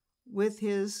with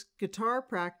his guitar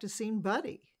practicing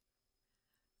buddy,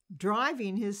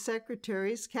 driving his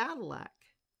secretary's Cadillac.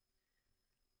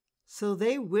 So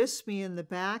they whisked me in the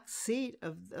back seat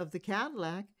of the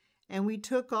Cadillac, and we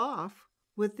took off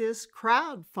with this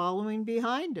crowd following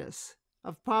behind us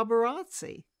of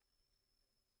paparazzi.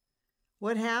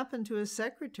 What happened to his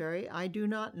secretary, I do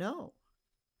not know.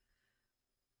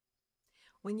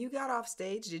 When you got off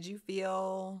stage, did you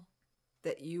feel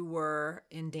that you were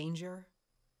in danger,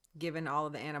 given all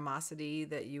of the animosity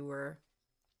that you were?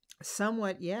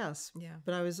 Somewhat, yes. Yeah.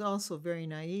 But I was also very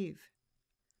naive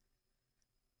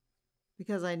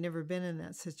because I'd never been in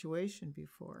that situation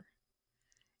before.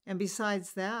 And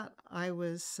besides that, I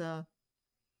was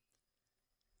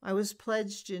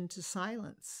pledged into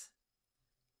silence.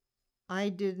 I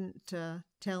didn't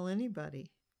tell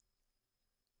anybody,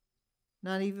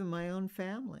 not even my own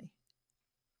family.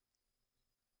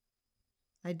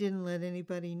 I didn't let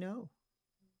anybody know.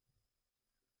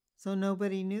 So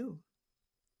nobody knew.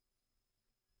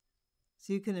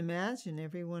 So you can imagine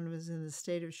everyone was in a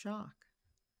state of shock.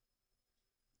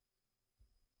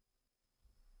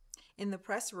 In the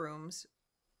press rooms,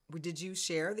 did you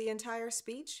share the entire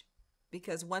speech?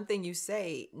 Because one thing you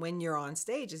say when you're on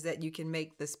stage is that you can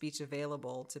make the speech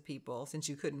available to people since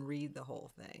you couldn't read the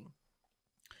whole thing.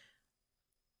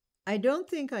 I don't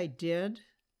think I did,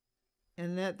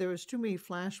 and that there was too many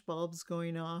flash bulbs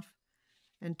going off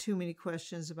and too many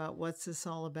questions about what's this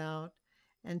all about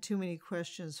and too many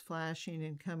questions flashing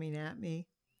and coming at me.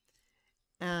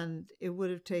 And it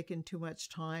would have taken too much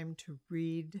time to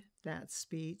read that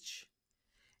speech.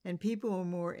 And people were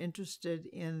more interested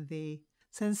in the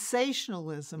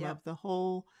sensationalism of the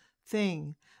whole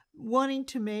thing, wanting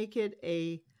to make it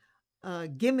a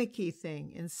gimmicky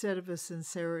thing instead of a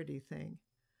sincerity thing,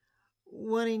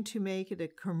 wanting to make it a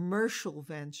commercial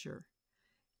venture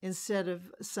instead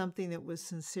of something that was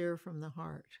sincere from the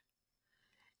heart.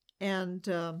 And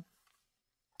a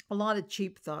lot of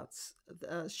cheap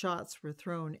shots were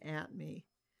thrown at me.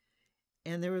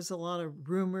 And there was a lot of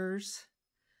rumors,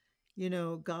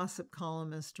 gossip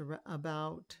columnists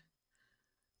about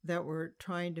that were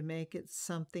trying to make it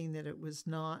something that it was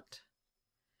not.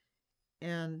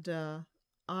 And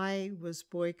I was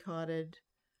boycotted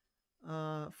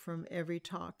from every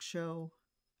talk show.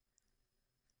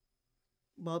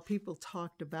 While people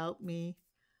talked about me,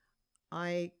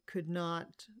 I could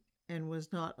not and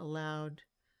was not allowed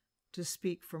to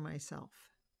speak for myself.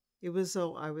 It was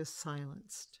though I was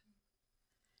silenced.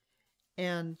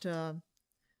 And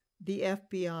the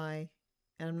FBI,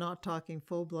 and I'm not talking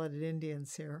full-blooded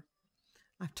Indians here,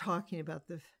 I'm talking about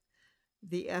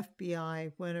the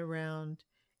FBI went around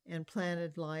and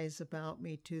planted lies about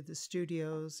me to the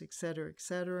studios,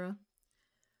 etc.,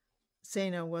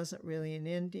 saying I wasn't really an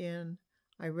Indian.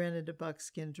 I rented a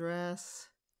buckskin dress,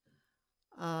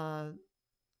 that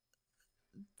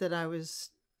I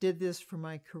did this for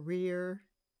my career.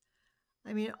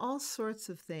 I mean, all sorts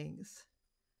of things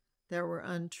that were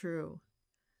untrue.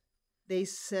 They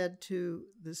said to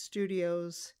the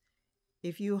studios,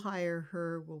 if you hire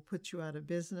her, we'll put you out of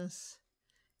business,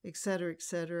 etc.,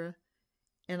 etc.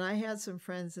 And I had some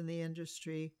friends in the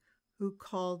industry who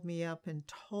called me up and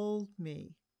told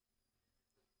me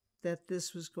that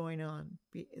this was going on,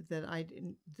 that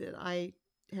I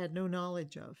had no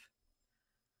knowledge of,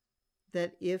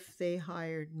 that if they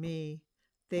hired me,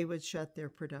 they would shut their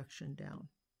production down.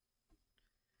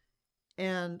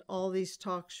 And all these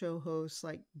talk show hosts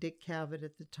like Dick Cavett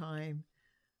at the time,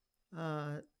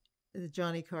 the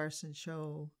Johnny Carson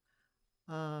show,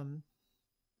 Merv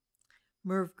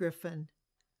Griffin,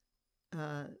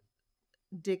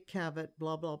 Dick Cavett,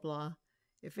 blah, blah, blah.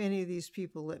 If any of these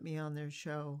people let me on their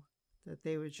show, that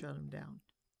they would shut them down.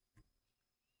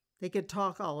 They could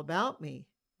talk all about me,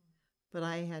 but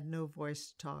I had no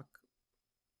voice to talk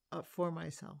for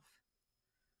myself.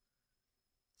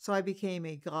 So I became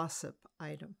a gossip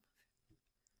item.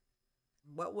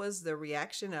 What was the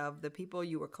reaction of the people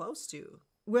you were close to?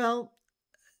 Well,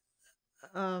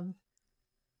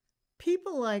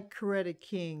 people like Coretta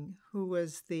King, who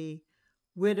was the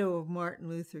widow of Martin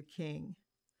Luther King,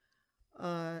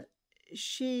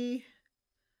 she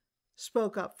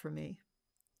spoke up for me.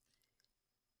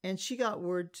 And she got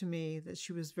word to me that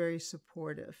she was very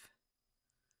supportive.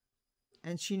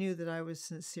 And she knew that I was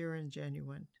sincere and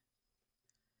genuine.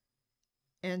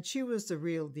 And she was the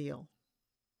real deal.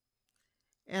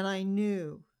 And I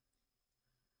knew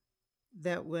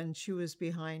that when she was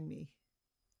behind me,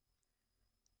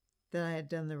 that I had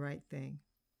done the right thing.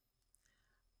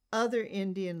 Other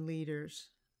Indian leaders,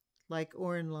 like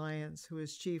Oren Lyons, who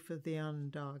was chief of the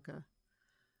Onondaga,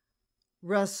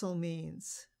 Russell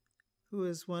Means, who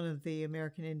was one of the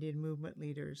American Indian movement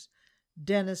leaders,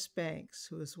 Dennis Banks,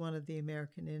 who was one of the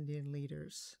American Indian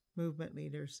movement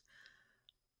leaders,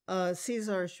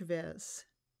 Cesar Chavez,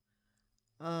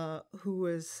 who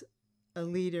was a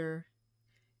leader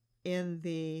in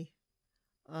the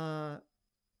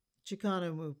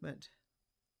Chicano movement.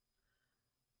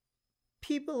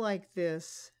 People like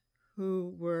this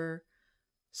who were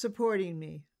supporting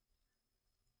me,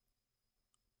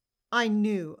 I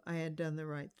knew I had done the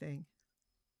right thing.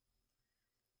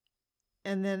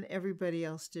 And then everybody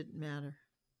else didn't matter,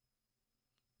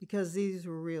 because these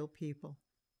were real people.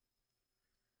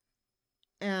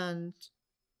 And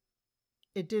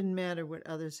it didn't matter what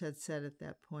others had said at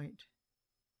that point.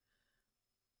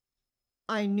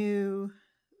 I knew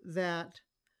that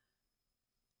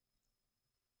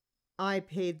I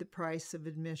paid the price of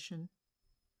admission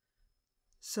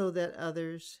so that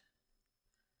others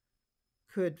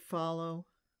could follow,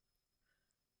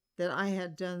 that I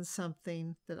had done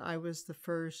something, that I was the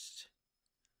first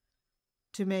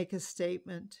to make a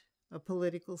statement, a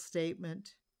political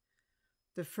statement,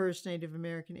 the first Native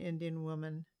American Indian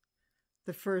woman,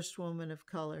 the first woman of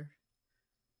color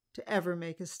to ever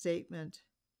make a statement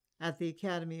at the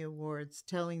Academy Awards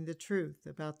telling the truth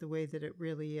about the way that it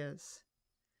really is.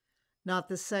 Not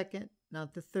the second,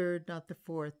 not the third, not the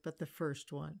fourth, but the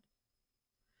first one.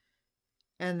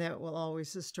 And that will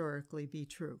always historically be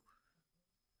true.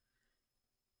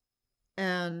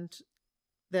 And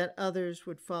that others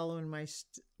would follow in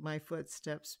my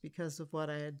footsteps because of what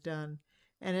I had done.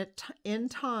 And in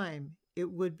time,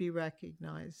 it would be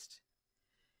recognized.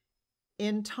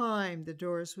 In time, the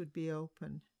doors would be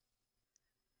open.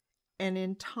 And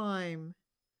in time,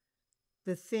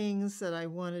 the things that I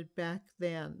wanted back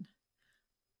then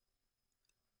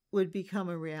would become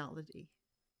a reality.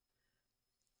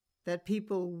 That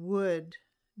people would,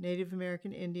 Native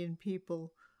American Indian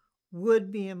people,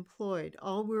 would be employed.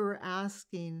 All we were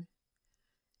asking,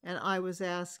 and I was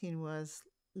asking, was,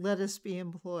 let us be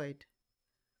employed.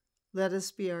 Let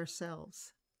us be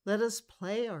ourselves. Let us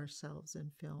play ourselves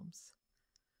in films.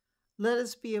 Let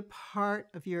us be a part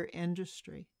of your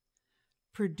industry,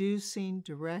 producing,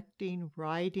 directing,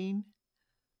 writing.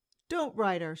 Don't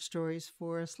write our stories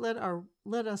for us. Let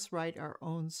us write our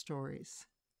own stories.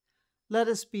 Let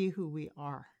us be who we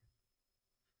are.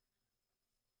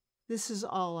 This is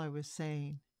all I was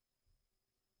saying.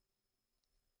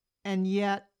 And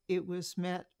yet it was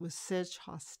met with such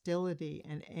hostility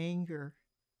and anger.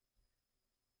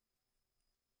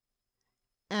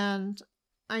 And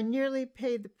I nearly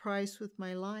paid the price with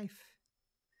my life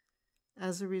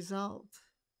as a result.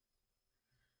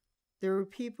 There were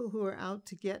people who were out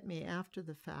to get me after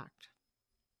the fact.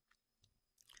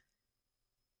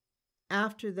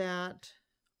 After that,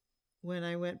 when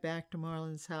I went back to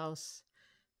Marlon's house,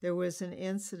 there was an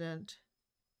incident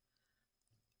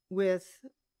with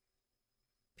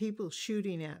people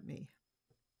shooting at me.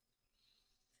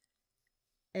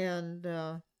 And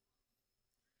there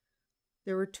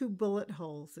were 2 bullet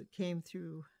holes that came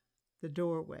through the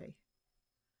doorway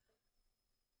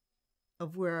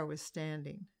of where I was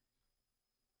standing.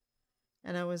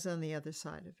 And I was on the other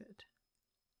side of it.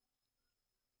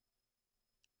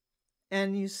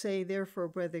 And you say, therefore,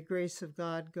 by the grace of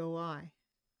God go I.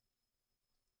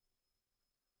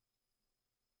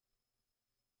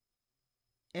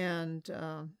 And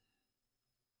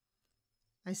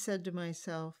I said to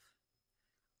myself,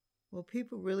 well,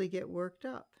 people really get worked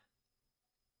up.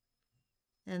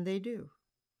 And they do.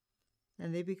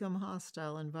 And they become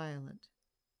hostile and violent,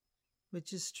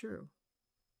 which is true.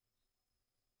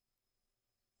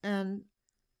 And,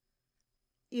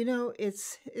 you know,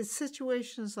 it's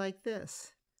situations like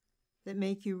this that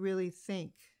make you really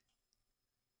think,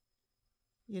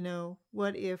 you know,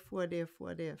 what if, what if,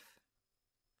 what if?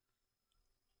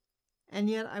 And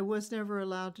yet I was never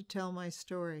allowed to tell my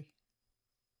story.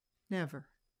 Never.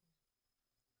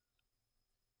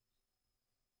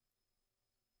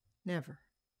 Never.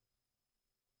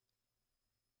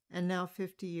 And now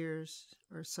 50 years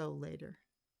or so later,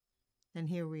 and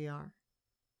here we are.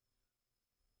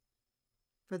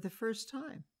 For the first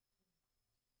time.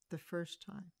 The first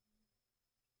time.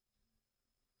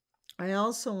 I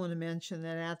also want to mention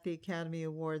that at the Academy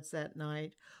Awards that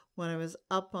night, when I was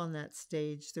up on that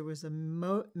stage, there was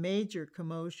a major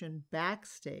commotion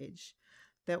backstage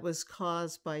that was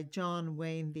caused by John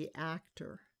Wayne, the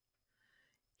actor.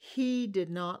 He did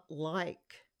not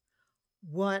like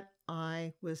what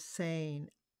I was saying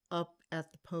up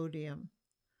at the podium.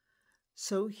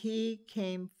 So he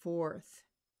came forth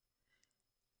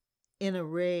in a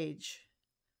rage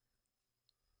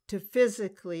to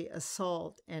physically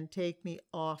assault and take me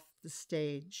off the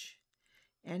stage.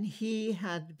 And he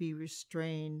had to be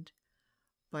restrained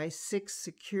by 6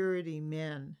 security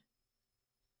men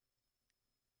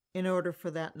in order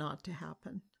for that not to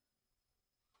happen.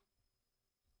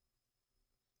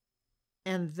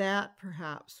 And that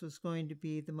perhaps was going to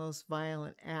be the most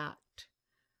violent act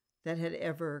that had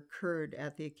ever occurred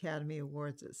at the Academy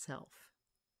Awards itself.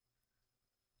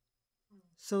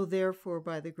 So therefore,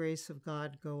 by the grace of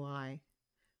God go I.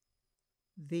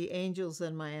 the angels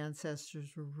and my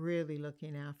ancestors were really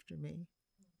looking after me.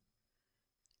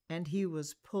 And he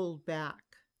was pulled back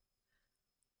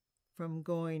from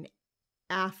going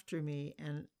after me,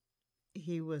 and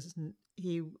he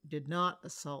did not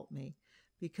assault me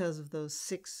because of those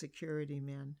 6 security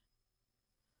men.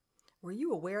 Were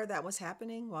you aware that was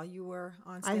happening while you were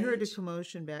on stage? I heard a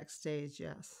commotion backstage,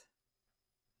 yes.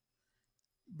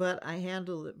 But I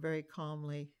handled it very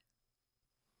calmly.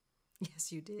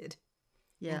 Yes, you did.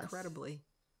 Yes. Incredibly.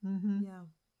 Mm-hmm. Yeah.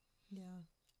 Yeah.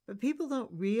 But people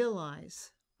don't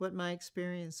realize what my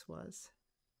experience was.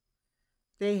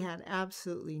 They had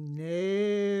absolutely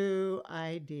no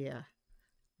idea,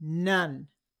 none,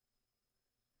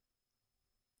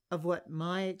 of what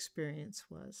my experience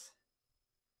was,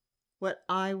 what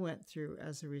I went through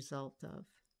as a result of.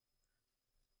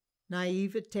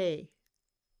 Naivete,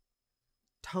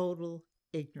 total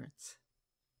ignorance.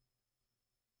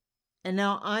 And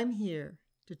now I'm here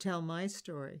to tell my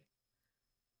story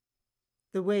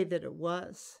the way that it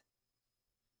was,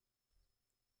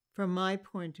 from my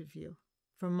point of view,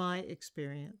 from my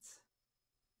experience.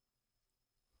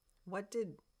 What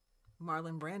did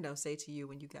Marlon Brando say to you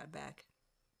when you got back?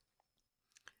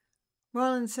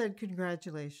 Marlon said,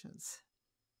 "Congratulations."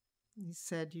 He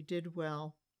said, "You did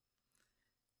well."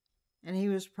 And he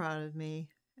was proud of me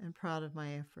and proud of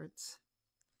my efforts.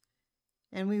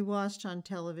 And we watched on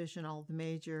television all the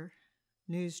major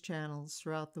news channels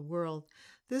throughout the world.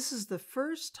 This is the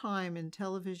first time in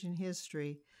television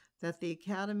history that the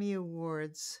Academy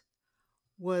Awards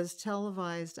was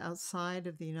televised outside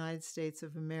of the United States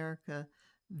of America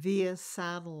via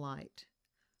satellite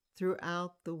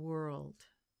throughout the world.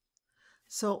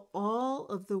 So all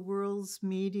of the world's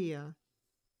media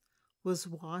was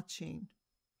watching.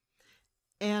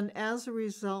 And as a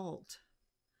result,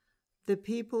 the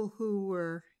people who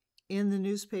were in the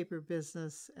newspaper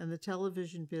business and the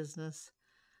television business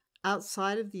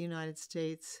outside of the United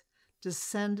States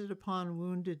descended upon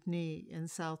Wounded Knee in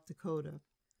South Dakota.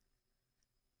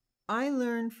 I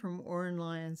learned from Orrin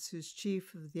Lyons, who's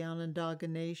chief of the Onondaga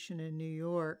Nation in New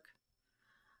York,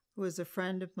 who was a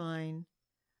friend of mine,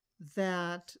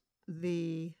 that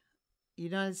the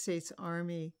United States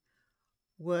Army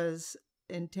was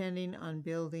intending on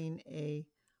building a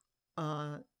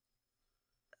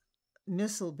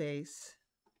missile base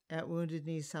at Wounded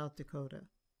Knee, South Dakota.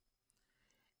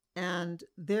 And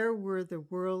there were the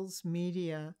world's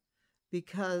media,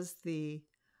 because the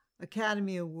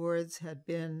Academy Awards had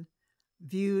been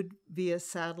viewed via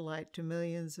satellite to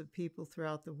millions of people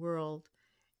throughout the world,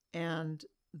 and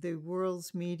the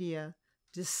world's media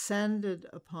descended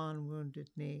upon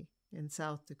Wounded Knee in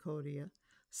South Dakota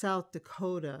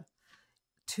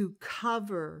to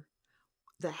cover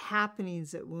the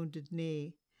happenings at Wounded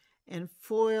Knee and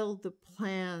foiled the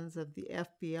plans of the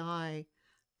FBI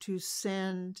to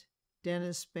send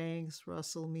Dennis Banks,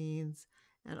 Russell Means,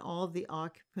 and all the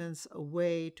occupants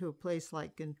away to a place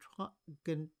like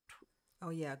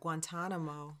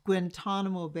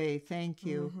Guantanamo Bay, thank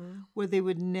you, where they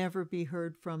would never be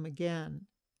heard from again.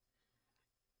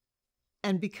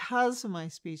 And because of my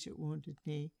speech at Wounded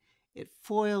Knee, it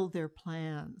foiled their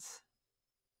plans.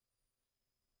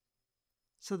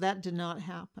 So that did not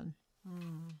happen.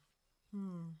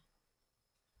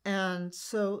 And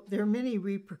so there are many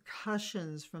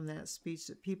repercussions from that speech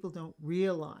that people don't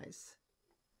realize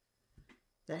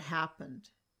that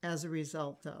happened as a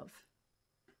result of.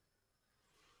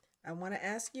 I want to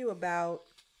ask you about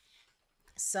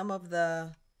some of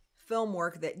the film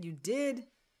work that you did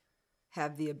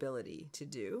have the ability to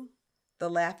do. The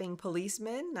Laughing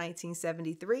Policeman,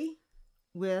 1973.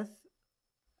 With?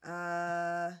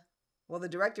 Well, the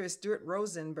director is Stewart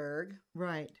Rosenberg.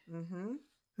 Right. Mm-hmm.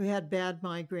 Who had bad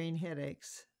migraine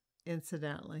headaches,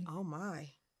 incidentally. Oh, my.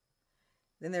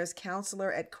 Then there's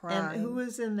Counselor at Crime. And who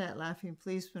was in that Laughing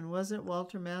Policeman? Was it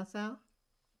Walter Matthau?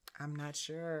 I'm not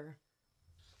sure.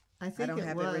 I think I don't it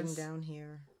have was. it written down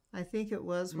here. I think it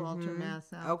was Walter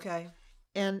Matthau. Okay.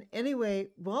 And anyway,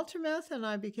 Walter Matthau and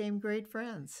I became great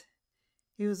friends.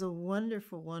 He was a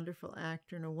wonderful, wonderful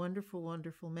actor and a wonderful,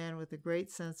 wonderful man with a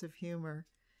great sense of humor.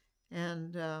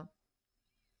 And I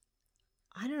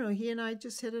don't know, he and I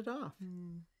just hit it off.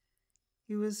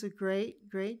 He was a great,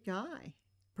 great guy,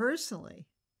 personally.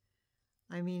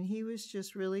 I mean, he was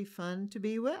just really fun to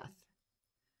be with.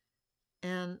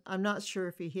 And I'm not sure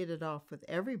if he hit it off with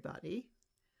everybody,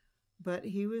 but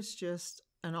he was just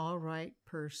an all right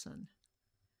person.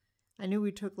 I knew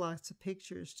we took lots of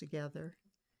pictures together,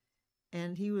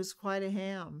 and he was quite a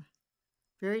ham.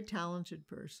 Very talented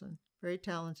person, very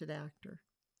talented actor.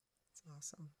 That's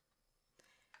awesome.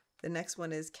 The next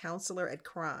one is Counselor at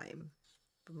Crime.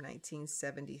 from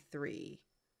 1973,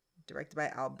 directed by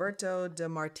Alberto De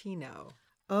Martino.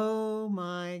 Oh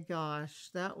my gosh,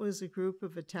 that was a group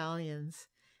of Italians.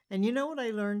 And you know what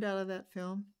I learned out of that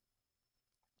film?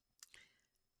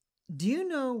 Do you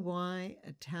know why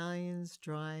Italians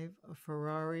drive a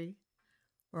Ferrari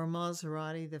or a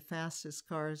Maserati, the fastest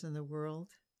cars in the world?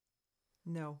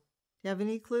 No. You have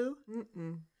any clue?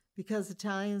 Mm-mm. Because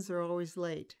Italians are always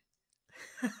late.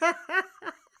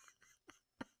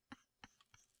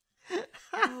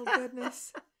 Oh,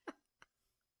 goodness.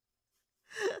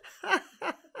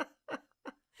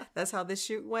 That's how this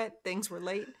shoot went? Things were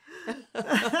late?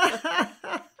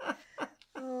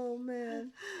 Oh,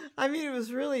 man. I mean, it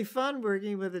was really fun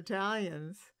working with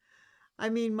Italians. I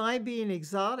mean, my being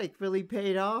exotic really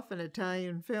paid off in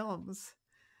Italian films.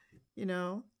 You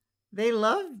know, they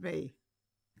loved me.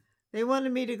 They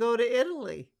wanted me to go to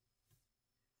Italy.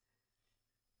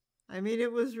 I mean,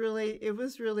 it was really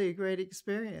a great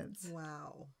experience.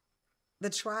 Wow. The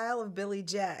Trial of Billy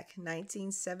Jack,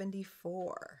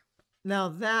 1974. Now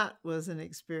that was an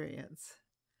experience.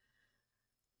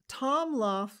 Tom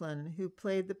Laughlin, who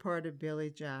played the part of Billy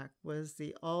Jack, was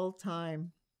the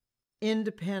all-time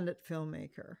independent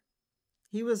filmmaker.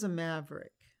 He was a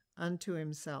maverick unto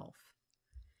himself.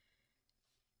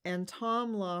 And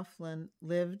Tom Laughlin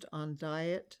lived on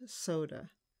diet soda.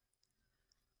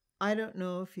 I don't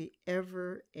know if he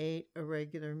ever ate a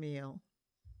regular meal.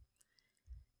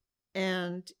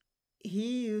 And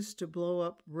he used to blow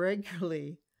up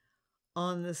regularly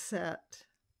on the set.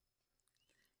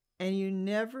 And you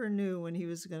never knew when he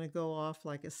was going to go off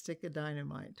like a stick of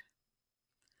dynamite.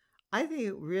 I think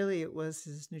it was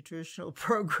his nutritional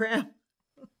program.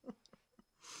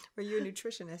 Well, you're a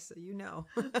nutritionist, so you know.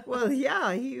 Well,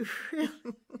 yeah, he really...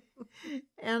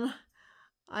 And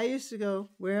I used to go,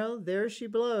 well, there she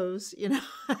blows, you know.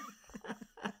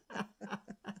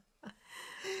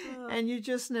 And you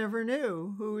just never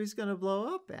knew who he was going to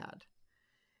blow up at.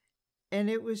 And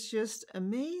it was just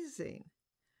amazing.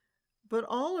 But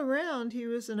all around, he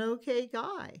was an okay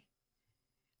guy.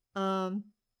 And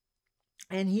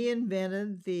he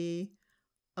invented the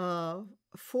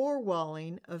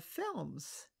four-walling of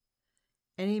films.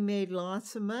 And he made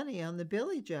lots of money on the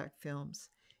Billy Jack films.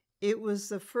 It was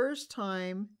the first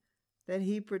time that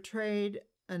he portrayed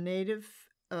a native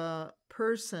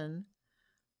person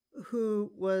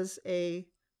who was a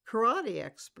karate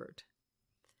expert.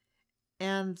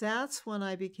 And that's when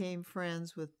I became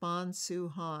friends with Bon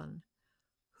Su-han,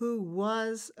 who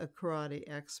was a karate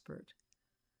expert,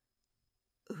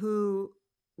 who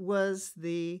was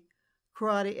the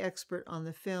karate expert on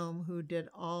the film, who did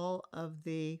all of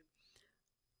the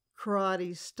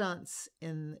karate stunts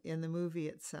in the movie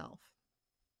itself.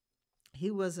 He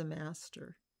was a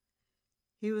master.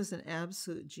 He was an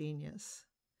absolute genius.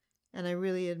 And I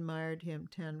really admired him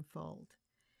tenfold.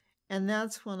 And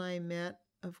that's when I met,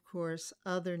 of course,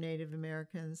 other Native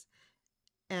Americans,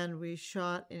 and we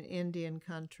shot in Indian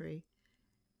country.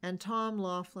 And Tom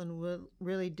Laughlin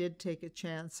really did take a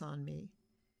chance on me.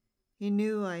 He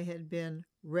knew I had been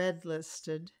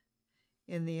red-listed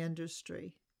in the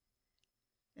industry,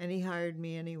 and he hired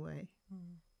me anyway.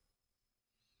 Mm.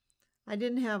 I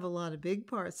didn't have a lot of big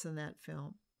parts in that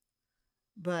film,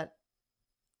 but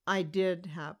I did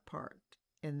have part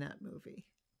in that movie.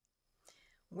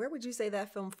 Where would you say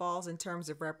that film falls in terms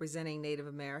of representing Native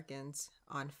Americans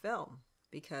on film?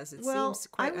 Because it seems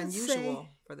quite unusual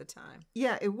for the time.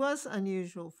 Yeah, it was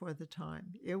unusual for the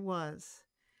time. It was.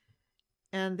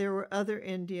 And there were other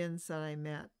Indians that I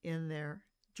met in there.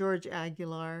 George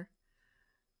Aguilar,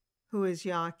 who is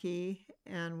Yaqui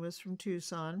and was from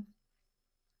Tucson,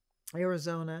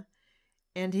 Arizona.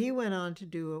 And he went on to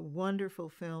do a wonderful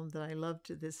film that I love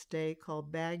to this day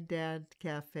called Baghdad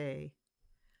Cafe.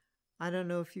 I don't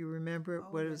know if you remember it,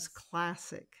 but it was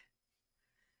classic.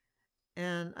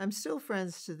 And I'm still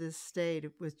friends to this day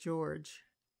with George.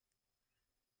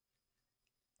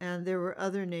 And there were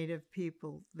other Native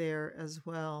people there as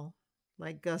well,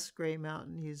 like Gus Gray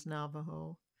Mountain, he's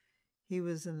Navajo. He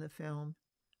was in the film.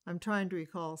 I'm trying to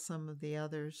recall some of the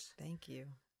others. Thank you.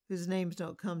 Whose names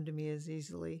don't come to me as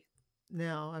easily.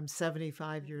 Now, I'm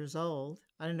 75 years old.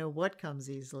 I don't know what comes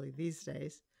easily these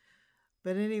days.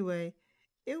 But anyway,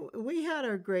 we had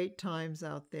our great times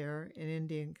out there in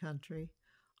Indian country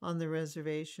on the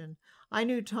reservation. I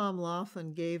knew Tom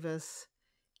Laughlin gave us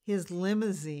his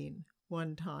limousine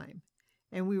one time,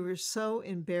 and we were so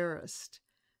embarrassed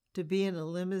to be in a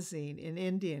limousine in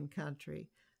Indian country.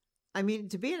 I mean,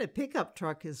 to be in a pickup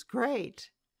truck is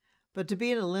great, but to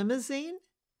be in a limousine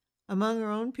among our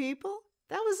own people,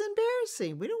 that was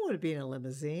embarrassing. We don't want to be in a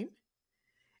limousine.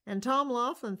 And Tom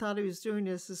Laughlin thought he was doing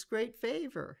us this great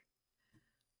favor.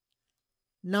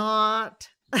 Not.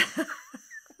 That's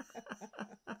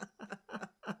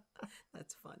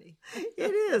funny.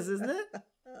 It is, isn't it?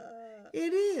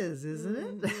 It is,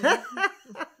 isn't it?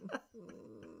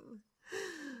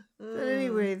 But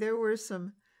anyway, there were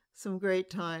some great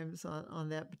times on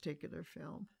that particular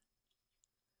film.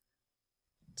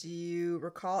 Do you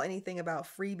recall anything about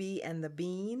Freebie and the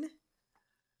Bean?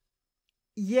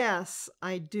 Yes,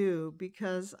 I do,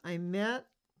 because I met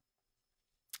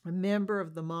a member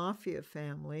of the mafia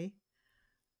family,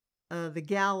 the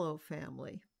Gallo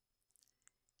family.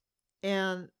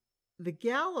 And the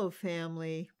Gallo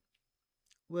family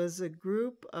was a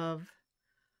group of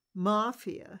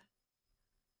mafia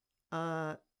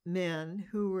men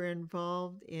who were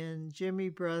involved in Jimmy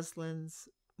Breslin's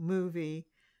movie,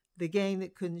 The Gang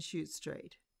That Couldn't Shoot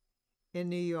Straight, in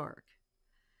New York.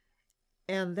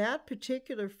 And that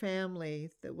particular family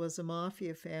that was a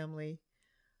mafia family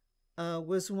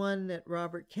was one that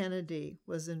Robert Kennedy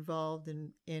was involved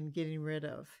in getting rid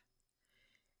of.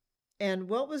 And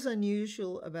what was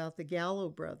unusual about the Gallo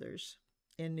brothers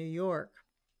in New York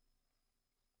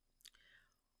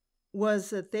was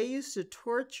that they used to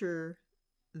torture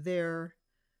their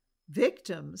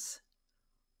victims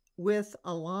with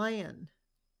a lion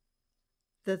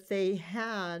that they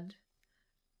had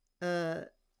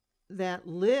that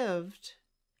lived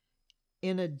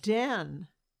in a den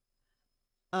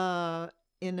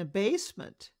in a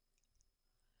basement,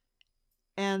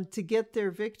 and to get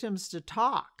their victims to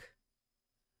talk.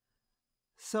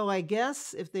 So I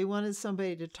guess if they wanted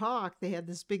somebody to talk, they had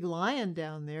this big lion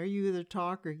down there. You either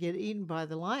talk or get eaten by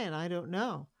the lion. I don't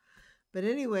know. But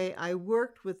anyway, I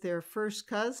worked with their first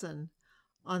cousin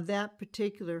on that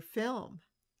particular film.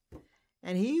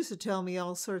 And he used to tell me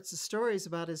all sorts of stories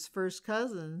about his first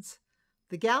cousins,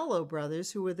 the Gallo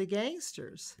brothers, who were the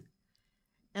gangsters.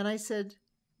 And I said,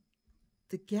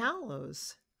 the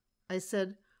Gallos? I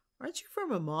said, aren't you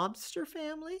from a mobster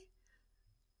family?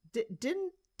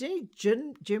 Didn't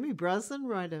Jimmy Breslin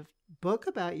write a book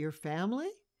about your family?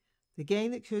 The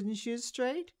Gang That Couldn't Shoot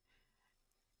Straight?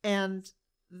 And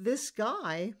this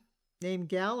guy named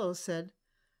Gallo said,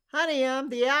 honey, I'm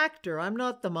the actor. I'm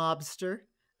not the mobster.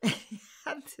 He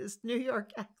had this New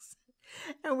York accent.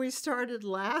 And we started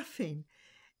laughing.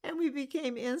 And we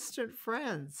became instant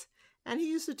friends. And he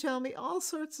used to tell me all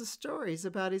sorts of stories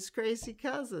about his crazy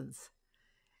cousins.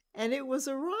 And it was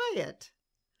a riot.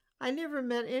 I never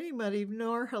met anybody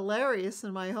more hilarious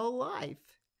in my whole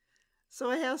life. So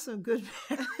I have some good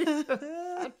memories.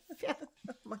 Oh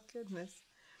my goodness.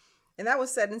 And that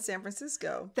was set in San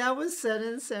Francisco. That was set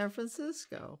in San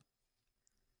Francisco.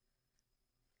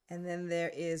 And then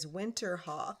there is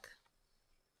Winterhawk.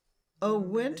 Oh,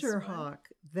 Winterhawk.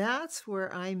 That's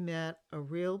where I met a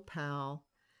real pal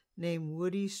named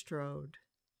Woody Strode.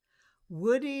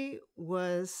 Woody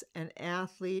was an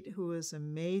athlete who was a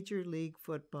major league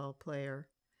football player,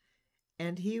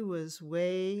 and he was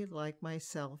way like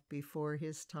myself before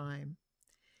his time.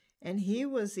 And he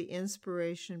was the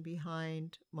inspiration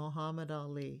behind Muhammad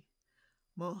Ali.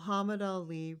 Muhammad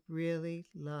Ali really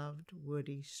loved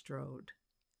Woody Strode.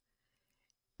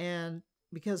 And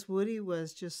because Woody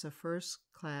was just a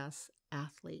first-class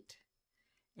athlete,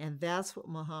 and that's what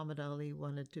Muhammad Ali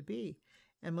wanted to be.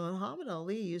 And Muhammad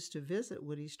Ali used to visit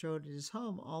Woody Strode at his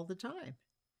home all the time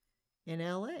in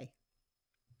L.A.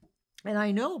 And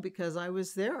I know because I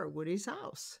was there at Woody's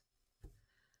house.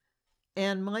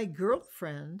 And my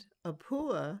girlfriend,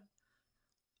 Apua,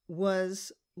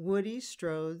 was Woody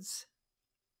Strode's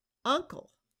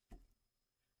uncle.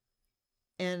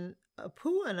 And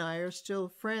Apua and I are still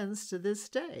friends to this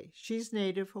day. She's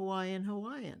native Hawaiian.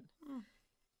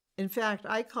 In fact,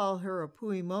 I call her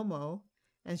Apui Momo,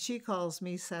 and she calls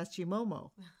me Sachi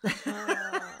Momo.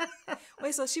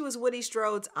 Wait, so she was Woody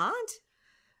Strode's aunt?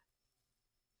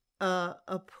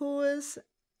 Apua's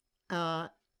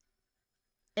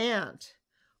aunt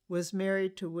was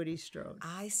married to Woody Strode.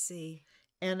 I see.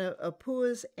 And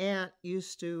Apua's aunt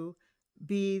used to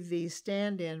be the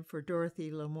stand-in for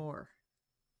Dorothy Lamour.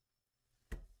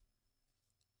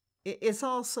 It's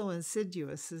all so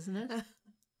insidious, isn't it?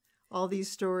 All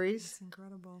these stories. It's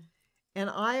incredible. And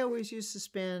I always used to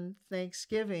spend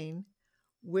Thanksgiving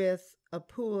with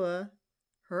Apua,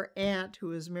 her aunt, who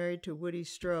was married to Woody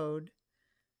Strode,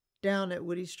 down at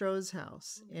Woody Strode's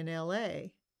house in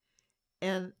L.A.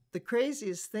 And the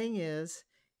craziest thing is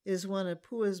when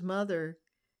Apua's mother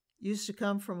used to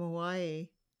come from Hawaii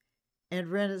and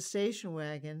rent a station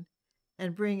wagon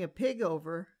and bring a pig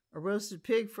over, a roasted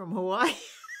pig from Hawaii.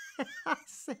 I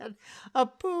said,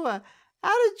 Apua,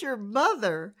 how did your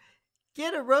mother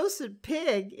get a roasted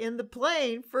pig in the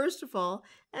plane, first of all,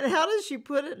 and how does she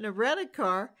put it in a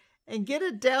rent-a-car, and get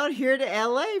it down here to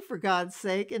LA, for God's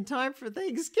sake, in time for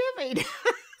Thanksgiving.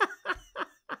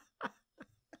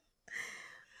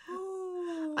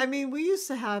 I mean, we used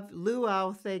to have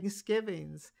luau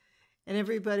Thanksgivings, and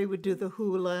everybody would do the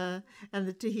hula and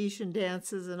the Tahitian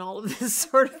dances and all of this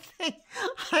sort of thing.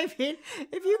 I mean,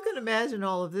 if you can imagine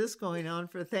all of this going on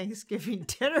for Thanksgiving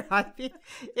dinner, I mean,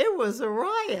 it was a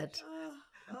riot.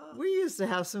 We used to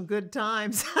have some good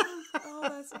times. Oh,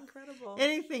 that's incredible.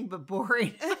 Anything but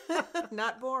boring.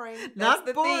 Not boring. That's Not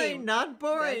the boring. theme. Not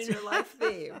boring. That's your life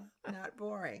theme. Not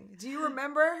boring. Do you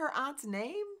remember her aunt's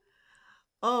name?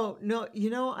 Oh, no, you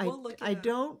know, We'll look it I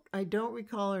up. don't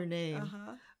recall her name.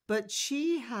 Uh-huh. But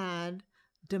she had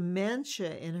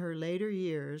dementia in her later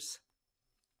years.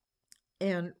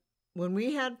 And when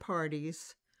we had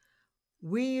parties,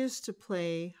 we used to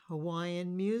play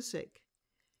Hawaiian music.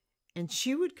 And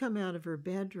she would come out of her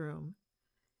bedroom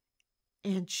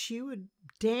and she would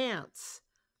dance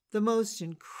the most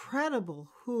incredible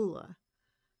hula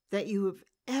that you have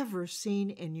ever seen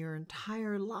in your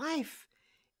entire life.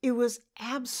 It was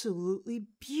absolutely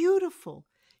beautiful.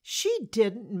 She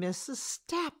didn't miss a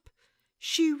step.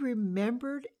 She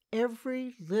remembered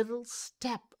every little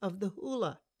step of the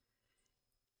hula.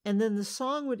 And then the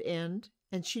song would end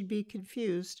and she'd be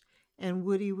confused and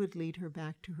Woody would lead her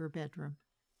back to her bedroom.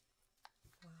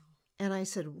 Wow. And I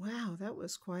said, wow, that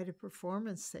was quite a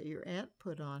performance that your aunt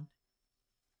put on.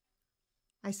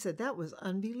 I said, that was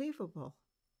unbelievable.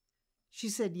 She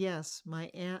said, yes, my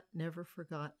aunt never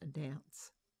forgot a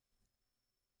dance.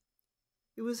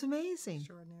 It was amazing.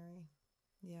 Extraordinary.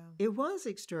 Yeah. It was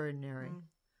extraordinary. Mm.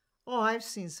 Oh, I've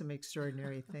seen some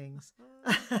extraordinary things.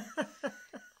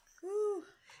 Woo.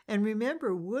 And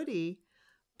remember, Woody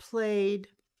played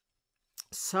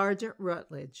Sergeant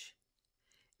Rutledge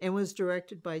and was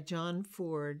directed by John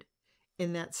Ford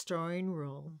in that starring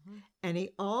role. Mm-hmm. And he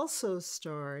also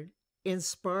starred in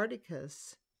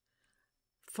Spartacus,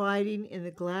 fighting in the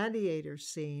gladiator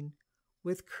scene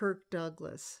with Kirk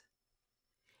Douglas.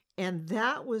 And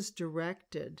that was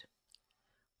directed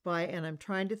by, and I'm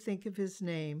trying to think of his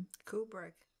name.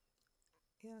 Kubrick.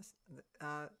 Yes.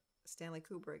 Stanley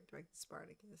Kubrick directed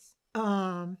Spartacus.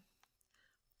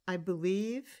 I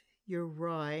believe you're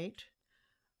right,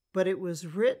 but it was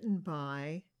written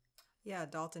by... Yeah,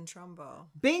 Dalton Trumbo.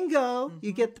 Bingo! Mm-hmm.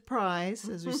 You get the prize,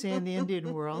 as we say in the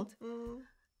Indian world.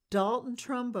 Dalton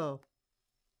Trumbo.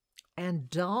 And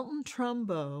Dalton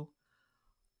Trumbo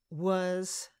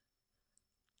was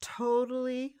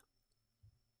totally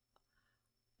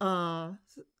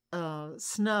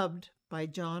snubbed by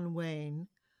John Wayne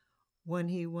when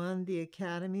he won the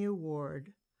Academy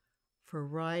Award for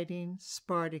writing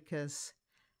Spartacus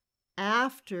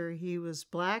after he was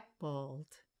blackballed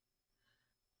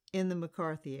in the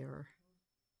McCarthy era.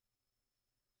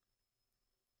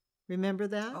 Remember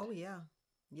that? Oh, yeah.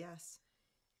 Yes.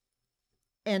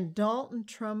 And Dalton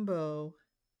Trumbo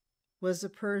was a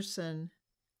person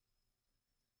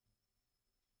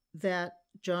that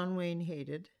John Wayne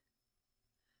hated.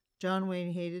 John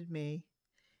Wayne hated me.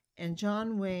 And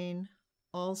John Wayne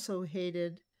also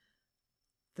hated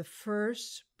the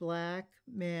first black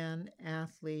man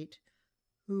athlete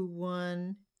who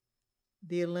won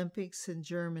the Olympics in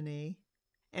Germany.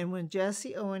 And when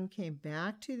Jesse Owen came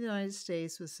back to the United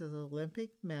States with his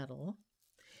Olympic medal,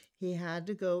 he had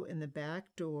to go in the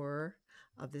back door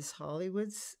of this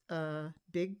Hollywood's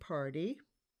big party.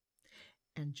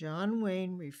 And John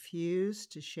Wayne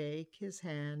refused to shake his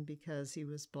hand because he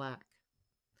was black.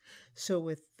 So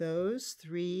with those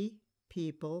three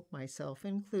people, myself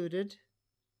included,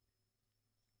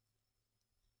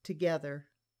 together,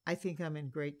 I think I'm in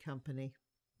great company.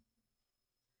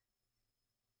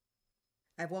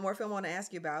 I have one more film I want to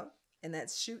ask you about, and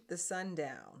that's Shoot the Sun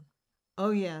Down.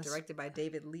 Oh, yes. Directed by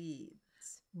David Leeds.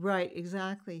 Right,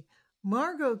 exactly.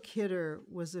 Margot Kidder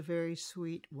was a very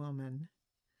sweet woman.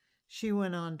 She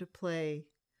went on to play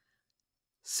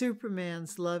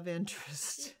Superman's love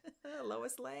interest.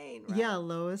 Lois Lane, right? Yeah,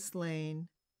 Lois Lane.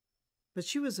 But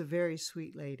she was a very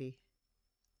sweet lady,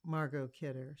 Margot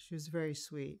Kidder. She was very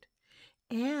sweet.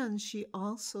 And she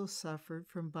also suffered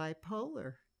from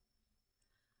bipolar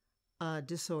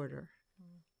disorder.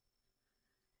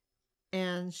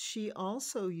 And she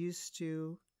also used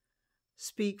to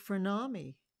speak for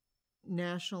NAMI,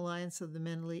 National Alliance of the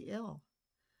Mentally Ill.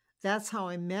 That's how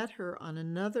I met her on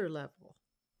another level.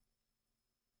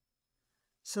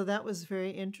 So that was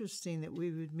very interesting that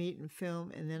we would meet in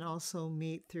film and then also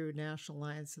meet through National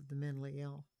Alliance of the Mentally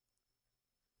Ill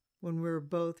when we were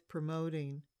both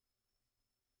promoting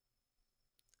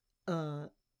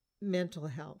mental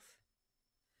health,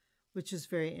 which is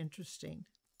very interesting.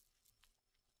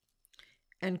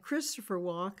 And Christopher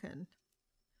Walken,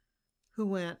 who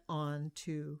went on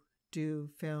to do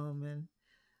film and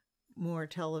more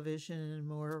television and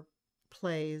more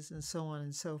plays and so on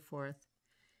and so forth,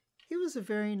 he was a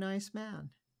very nice man.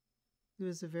 He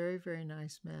was a very, very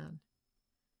nice man.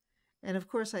 And of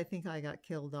course, I think I got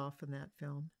killed off in that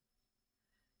film.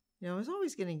 You know, I was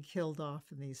always getting killed off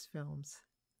in these films.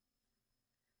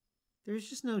 There's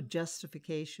just no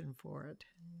justification for it,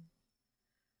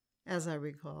 as I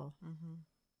recall. Mm-hmm.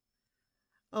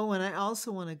 Oh, and I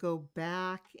also want to go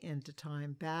back into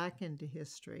time, back into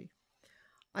history.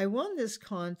 I won this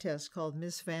contest called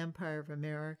Miss Vampire of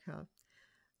America.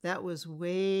 That was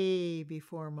way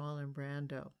before Marlon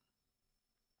Brando.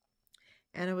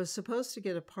 And I was supposed to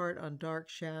get a part on Dark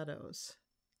Shadows.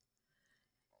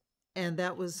 And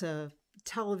that was a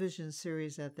television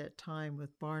series at that time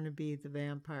with Barnaby the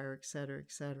vampire, etc.,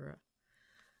 etc.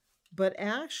 But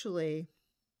actually,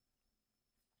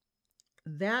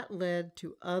 that led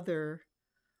to other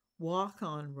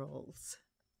walk-on roles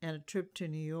and a trip to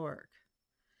New York.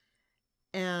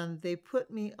 And they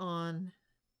put me on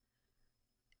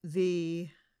the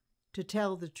To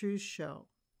Tell the Truth show.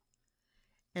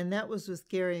 And that was with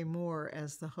Gary Moore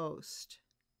as the host.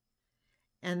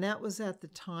 And that was at the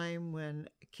time when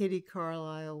Kitty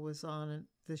Carlisle was on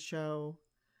the show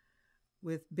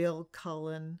with Bill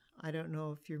Cullen. I don't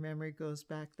know if your memory goes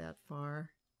back that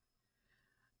far.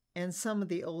 And some of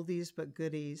the oldies but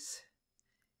goodies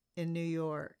in New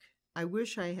York. I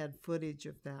wish I had footage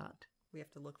of that. We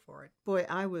have to look for it. Boy,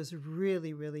 I was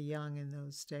really, really young in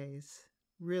those days.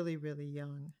 Really, really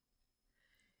young.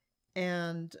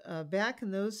 And back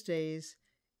in those days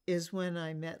is when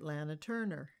I met Lana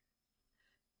Turner.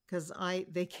 Because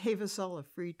they gave us all a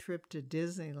free trip to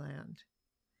Disneyland.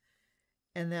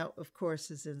 And that, of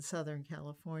course, is in Southern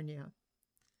California.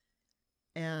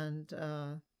 And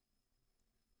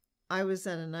I was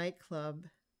at a nightclub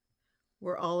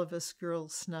where all of us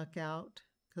girls snuck out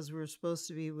because we were supposed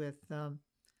to be with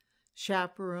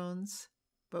chaperones,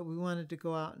 but we wanted to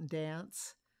go out and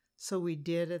dance. So we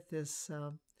did at this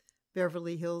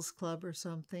Beverly Hills Club or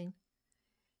something.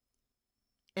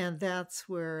 And that's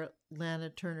where Lana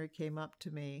Turner came up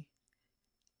to me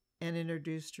and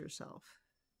introduced herself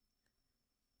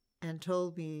and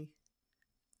told me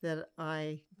that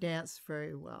I danced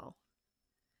very well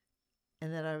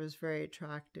and that I was very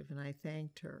attractive, and I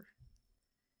thanked her.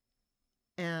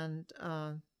 And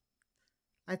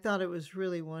I thought it was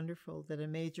really wonderful that a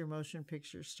major motion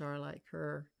picture star like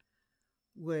her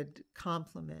would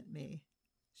compliment me.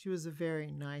 She was a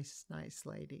very nice, nice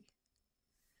lady.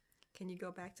 Can you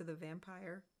go back to the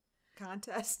vampire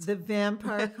contest? The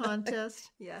vampire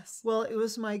contest? Yes. Well, it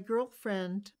was my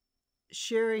girlfriend,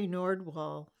 Sherry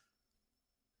Nordwall,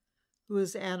 who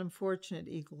is Adam Fortunate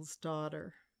Eagle's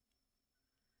daughter.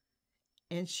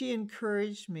 And she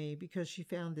encouraged me because she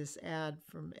found this ad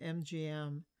from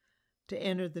MGM to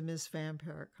enter the Miss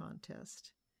Vampire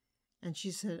contest. And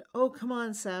she said, "Oh, come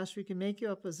on, Sash, we can make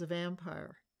you up as a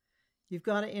vampire. You've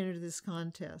got to enter this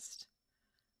contest."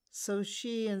 So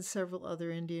she and several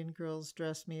other Indian girls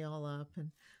dressed me all up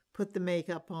and put the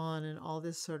makeup on and all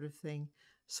this sort of thing.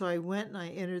 So I went and I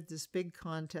entered this big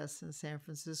contest in San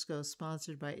Francisco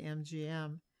sponsored by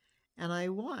MGM, and I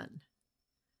won.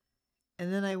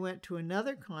 And then I went to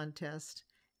another contest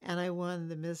and I won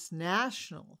the Miss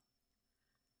National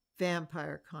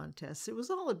Vampire contest. It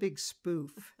was all a big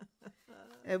spoof.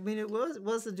 I mean, it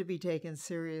wasn't to be taken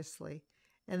seriously.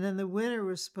 And then the winner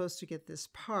was supposed to get this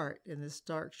part in this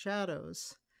Dark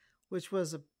Shadows, which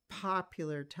was a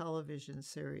popular television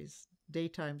series,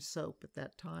 daytime soap at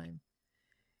that time.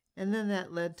 And then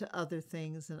that led to other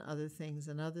things and other things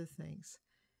and other things.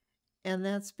 And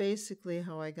that's basically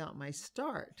how I got my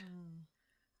start.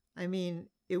 I mean,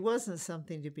 it wasn't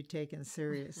something to be taken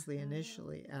seriously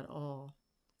initially at all.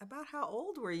 About how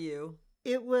old were you?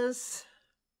 It was,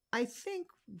 I think,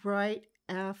 right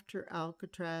after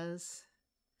Alcatraz.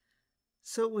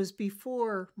 So it was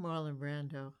before Marlon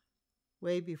Brando,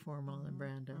 way before Marlon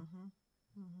Brando.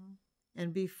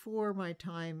 And before my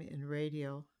time in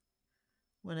radio,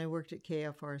 when I worked at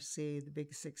KFRC, the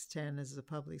Big 610, as the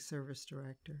public service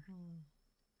director.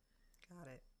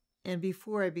 Got it. And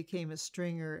before I became a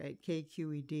stringer at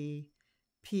KQED,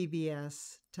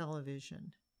 PBS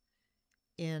television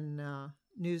in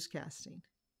newscasting.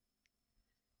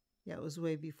 Yeah, it was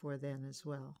way before then as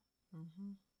well.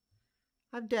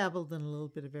 I've dabbled in a little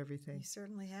bit of everything. You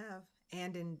certainly have.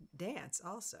 And in dance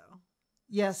also.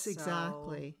 Yes,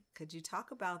 exactly. So, could you talk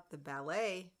about the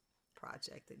ballet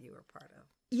project that you were part of?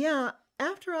 Yeah,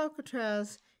 after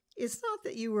Alcatraz, it's not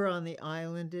that you were on the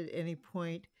island at any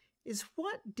point. Is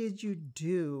what did you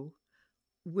do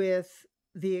with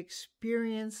the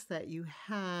experience that you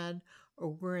had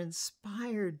or were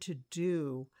inspired to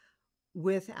do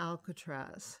with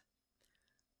Alcatraz.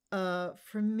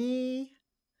 For me,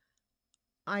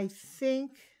 I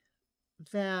think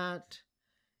that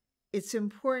it's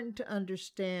important to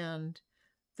understand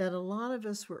that a lot of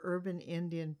us were urban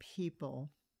Indian people,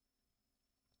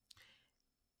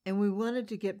 and we wanted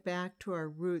to get back to our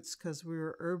roots because we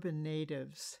were urban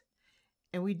natives,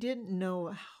 and we didn't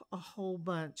know a whole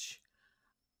bunch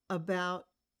about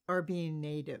our being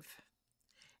native.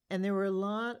 And there were a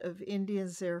lot of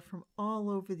Indians there from all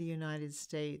over the United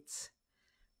States,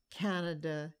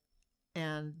 Canada,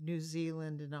 and New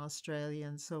Zealand and Australia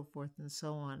and so forth and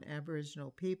so on,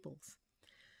 Aboriginal peoples.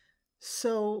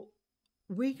 So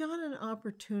we got an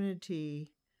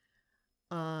opportunity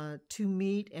to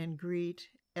meet and greet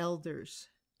elders.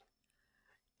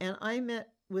 And I met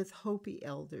with Hopi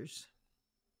elders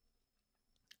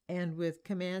and with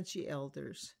Comanche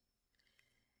elders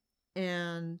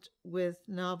and with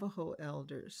Navajo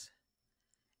elders,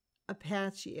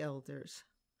 Apache elders,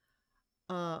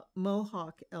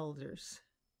 Mohawk elders,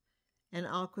 and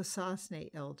Akwesasne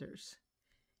elders,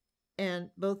 and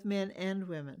both men and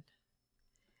women.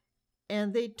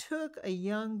 And they took a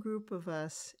young group of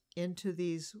us into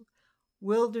these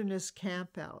wilderness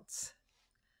campouts,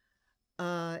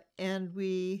 and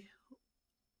we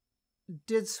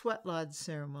did sweat lodge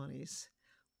ceremonies,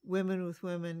 women with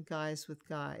women, guys with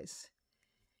guys.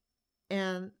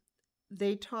 And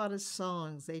they taught us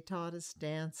songs, they taught us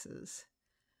dances.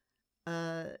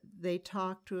 They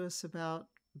talked to us about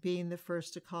being the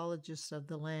first ecologist of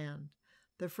the land,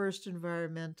 the first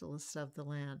environmentalist of the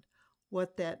land,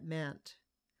 what that meant.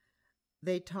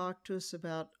 They talked to us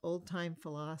about old-time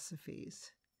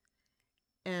philosophies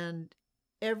and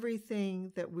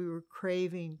everything that we were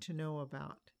craving to know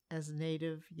about as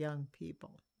Native young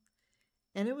people.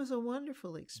 And it was a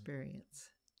wonderful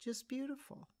experience, just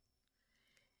beautiful.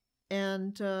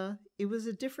 And it was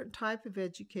a different type of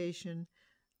education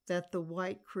that the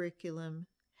white curriculum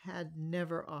had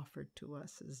never offered to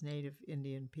us as Native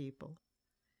Indian people.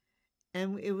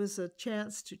 And it was a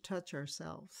chance to touch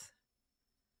ourselves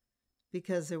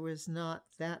because there was not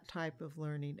that type of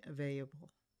learning available.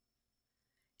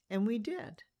 And we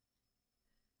did.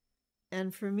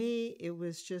 And for me, it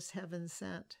was just heaven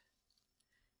sent.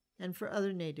 And for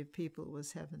other Native people, it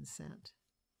was heaven sent.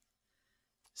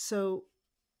 So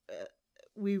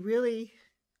we really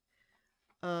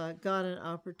got an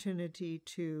opportunity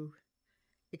to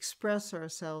express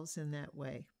ourselves in that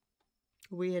way.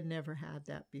 We had never had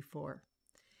that before.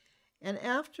 And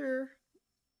after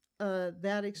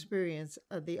that experience,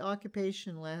 the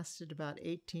occupation lasted about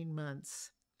 18 months.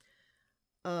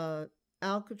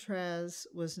 Alcatraz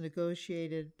was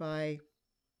negotiated by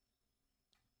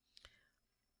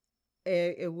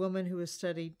a woman who was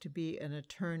studied to be an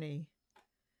attorney.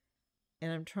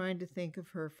 And I'm trying to think of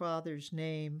her father's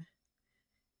name.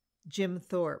 Jim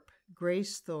Thorpe,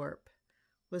 Grace Thorpe,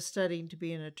 was studying to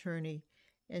be an attorney,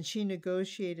 and she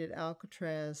negotiated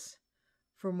Alcatraz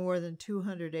for more than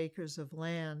 200 acres of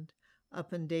land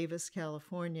up in Davis,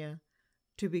 California,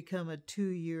 to become a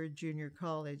 2-year junior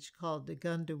college called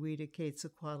Degundawita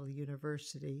Quetzalcoatl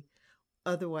University,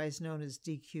 otherwise known as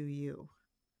DQU.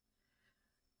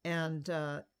 And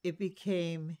it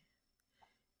became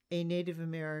a Native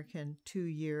American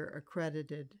 2-year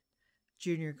accredited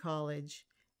junior college.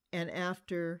 And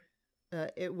after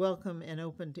it welcomed and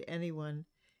open to anyone,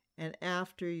 and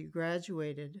after you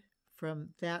graduated from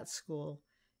that school,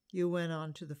 you went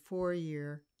on to the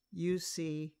 4-year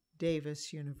UC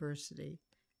Davis University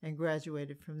and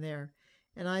graduated from there.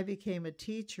 And I became a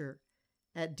teacher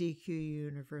at DQ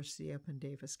University up in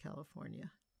Davis,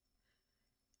 California.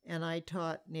 And I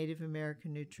taught Native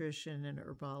American nutrition and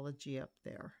herbology up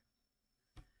there.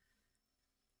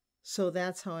 So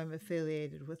that's how I'm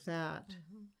affiliated with that.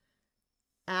 Mm-hmm.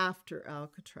 After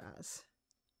Alcatraz,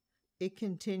 it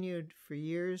continued for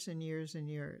years and years and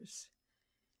years.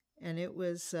 And it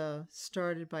was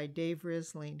started by Dave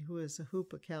Risling, who is a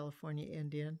Hoopa, California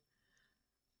Indian,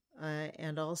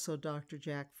 and also Dr.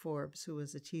 Jack Forbes, who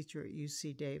was a teacher at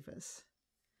UC Davis.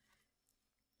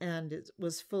 And it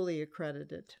was fully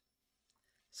accredited.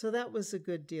 So that was a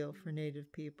good deal for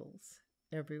Native peoples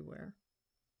everywhere.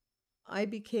 I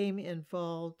became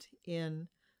involved in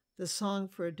the Song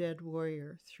for a Dead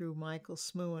Warrior through Michael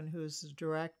Smoohan, who is the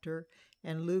director,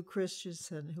 and Lou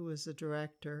Christensen, who was the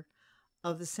director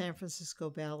of the San Francisco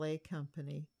Ballet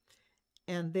Company.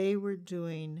 And they were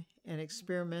doing an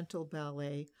experimental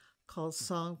ballet called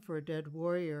Song for a Dead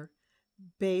Warrior,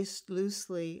 based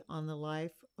loosely on the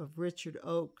life of Richard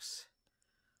Oakes,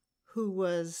 who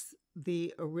was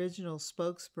the original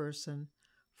spokesperson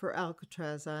for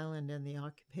Alcatraz Island and the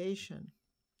occupation.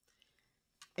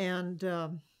 And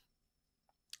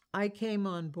I came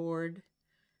on board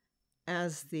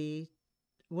as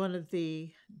one of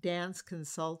the dance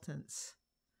consultants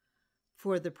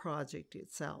for the project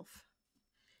itself,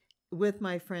 with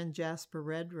my friend Jasper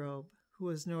Redrobe, who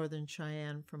was Northern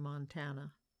Cheyenne from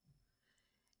Montana.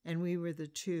 And we were the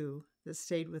two that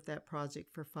stayed with that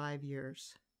project for 5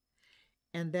 years.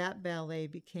 And that ballet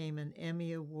became an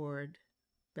Emmy Award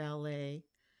ballet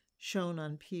shown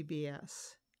on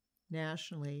PBS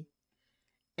nationally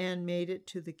and made it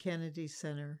to the Kennedy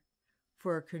Center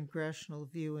for a congressional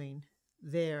viewing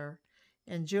there.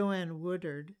 And Joanne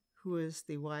Woodard, who is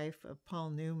the wife of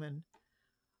Paul Newman,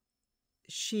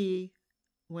 she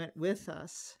went with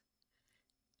us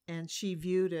and she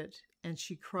viewed it and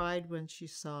she cried when she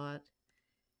saw it.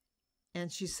 And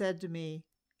she said to me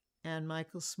and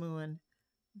Michael Smoohan,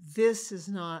 "This is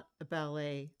not a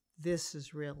ballet, this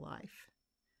is real life."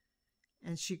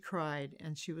 And she cried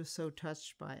and she was so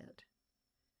touched by it.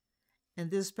 And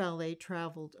this ballet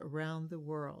traveled around the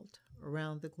world,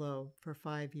 around the globe for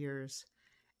 5 years,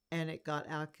 and it got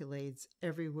accolades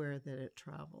everywhere that it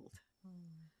traveled.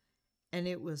 And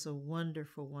it was a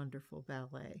wonderful, wonderful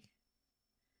ballet.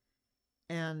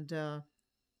 And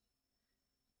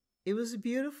it was a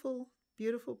beautiful,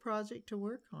 beautiful project to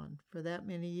work on for that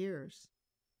many years.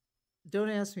 Don't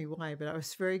ask me why, but I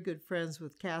was very good friends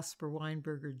with Caspar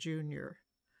Weinberger Jr.,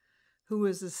 who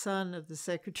was the son of the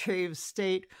Secretary of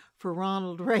State for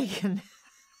Ronald Reagan.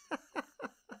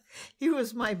 He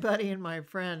was my buddy and my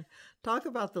friend. Talk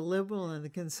about the liberal and the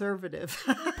conservative.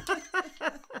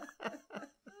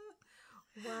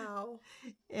 Wow.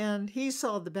 And he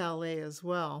saw the ballet as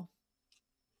well.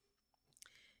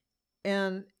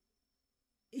 And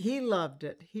he loved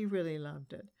it. He really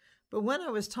loved it. But when I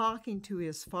was talking to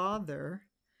his father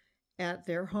at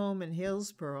their home in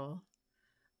Hillsborough,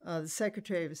 the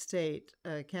Secretary of State,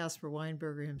 Caspar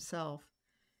Weinberger himself,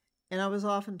 and I was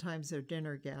oftentimes their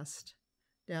dinner guest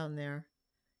down there.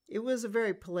 It was a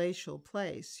very palatial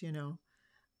place, you know,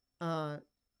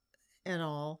 and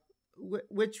all,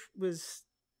 which was,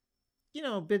 you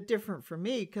know, a bit different for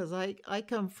me because I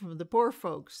come from the poor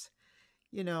folks,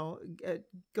 you know,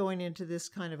 going into this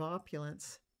kind of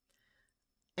opulence.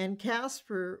 And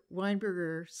Caspar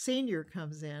Weinberger Sr.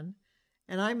 comes in,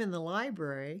 and I'm in the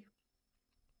library,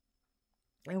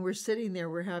 and we're sitting there,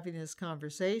 we're having this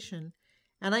conversation,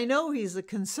 and I know he's a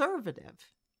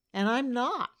conservative, and I'm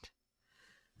not.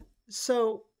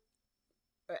 So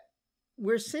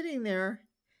we're sitting there,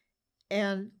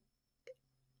 and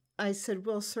I said,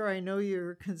 "Well, sir, I know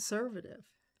you're a conservative."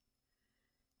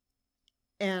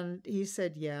 And he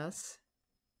said, "Yes."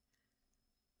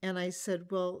 And I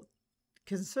said, "Well,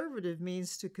 conservative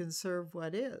means to conserve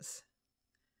what is."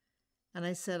 And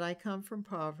I said, "I come from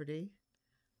poverty.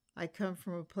 I come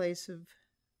from a place of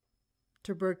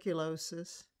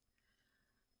tuberculosis."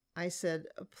 I said,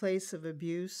 "A place of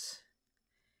abuse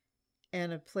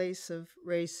and a place of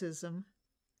racism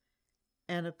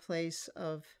and a place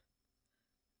of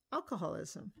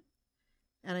alcoholism."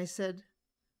 And I said,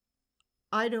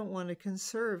 "I don't want to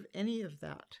conserve any of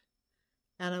that.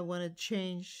 And I want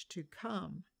change to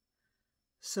come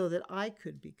so that I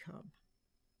could become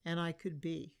and I could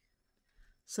be.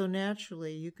 So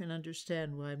naturally, you can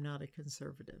understand why I'm not a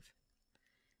conservative."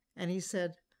 And he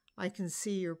said, "I can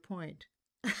see your point."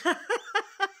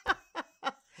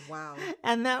 Wow.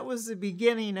 And that was the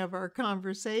beginning of our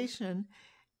conversation.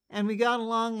 And we got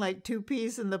along like two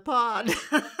peas in the pod.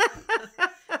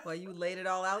 Well, you laid it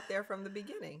all out there from the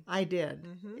beginning. I did.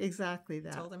 Exactly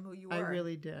that. Told him who you were. I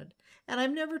really did. And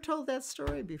I've never told that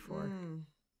story before.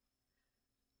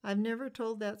 I've never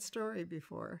told that story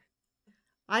before.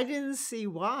 I didn't see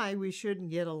why we shouldn't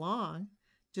get along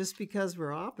just because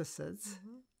we're opposites,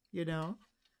 you know.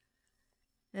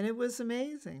 And it was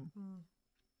amazing.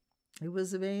 It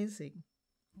was amazing.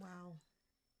 Wow.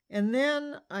 And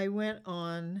then I went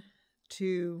on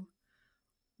to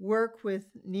work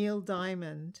with Neil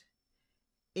Diamond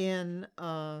in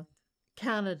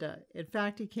Canada. In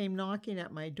fact, he came knocking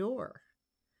at my door.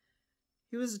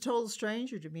 He was a total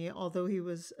stranger to me, although he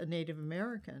was a Native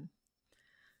American.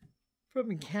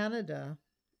 From Canada,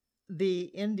 the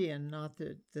Indian, not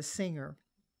the singer.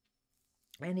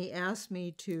 And he asked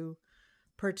me to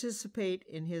participate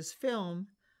in his film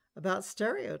about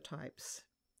stereotypes.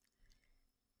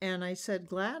 And I said,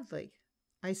 gladly.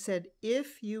 I said,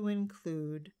 if you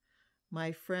include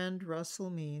my friend Russell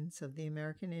Means of the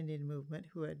American Indian Movement,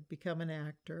 who had become an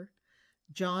actor,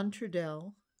 John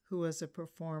Trudell, who was a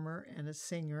performer and a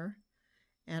singer,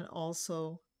 and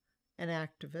also an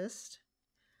activist,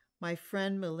 my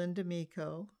friend Melinda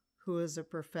Miko, who is a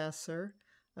professor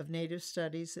of Native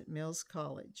Studies at Mills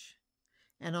College,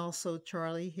 and also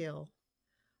Charlie Hill,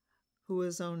 who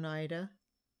is Oneida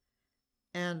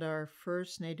and our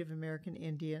first Native American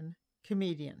Indian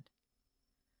comedian.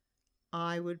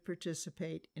 I would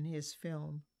participate in his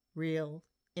film, Real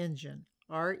Injun,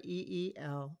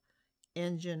 Reel,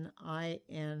 Injun,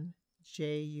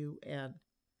 Injun.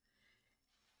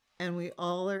 And we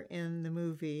all are in the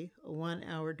movie, a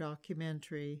 1-hour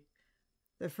documentary,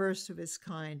 the first of its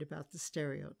kind about the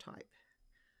stereotype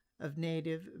of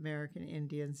Native American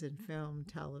Indians in film,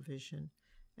 television,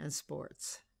 and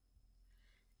sports.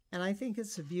 And I think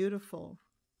it's a beautiful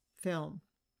film,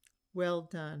 well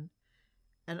done,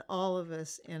 and all of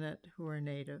us in it who are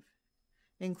Native,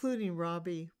 including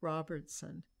Robbie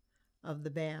Robertson of the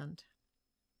band.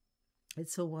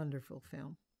 It's a wonderful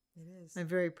film. It is. I'm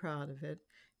very proud of it.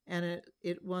 And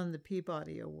it won the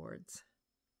Peabody Awards.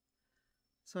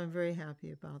 So I'm very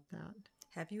happy about that.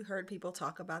 Have you heard people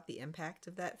talk about the impact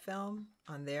of that film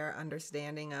on their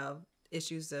understanding of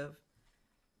issues of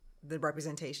the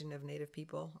representation of Native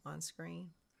people on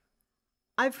screen?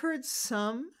 I've heard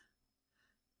some,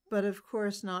 but of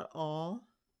course not all.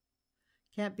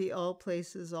 Can't be all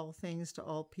places, all things to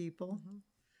all people. Mm-hmm.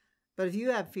 But if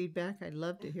you have feedback, I'd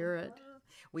love to hear it.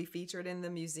 We featured in the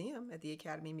museum, at the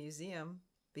Academy Museum,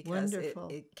 because it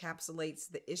encapsulates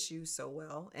the issue so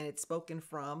well, and it's spoken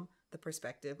from the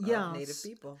perspective of Native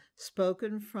people.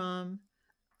 Spoken from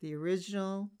the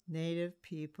original Native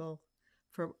people,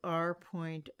 from our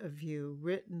point of view,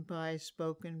 written by,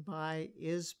 spoken by,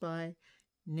 is by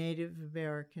Native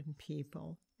American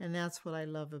people. And that's what I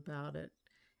love about it.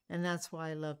 And that's why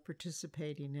I love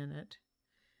participating in it.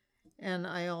 And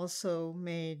I also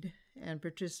made and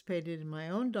participated in my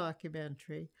own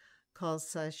documentary called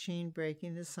Sacheen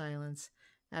Breaking the Silence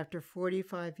after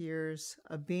 45 years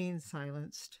of being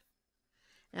silenced.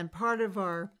 And part of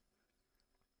how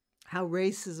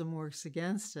racism works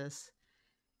against us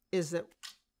is that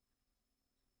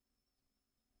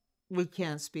we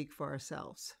can't speak for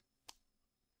ourselves.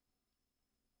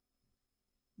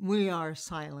 We are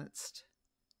silenced.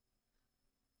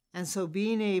 And so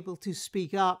being able to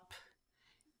speak up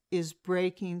is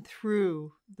breaking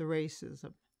through the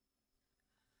racism.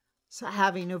 So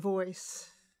having a voice.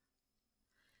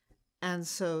 And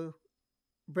so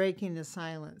breaking the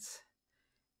silence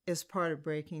is part of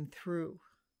breaking through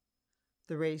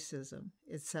the racism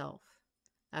itself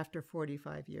after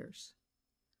 45 years.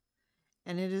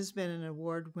 And it has been an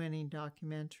award-winning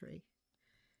documentary.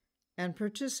 And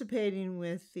participating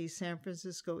with the San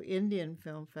Francisco Indian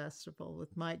Film Festival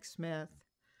with Mike Smith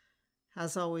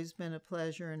has always been a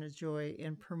pleasure and a joy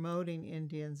in promoting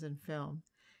Indians in film.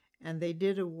 And they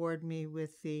did award me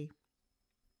with the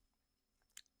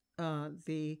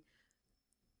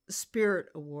Spirit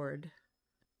Award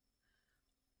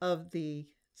of the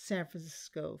San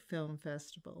Francisco Film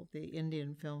Festival, the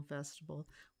Indian Film Festival,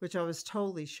 which I was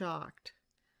totally shocked.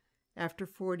 After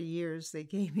 40 years, they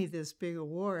gave me this big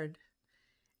award,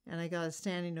 and I got a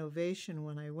standing ovation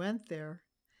when I went there.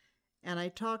 And I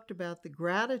talked about the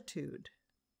gratitude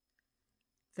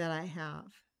that I have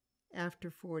after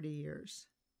 40 years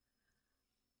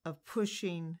of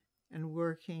pushing and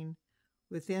working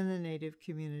within the Native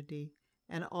community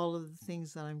and all of the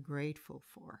things that I'm grateful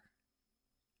for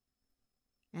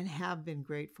and have been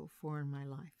grateful for in my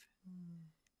life.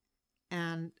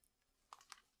 And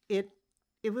it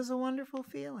was a wonderful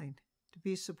feeling to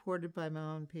be supported by my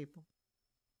own people.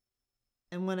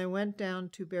 And when I went down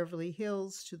to Beverly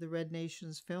Hills to the Red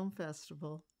Nations Film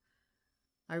Festival,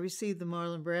 I received the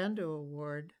Marlon Brando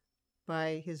Award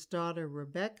by his daughter,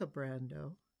 Rebecca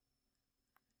Brando.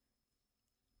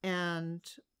 And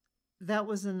that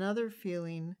was another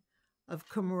feeling of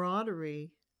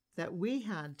camaraderie that we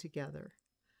had together.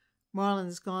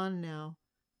 Marlon's gone now,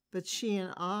 but she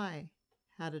and I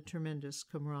had a tremendous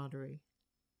camaraderie.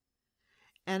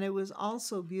 And it was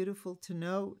also beautiful to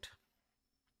note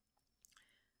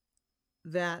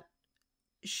that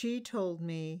she told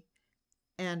me,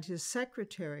 and his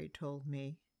secretary told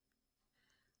me,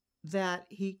 that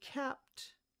he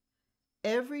kept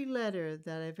every letter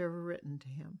that I've ever written to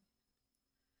him,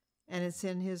 and it's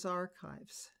in his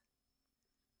archives.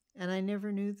 And I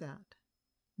never knew that.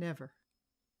 Never.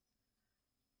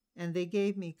 And they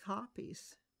gave me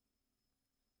copies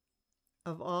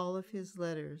of all of his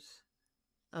letters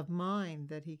of mine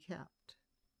that he kept.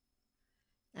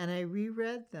 And I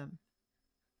reread them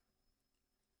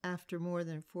after more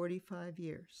than 45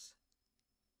 years.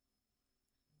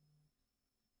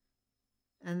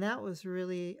 And that was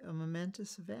really a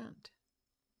momentous event.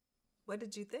 What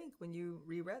did you think when you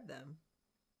reread them?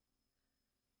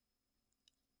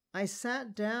 I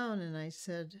sat down and I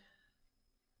said,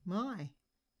 my,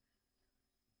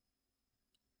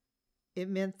 it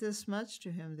meant this much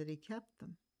to him that he kept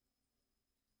them.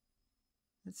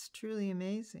 It's truly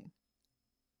amazing.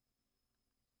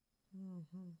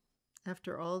 Mm-hmm.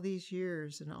 After all these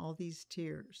years and all these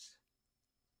tears,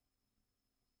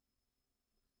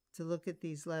 to look at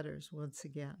these letters once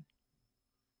again,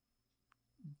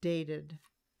 dated,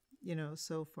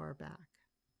 so far back.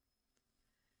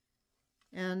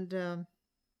 And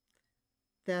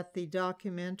that the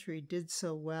documentary did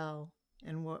so well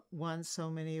and won so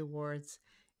many awards,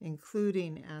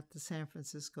 including at the San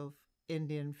Francisco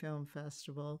Indian Film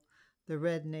Festival, the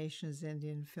Red Nations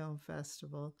Indian Film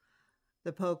Festival,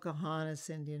 the Pocahontas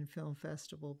Indian Film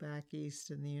Festival back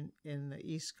east in the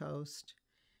East Coast,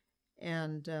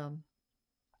 and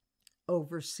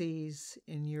overseas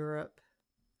in Europe,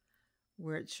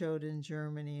 where it showed in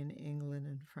Germany and England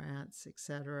and France,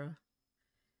 etc.,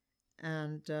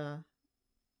 and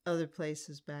other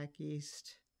places back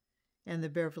east, and the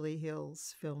Beverly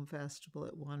Hills Film Festival.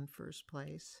 It won first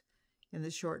place in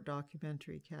the short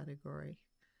documentary category.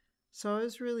 So I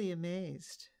was really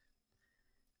amazed.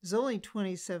 It was only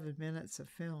 27 minutes of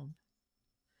film,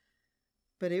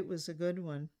 but it was a good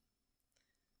one.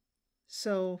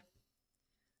 So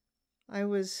I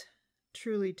was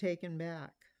truly taken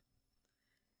back.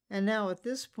 And now at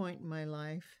this point in my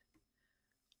life,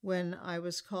 when I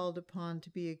was called upon to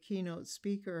be a keynote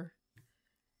speaker,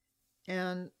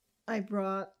 and I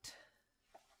brought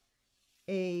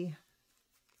a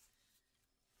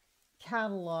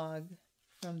catalog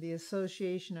from the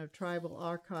Association of Tribal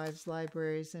Archives,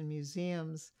 Libraries, and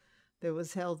Museums that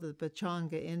was held at the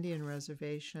Pechanga Indian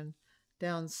Reservation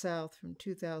down south from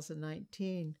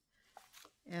 2019.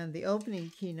 And the opening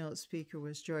keynote speaker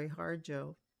was Joy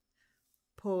Harjo,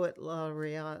 poet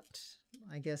laureate,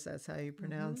 I guess that's how you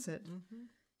pronounce it. Mm-hmm.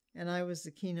 And I was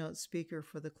the keynote speaker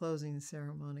for the closing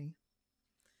ceremony.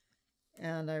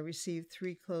 And I received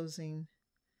 3 closing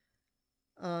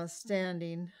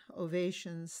standing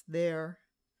ovations there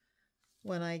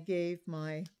when I gave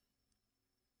my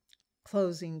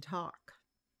closing talk.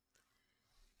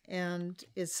 And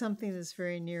it's something that's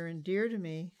very near and dear to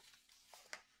me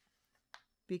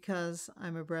because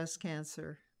I'm a breast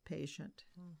cancer patient,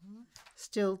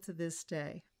 still to this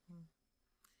day.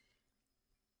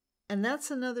 And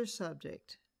that's another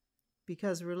subject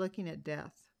because we're looking at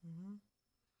death.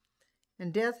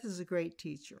 And death is a great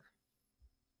teacher,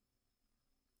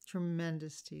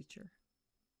 tremendous teacher.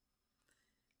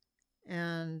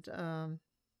 And,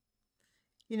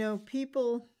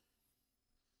 people,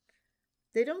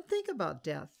 they don't think about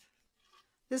death.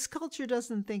 This culture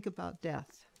doesn't think about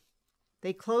death.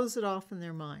 They close it off in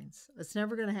their minds. It's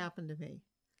never going to happen to me.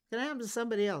 It's going to happen to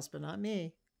somebody else, but not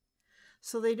me.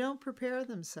 So they don't prepare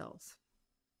themselves.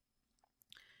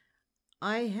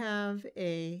 I have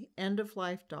an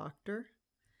end-of-life doctor,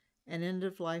 an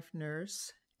end-of-life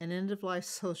nurse, an end-of-life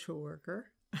social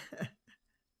worker. A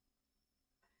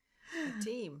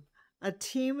team. A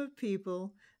team of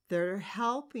people that are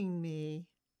helping me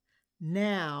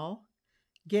now,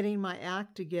 getting my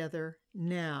act together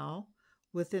now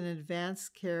with an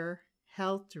advanced care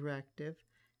health directive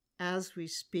as we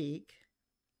speak,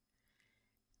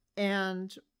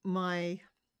 and my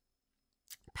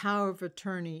power of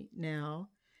attorney now,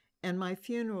 and my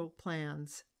funeral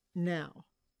plans now.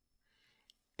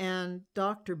 And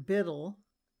Dr. Biddle,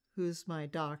 who's my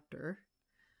doctor,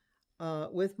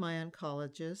 with my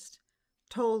oncologist,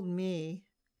 told me,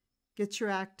 get your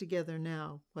act together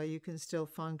now while you can still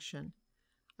function.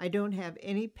 I don't have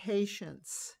any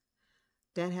patients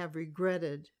that have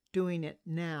regretted doing it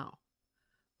now,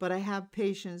 but I have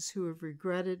patients who have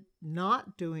regretted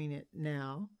not doing it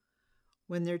now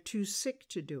when they're too sick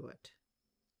to do it.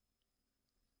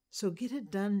 So get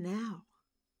it done now.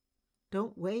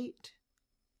 Don't wait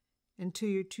until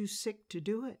you're too sick to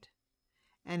do it.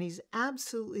 And he's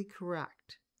absolutely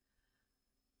correct.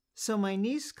 So my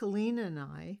niece Calina and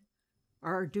I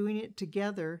are doing it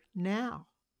together now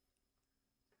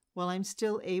while I'm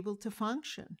still able to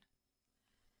function.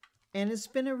 And it's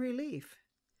been a relief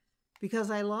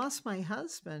because I lost my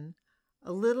husband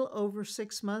a little over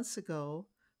 6 months ago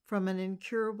from an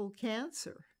incurable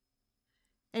cancer.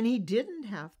 And he didn't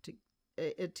have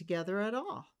it together at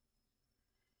all.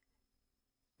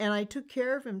 And I took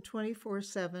care of him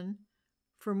 24/7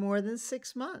 for more than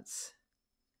 6 months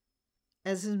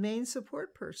as his main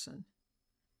support person.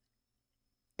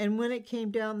 And when it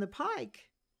came down the pike,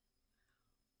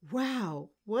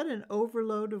 wow, what an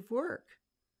overload of work.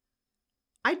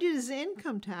 I did his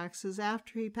income taxes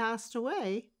after he passed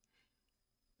away.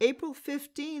 April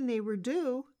 15, they were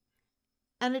due,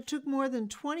 And it took more than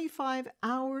 25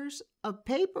 hours of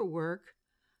paperwork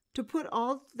to put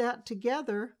all that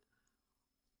together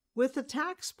with a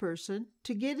tax person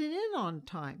to get it in on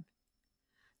time.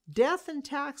 Death and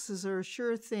taxes are a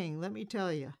sure thing, let me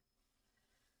tell you.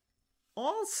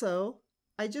 Also,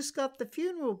 I just got the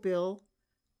funeral bill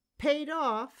paid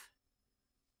off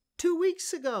 2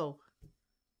 weeks ago.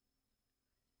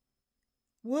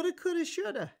 Woulda, coulda,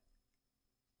 shoulda.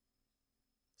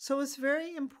 So it's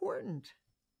very important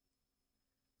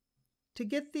to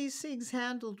get these things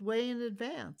handled way in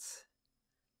advance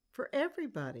for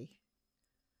everybody.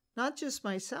 Not just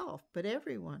myself, but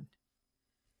everyone.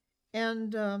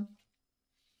 And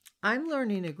I'm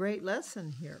learning a great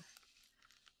lesson here.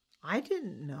 I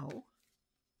didn't know.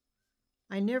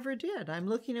 I never did. I'm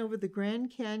looking over the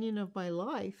Grand Canyon of my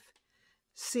life,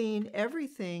 seeing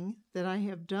everything that I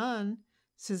have done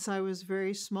since I was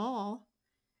very small,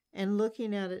 and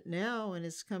looking at it now, and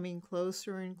it's coming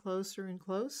closer and closer and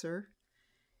closer.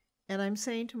 And I'm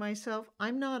saying to myself,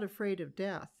 I'm not afraid of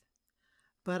death,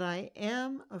 but I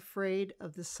am afraid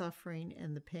of the suffering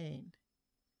and the pain.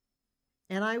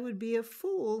 And I would be a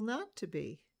fool not to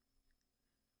be.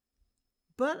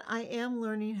 But I am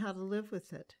learning how to live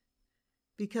with it,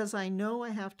 because I know I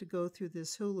have to go through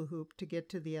this hula hoop to get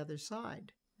to the other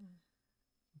side.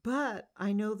 But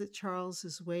I know that Charles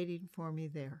is waiting for me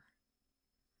there.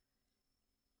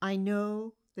 I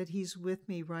know that he's with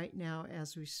me right now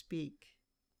as we speak,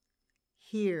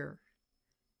 here.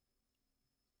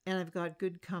 And I've got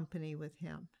good company with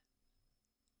him.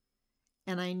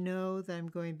 And I know that I'm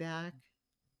going back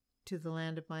to the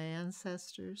land of my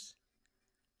ancestors.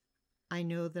 I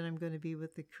know that I'm going to be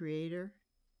with the Creator.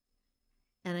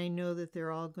 And I know that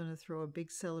they're all going to throw a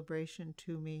big celebration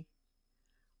to me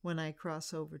when I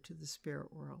cross over to the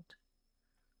spirit world.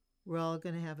 We're all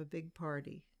going to have a big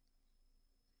party.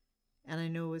 And I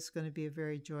know it's going to be a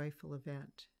very joyful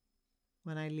event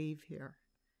when I leave here.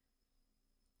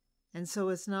 And so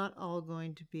it's not all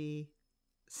going to be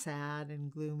sad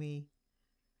and gloomy,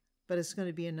 but it's going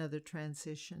to be another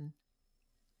transition.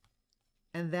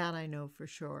 And that I know for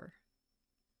sure,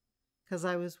 because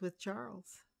I was with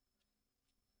Charles.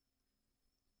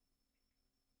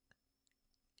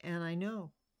 And I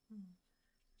know.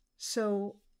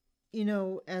 So,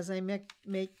 as I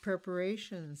make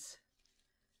preparations,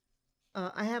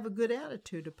 I have a good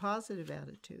attitude, a positive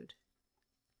attitude.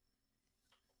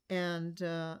 And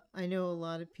I know a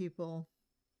lot of people,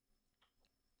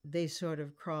 they sort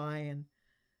of cry and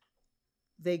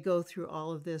they go through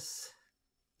all of this,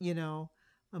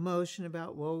 emotion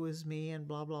about woe is me and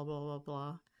blah, blah, blah, blah,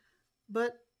 blah.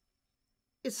 But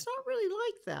it's not really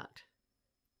like that.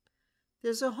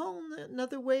 There's a whole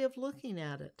another way of looking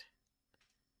at it,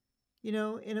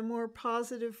 in a more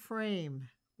positive frame,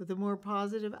 with a more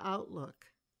positive outlook.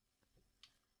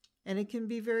 And it can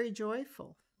be very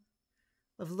joyful,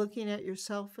 of looking at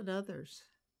yourself and others,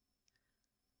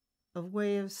 of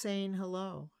way of saying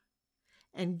hello,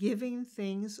 and giving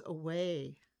things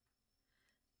away.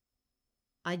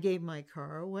 I gave my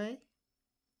car away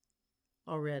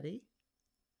already.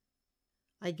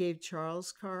 I gave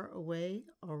Charles' car away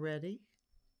already.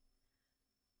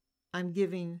 I'm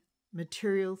giving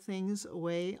material things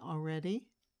away already.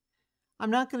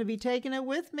 I'm not going to be taking it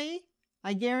with me,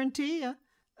 I guarantee you.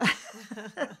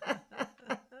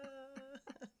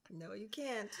 No, you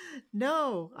can't.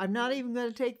 No, I'm not even going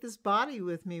to take this body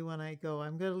with me when I go.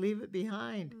 I'm going to leave it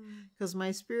behind because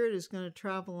my spirit is going to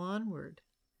travel onward.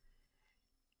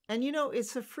 And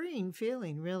it's a freeing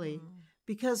feeling, really,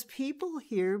 because people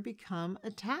here become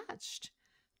attached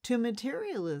to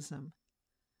materialism.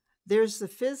 There's the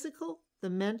physical, the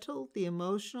mental, the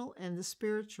emotional, and the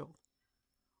spiritual.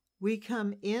 We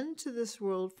come into this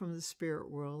world from the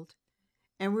spirit world,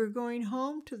 and we're going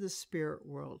home to the spirit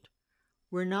world.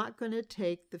 We're not going to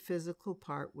take the physical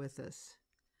part with us.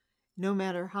 No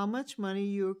matter how much money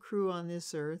you accrue on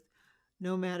this earth,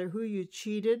 no matter who you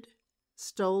cheated,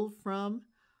 stole from,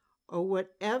 or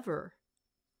whatever,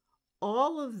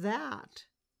 all of that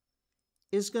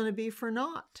is going to be for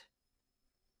naught.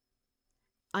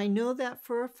 I know that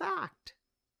for a fact.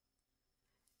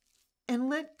 And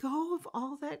let go of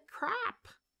all that crap.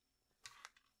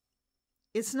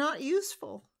 It's not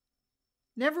useful.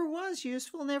 Never was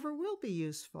useful, never will be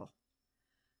useful.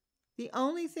 The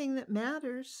only thing that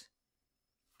matters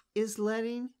is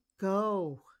letting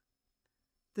go.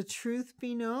 The truth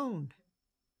be known.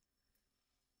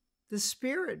 The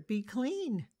spirit be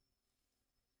clean.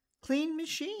 Clean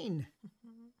machine.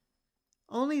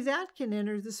 Only that can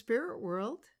enter the spirit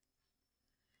world.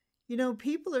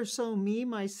 People are so me,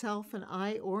 myself, and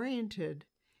I oriented.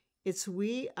 It's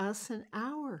we, us, and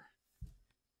our.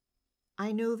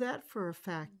 I know that for a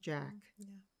fact, Jack. Yeah.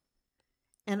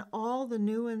 And all the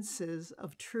nuances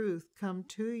of truth come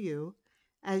to you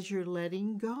as you're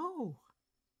letting go.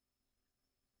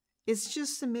 It's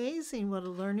just amazing what a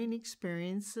learning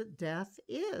experience that death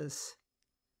is.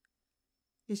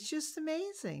 It's just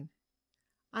amazing.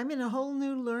 I'm in a whole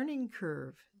new learning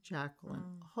curve,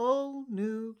 Jacqueline. A whole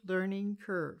new learning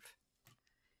curve.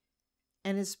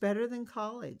 And it's better than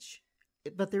college,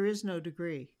 but there is no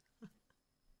degree.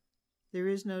 There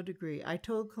is no degree. I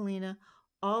told Calina,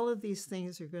 all of these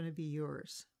things are going to be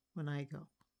yours when I go.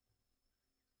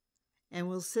 And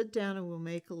we'll sit down and we'll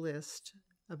make a list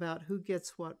about who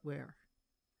gets what where.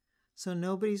 So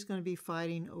nobody's going to be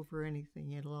fighting over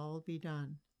anything. It'll all be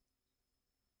done.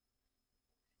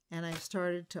 And I've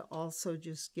started to also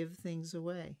just give things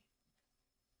away,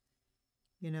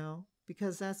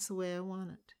 because that's the way I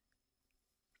want it.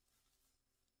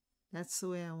 That's the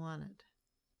way I want it.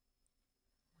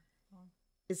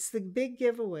 It's the big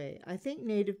giveaway. I think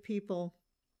Native people,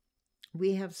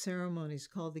 we have ceremonies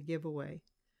called the giveaway.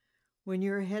 When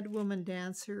you're a head woman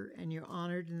dancer and you're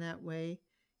honored in that way,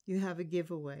 you have a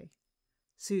giveaway.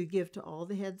 So you give to all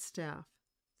the head staff,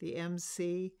 the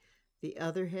MC, the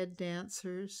other head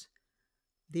dancers,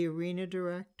 the arena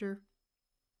director,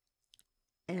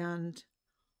 and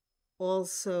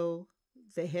also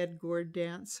the head gourd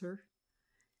dancer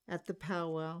at the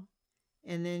powwow.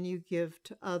 And then you give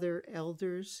to other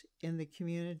elders in the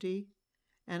community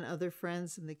and other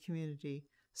friends in the community.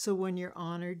 So when you're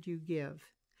honored, you give.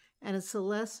 And it's a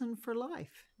lesson for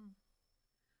life.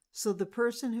 So the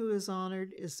person who is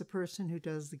honored is the person who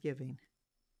does the giving.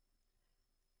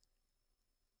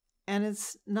 And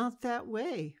it's not that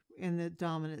way in the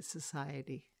dominant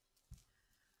society.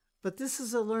 But this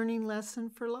is a learning lesson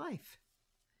for life,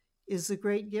 is the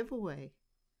great giveaway.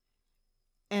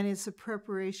 And it's a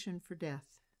preparation for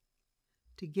death,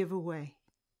 to give away.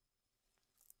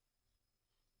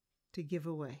 To give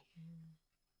away.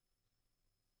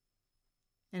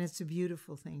 And it's a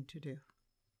beautiful thing to do.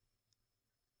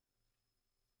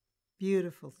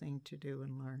 Beautiful thing to do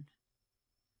and learn.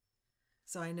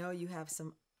 So I know you have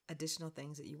some additional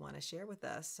things that you want to share with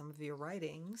us, some of your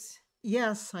writings.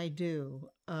 Yes, I do.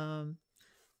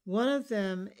 One of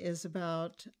them is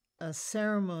about a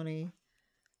ceremony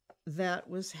that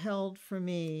was held for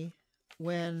me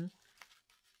when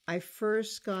I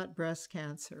first got breast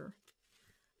cancer.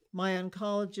 My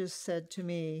oncologist said to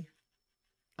me,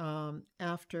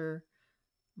 after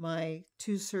my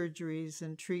 2 surgeries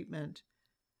and treatment,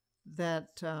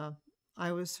 that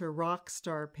I was her rock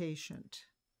star patient,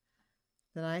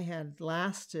 that I had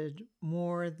lasted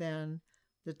more than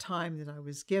the time that I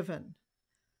was given.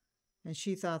 And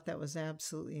she thought that was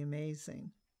absolutely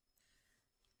amazing.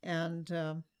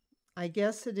 And I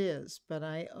guess it is, but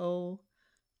I owe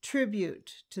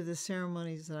tribute to the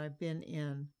ceremonies that I've been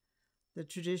in, the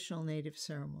traditional Native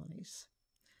ceremonies.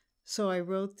 So I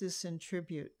wrote this in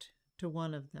tribute to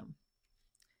one of them.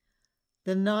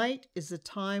 The night is a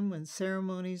time when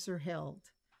ceremonies are held.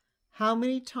 How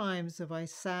many times have I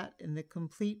sat in the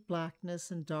complete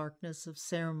blackness and darkness of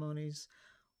ceremonies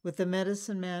with the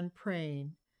medicine man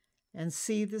praying and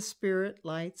see the spirit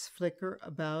lights flicker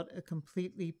about a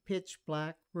completely pitch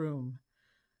black room.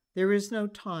 There is no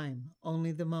time,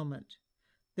 only the moment.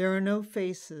 There are no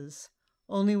faces,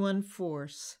 only one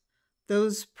force.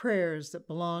 Those prayers that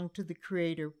belong to the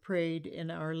Creator prayed in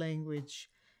our language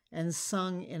and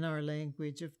sung in our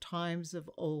language of times of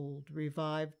old,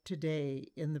 revived today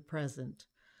in the present.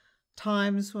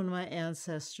 Times when my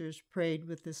ancestors prayed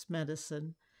with this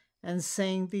medicine and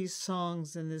sang these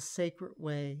songs in this sacred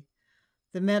way.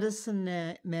 The medicine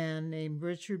man named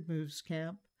Richard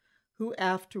Movescamp, who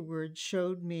afterwards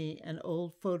showed me an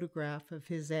old photograph of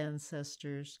his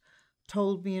ancestors,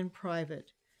 told me in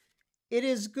private, "It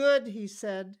is good," he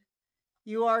said.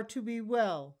 "You are to be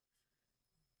well,"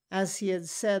 as he had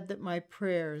said that my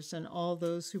prayers and all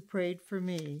those who prayed for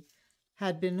me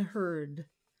had been heard.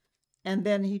 And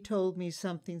then he told me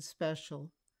something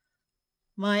special.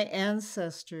 "My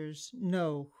ancestors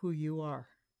know who you are,"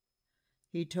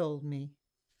 he told me.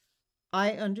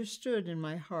 I understood in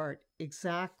my heart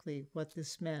exactly what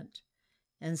this meant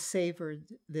and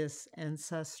savored this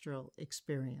ancestral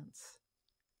experience.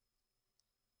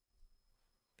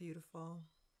 Beautiful.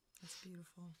 That's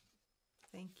beautiful.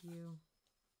 Thank you.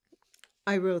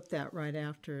 I wrote that right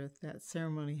after that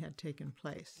ceremony had taken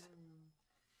place.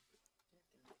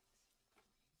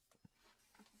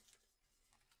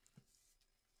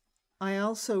 I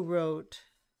also wrote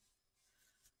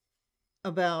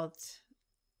about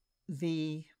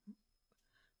the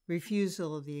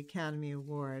refusal of the Academy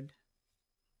Award,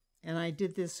 and I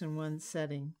did this in one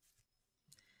setting.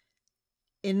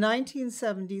 In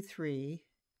 1973,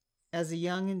 as a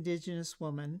young Indigenous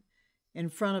woman, in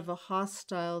front of a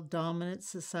hostile, dominant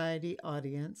society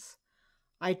audience,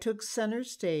 I took center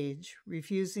stage,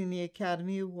 refusing the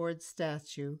Academy Award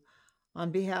statue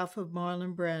on behalf of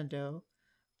Marlon Brando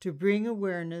to bring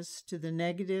awareness to the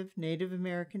negative Native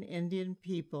American Indian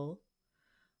people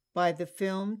by the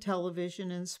film, television,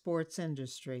 and sports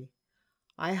industry.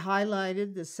 I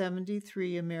highlighted the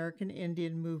 73 American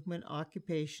Indian movement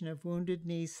occupation of Wounded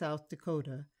Knee, South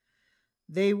Dakota.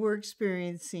 They were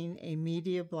experiencing a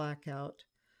media blackout.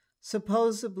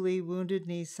 Supposedly, Wounded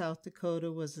Knee, South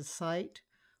Dakota was a site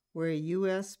where a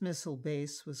U.S. missile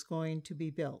base was going to be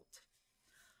built.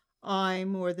 I,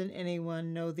 more than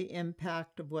anyone, know the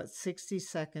impact of what 60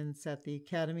 seconds at the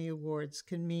Academy Awards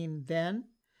can mean then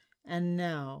and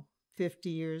now, 50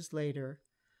 years later.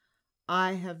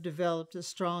 I have developed a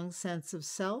strong sense of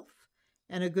self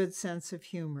and a good sense of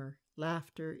humor.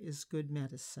 Laughter is good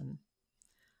medicine.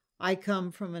 I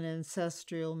come from an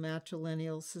ancestral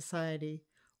matrilineal society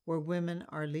where women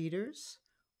are leaders,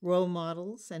 role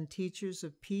models, and teachers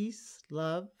of peace,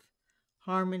 love,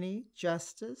 harmony,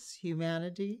 justice,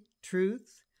 humanity,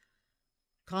 truth,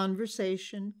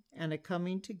 conversation, and a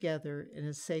coming together in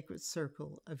a sacred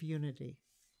circle of unity.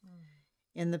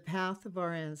 In the path of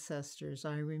our ancestors,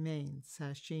 I remain,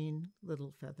 Sacheen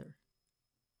Littlefeather.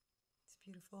 It's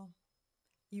beautiful.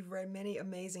 You've read many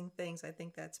amazing things. I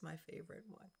think that's my favorite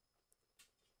one.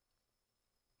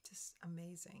 Just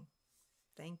amazing.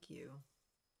 Thank you.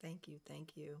 Thank you.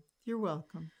 Thank you. You're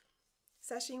welcome.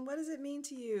 Sacheen, what does it mean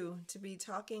to you to be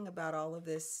talking about all of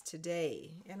this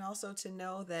today, and also to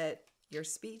know that your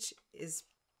speech is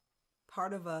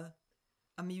part of a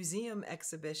museum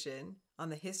exhibition on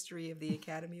the history of the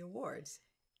Academy Awards?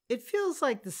 It feels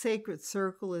like the sacred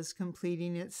circle is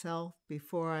completing itself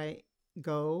before I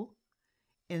go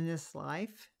in this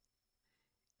life.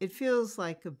 It feels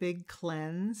like a big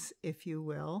cleanse, if you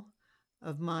will,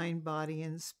 of mind, body,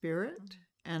 and spirit,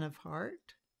 and of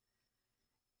heart.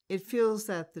 It feels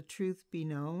that the truth be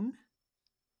known,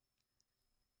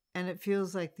 and it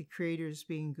feels like the Creator's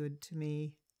being good to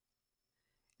me.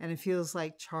 And it feels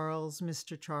like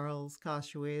Mr. Charles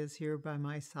Kosciuszko is here by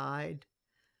my side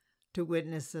to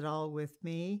witness it all with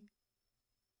me.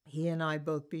 He and I,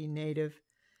 both being Native,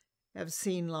 have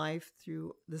seen life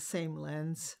through the same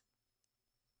lens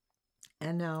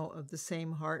and now of the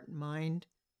same heart and mind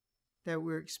that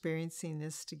we're experiencing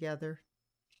this together.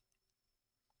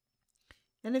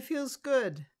 And it feels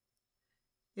good.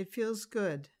 It feels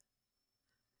good.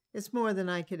 It's more than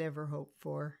I could ever hope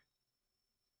for.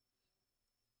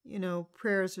 You know,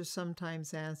 prayers are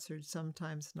sometimes answered,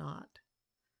 sometimes not.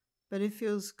 But it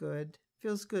feels good. It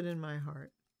feels good in my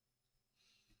heart.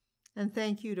 And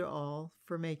thank you to all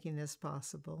for making this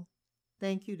possible.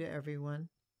 Thank you to everyone.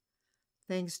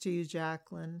 Thanks to you,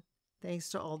 Jacqueline. Thanks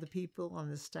to all the people on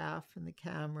the staff and the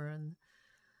camera and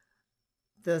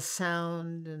the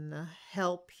sound and the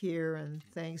help here. And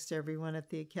thanks to everyone at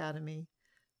the Academy.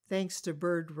 Thanks to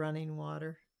Bird Running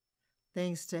Water.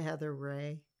 Thanks to Heather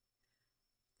Ray.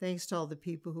 Thanks to all the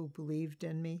people who believed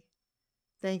in me.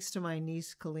 Thanks to my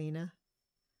niece, Calina.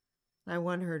 I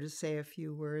want her to say a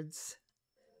few words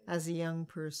as a young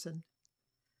person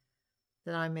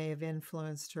that I may have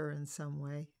influenced her in some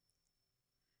way.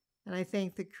 And I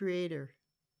thank the Creator.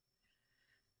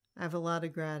 I have a lot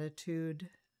of gratitude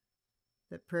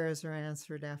that prayers are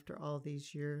answered after all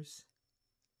these years.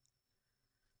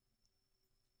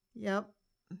 Yep,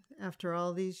 after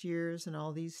all these years and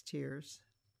all these tears.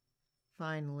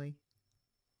 Finally.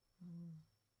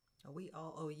 We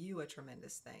all owe you a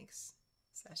tremendous thanks,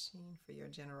 Sacheen, for your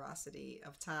generosity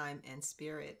of time and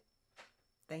spirit.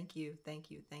 Thank you, thank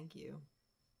you, thank you.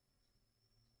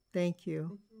 Thank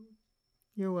you.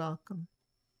 You're welcome.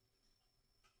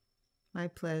 My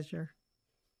pleasure.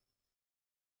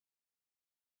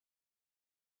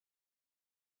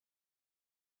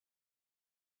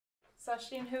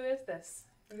 Sacheen, who is this?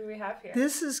 Who do we have here?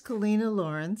 This is Calina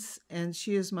Lawrence, and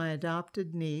she is my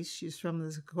adopted niece. She's from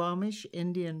the Squamish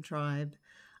Indian tribe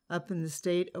up in the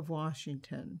state of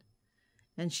Washington,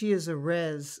 and she is a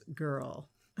res girl.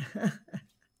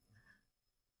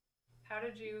 How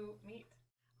did you meet?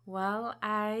 Well,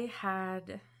 I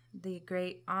had the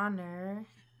great honor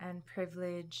and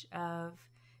privilege of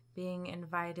being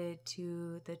invited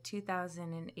to the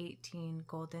 2018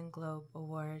 Golden Globe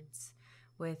Awards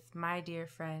with my dear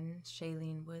friend,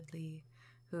 Shailene Woodley,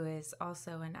 who is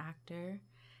also an actor.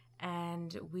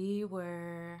 And we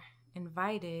were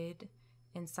invited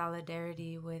in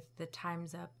solidarity with the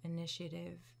Time's Up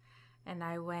initiative. And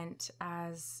I went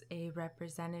as a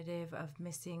representative of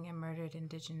missing and murdered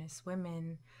Indigenous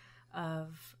women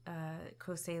of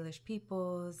Coast Salish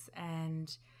peoples,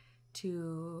 and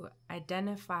to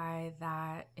identify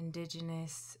that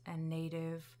Indigenous and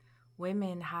Native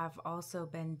women have also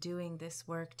been doing this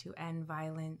work to end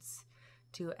violence,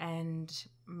 to end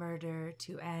murder,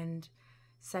 to end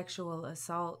sexual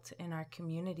assault in our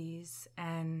communities.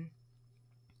 And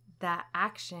that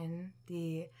action,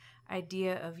 the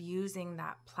idea of using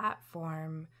that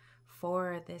platform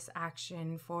for this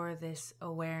action, for this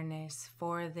awareness,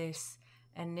 for this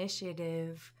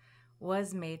initiative,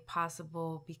 was made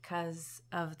possible because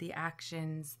of the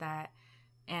actions that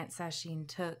Aunt Sacheen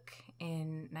took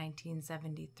in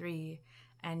 1973,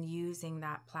 and using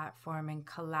that platform and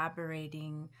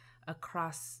collaborating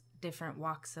across different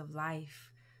walks of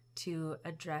life to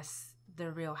address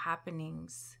the real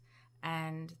happenings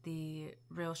and the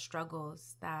real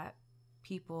struggles that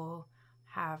people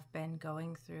have been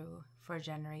going through for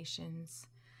generations.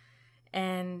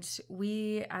 And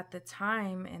we, at the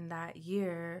time in that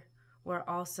year, were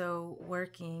also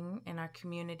working in our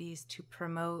communities to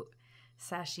promote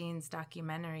Sacheen's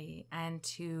documentary and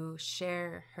to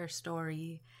share her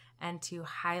story and to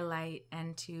highlight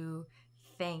and to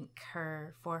thank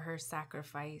her for her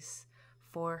sacrifice,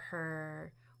 for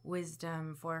her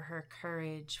wisdom, for her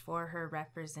courage, for her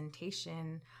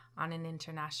representation on an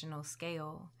international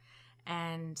scale.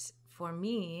 And for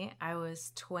me, I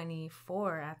was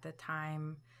 24 at the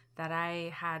time that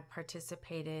I had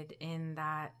participated in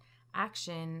that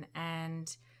action,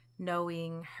 and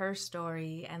knowing her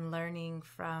story and learning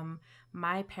from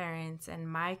my parents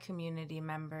and my community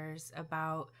members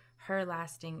about her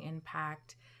lasting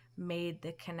impact made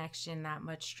the connection that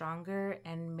much stronger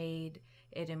and made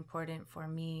it important for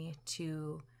me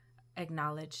to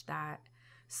acknowledge that.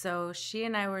 So she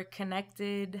and I were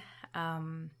connected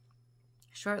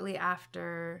shortly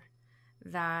after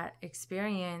that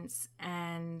experience,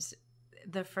 and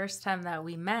the first time that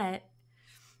we met,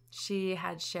 she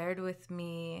had shared with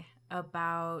me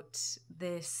about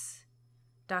this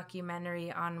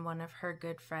documentary on one of her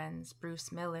good friends,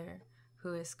 Bruce Miller,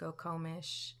 who is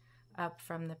Skokomish, up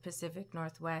from the Pacific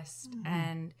Northwest. Mm-hmm.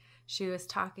 And she was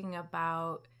talking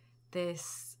about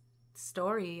this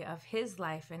story of his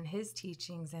life and his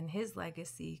teachings and his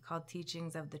legacy called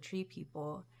Teachings of the Tree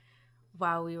People.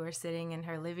 While we were sitting in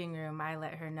her living room, I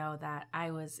let her know that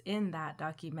I was in that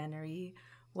documentary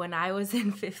when I was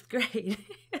in 5th grade.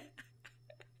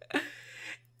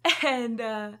 And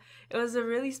it was a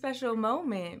really special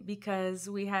moment because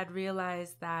we had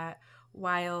realized that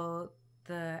while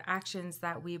the actions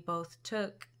that we both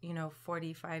took,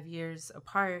 45 years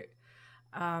apart,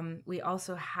 we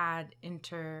also had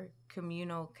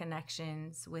intercommunal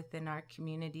connections within our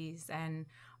communities and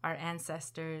our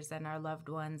ancestors and our loved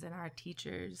ones and our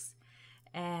teachers.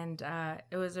 And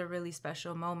it was a really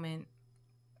special moment.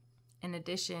 In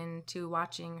addition to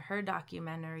watching her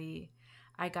documentary,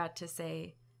 I got to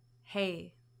say,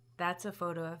 hey, that's a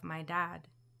photo of my dad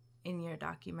in your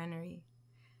documentary.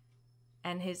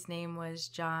 And his name was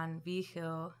John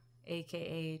Vigil,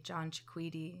 aka John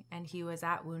Chiquiti, and he was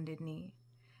at Wounded Knee.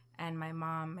 And my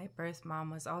mom, my birth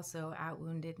mom, was also at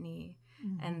Wounded Knee.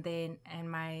 Mm-hmm.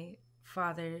 And my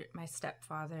father, my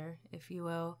stepfather, if you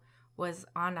will, was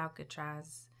on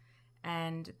Alcatraz.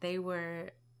 And they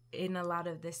were in a lot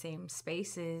of the same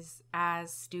spaces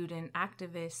as student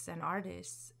activists and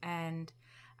artists, and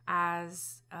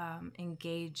as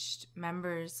engaged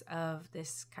members of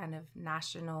this kind of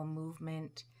national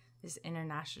movement, this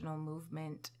international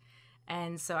movement.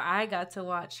 And so I got to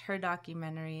watch her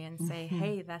documentary and say, mm-hmm.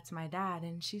 Hey, that's my dad.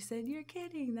 And she said, you're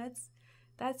kidding.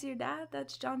 That's your dad?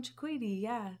 That's John Chiquiti.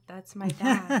 Yeah, that's my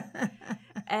dad.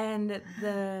 And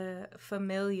the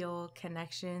familial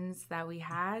connections that we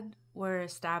had were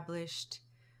established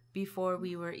before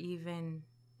we were even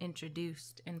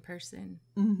introduced in person.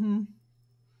 Mm-hmm.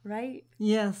 Right?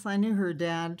 Yes, I knew her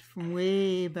dad from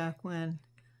way back when,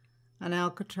 on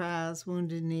Alcatraz,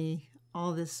 Wounded Knee,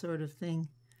 all this sort of thing.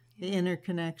 The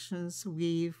interconnections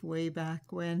weave way back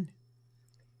when.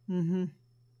 Mm-hmm.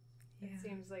 It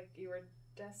seems like you were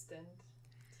destined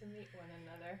to meet one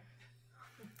another.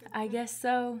 I guess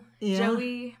so. Yeah.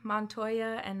 Joey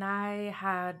Montoya and I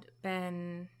had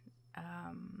been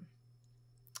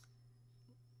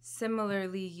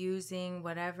similarly using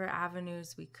whatever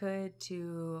avenues we could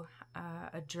to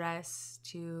address,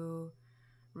 to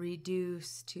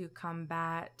reduce, to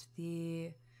combat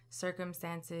the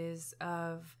circumstances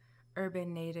of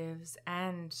urban natives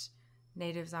and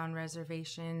natives on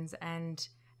reservations, and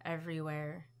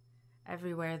everywhere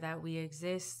that we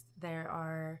exist, there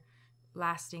are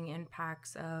lasting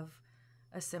impacts of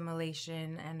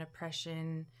assimilation and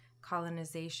oppression,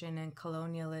 colonization and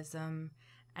colonialism.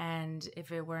 And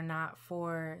if it were not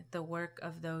for the work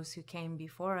of those who came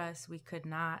before us, we could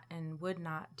not and would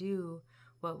not do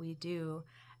what we do,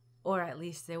 or at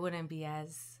least it wouldn't be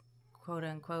as quote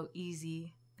unquote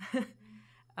easy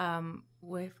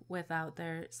without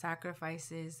their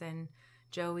sacrifices. And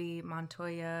Joey,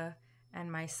 Montoya,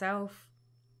 and myself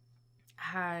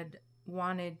had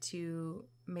wanted to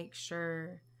make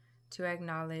sure to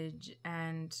acknowledge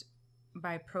and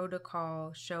by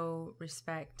protocol show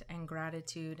respect and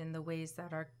gratitude in the ways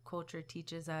that our culture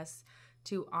teaches us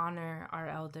to honor our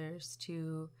elders,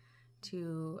 to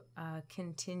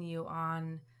continue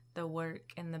on the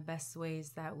work in the best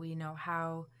ways that we know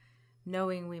how,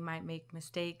 knowing we might make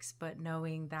mistakes, but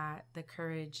knowing that the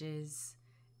courage is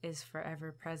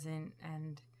forever present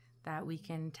and that we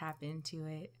can tap into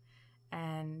it.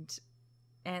 And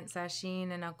Aunt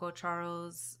Sacheen and Uncle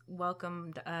Charles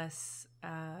welcomed us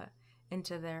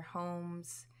into their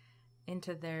homes,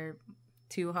 into their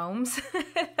 2 homes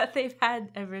that they've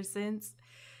had ever since.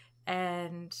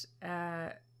 And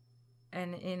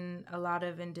in a lot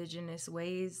of indigenous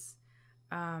ways,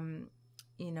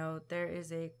 there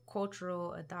is a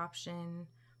cultural adoption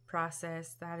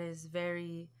process that is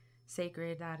very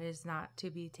sacred, that is not to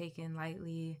be taken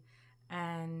lightly.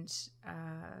 And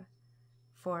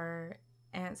for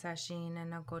Aunt Sacheen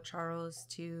and Uncle Charles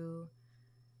to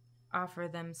offer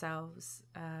themselves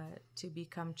to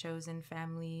become chosen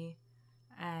family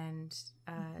and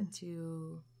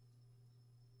to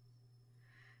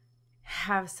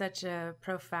have such a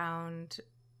profound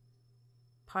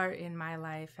part in my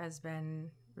life has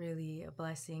been really a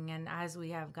blessing. And as we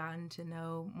have gotten to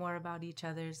know more about each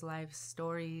other's life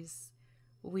stories,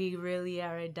 we really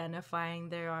are identifying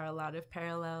there are a lot of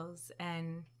parallels.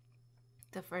 And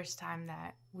the first time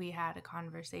that we had a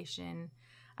conversation,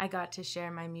 I got to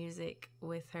share my music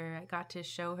with her. I got to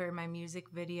show her my music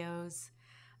videos.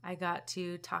 I got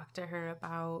to talk to her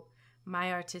about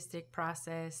my artistic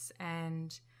process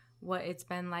and what it's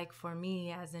been like for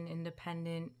me as an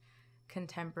independent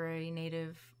contemporary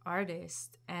Native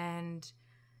artist. And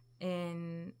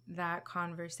in that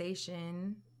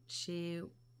conversation, she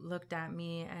looked at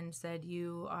me and said,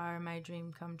 "You are my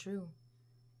dream come true.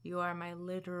 You are my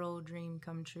literal dream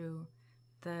come true.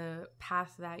 The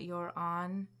path that you're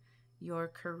on, your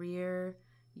career,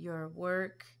 your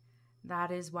work,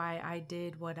 that is why I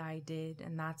did what I did,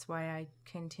 and that's why I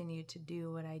continue to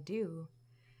do what I do."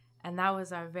 And that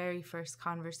was our very first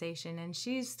conversation. And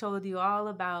she's told you all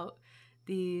about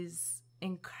these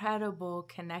incredible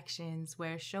connections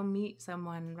where she'll meet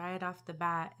someone right off the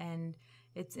bat and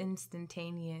it's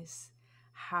instantaneous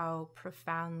how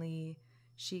profoundly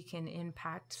she can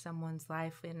impact someone's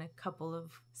life in a couple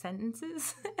of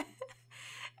sentences.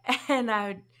 And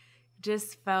I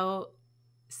just felt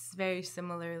very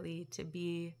similarly to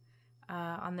be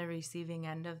on the receiving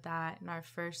end of that. And our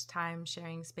first time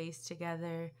sharing space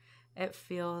together, it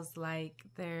feels like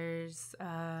there's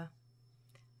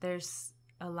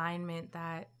alignment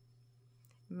that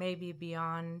may be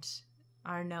beyond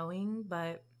our knowing,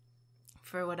 but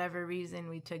for whatever reason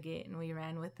we took it and we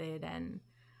ran with it. And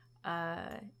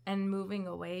moving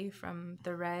away from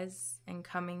the res and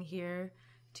coming here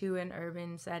to an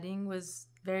urban setting was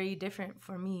very different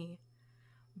for me.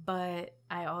 But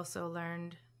I also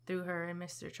learned through her and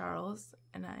Mr. Charles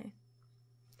and I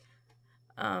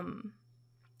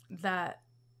that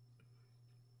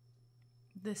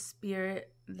the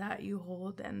spirit that you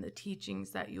hold and the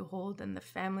teachings that you hold and the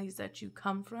families that you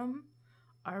come from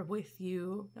are with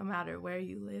you no matter where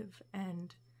you live.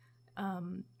 And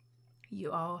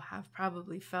you all have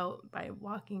probably felt by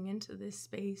walking into this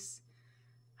space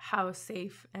how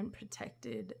safe and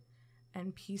protected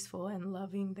and peaceful and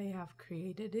loving they have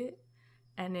created it.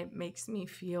 And it makes me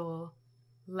feel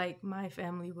like my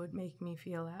family would make me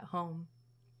feel at home.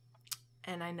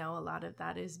 And I know a lot of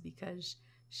that is because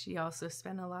she also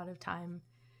spent a lot of time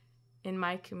in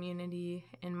my community,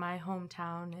 in my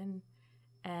hometown,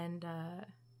 and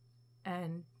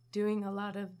doing a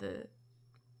lot of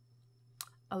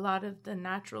the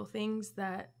natural things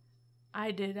that I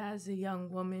did as a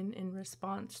young woman in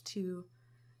response to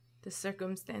the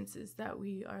circumstances that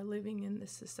we are living in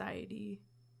this society,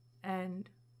 and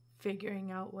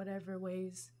figuring out whatever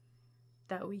ways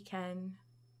that we can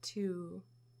to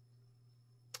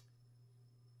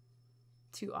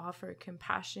offer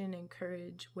compassion and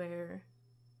courage where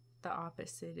the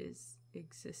opposite is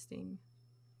existing.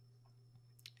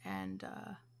 And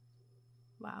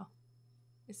wow,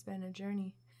 it's been a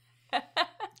journey.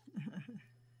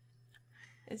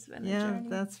 It's been a journey. Yeah,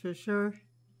 that's for sure.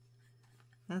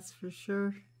 That's for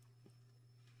sure.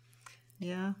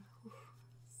 Yeah.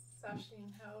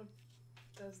 Sacheen, how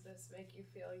does this make you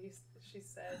feel? You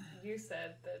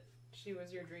said that she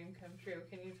was your dream come true.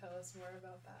 Can you tell us more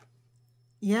about that?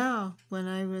 Yeah, when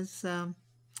I was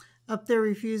up there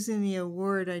refusing the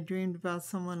award, I dreamed about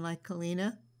someone like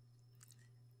Calina,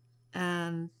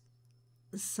 and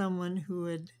someone who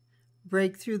would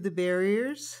break through the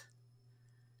barriers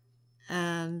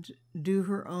and do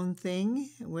her own thing,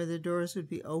 where the doors would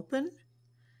be open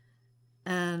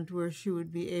and where she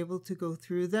would be able to go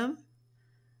through them,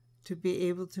 to be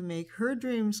able to make her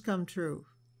dreams come true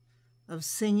of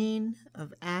singing,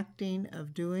 of acting,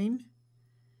 of doing.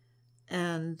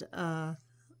 And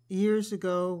years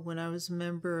ago, when I was a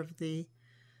member of the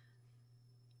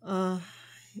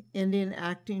Indian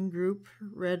acting group,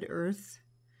 Red Earth,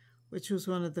 which was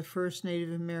one of the first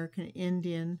Native American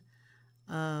Indian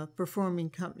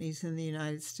performing companies in the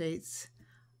United States,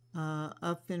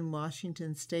 up in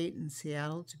Washington State, in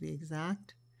Seattle to be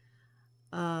exact.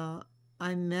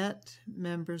 I met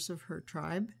members of her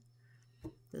tribe,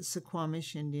 the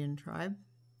Suquamish Indian tribe,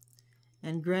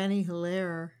 and Granny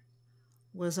Hilaire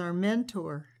was our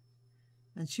mentor,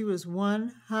 and she was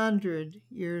 100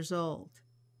 years old,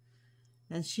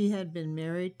 and she had been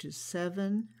married to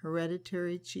 7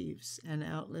 hereditary chiefs and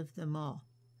outlived them all.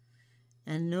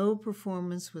 And no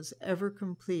performance was ever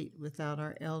complete without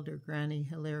our elder, Granny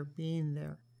Hilaire, being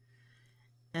there.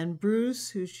 And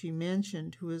Bruce, who she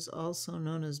mentioned, who is also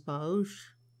known as Bausch,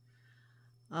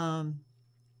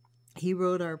 he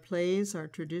wrote our plays, our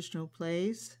traditional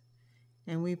plays,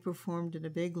 and we performed in a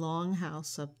big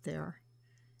longhouse up there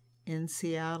in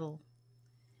Seattle.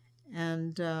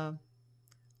 And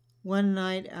one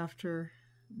night, after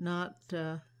not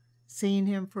seeing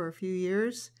him for a few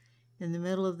years, in the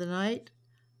middle of the night,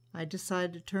 I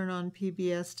decided to turn on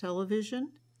PBS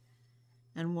television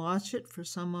and watch it for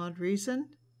some odd reason.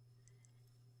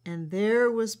 And there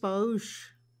was Bausch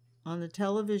on the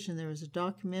television. There was a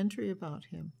documentary about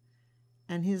him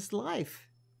and his life.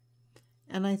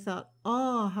 And I thought,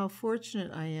 oh, how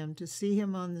fortunate I am to see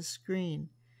him on the screen,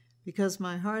 because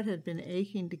my heart had been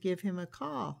aching to give him a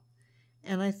call.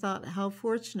 And I thought, how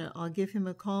fortunate, I'll give him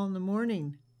a call in the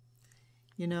morning,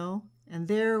 you know. And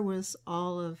there was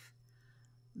all of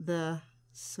the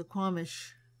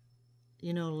Suquamish,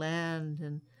 you know, land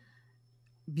and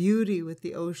beauty with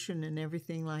the ocean and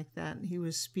everything like that. And he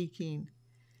was speaking,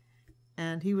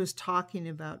 and he was talking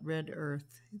about Red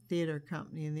Earth Theater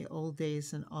Company in the old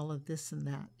days and all of this and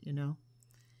that, you know.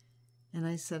 And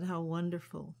I said, how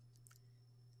wonderful.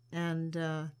 And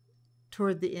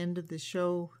toward the end of the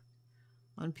show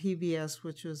on PBS,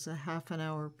 which was a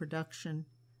half-an-hour production,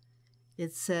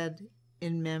 it said,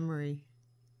 in memory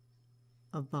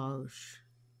of Bausch.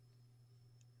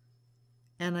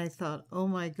 And I thought, oh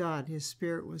my God, his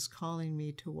spirit was calling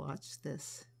me to watch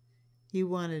this. He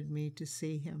wanted me to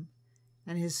see him.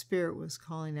 And his spirit was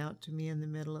calling out to me in the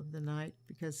middle of the night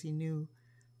because he knew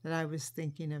that I was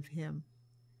thinking of him.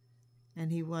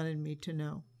 And he wanted me to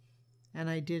know.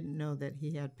 And I didn't know that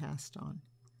he had passed on.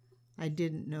 I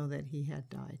didn't know that he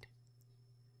had died.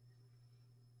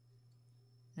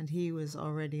 And he was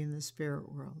already in the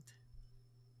spirit world.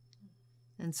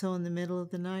 And so in the middle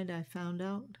of the night, I found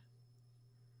out.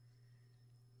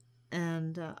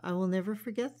 And I will never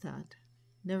forget that.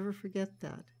 Never forget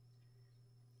that.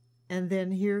 And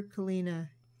then here Calina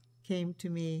came to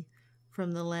me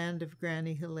from the land of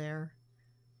Granny Hilaire,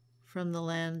 from the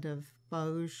land of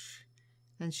Bausch,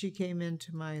 and she came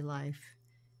into my life,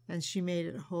 and she made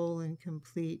it whole and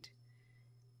complete.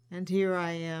 And here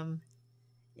I am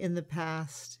in the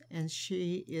past, and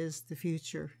she is the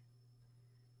future.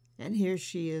 And here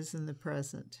she is in the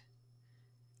present.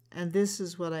 And this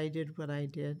is what I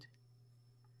did.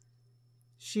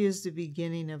 She is the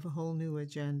beginning of a whole new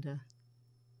agenda.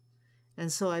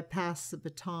 And so I pass the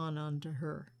baton on to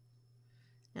her.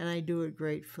 And I do it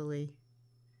gratefully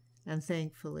and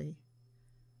thankfully.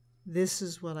 This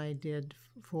is what I did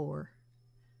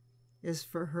is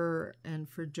for her and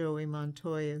for Joey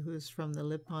Montoya, who's from the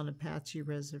Lippon Apache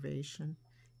Reservation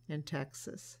in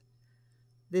Texas.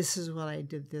 This is what I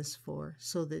did this for,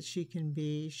 so that she can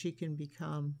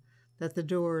become, that the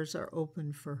doors are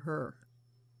open for her.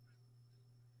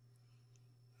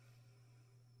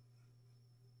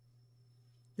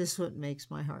 This is what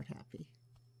makes my heart happy.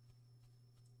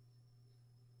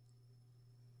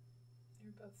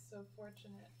 You're both so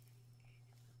fortunate.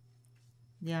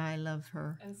 Yeah, I love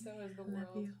her. And so is the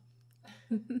world.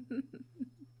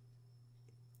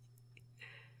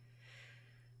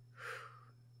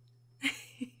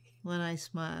 When I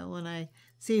smile, when I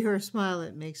see her smile,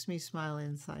 it makes me smile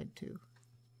inside too.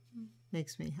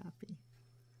 Makes me happy.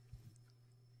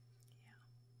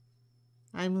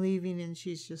 Yeah. I'm leaving and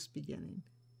she's just beginning.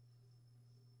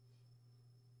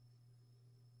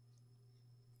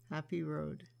 Happy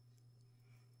Road.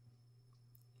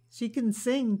 She can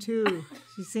sing too.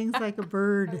 She sings like a I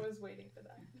bird. was waiting for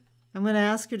that. I'm going to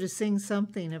ask her to sing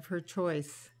something of her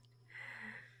choice.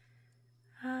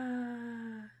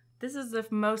 This is the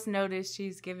most notice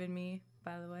she's given me,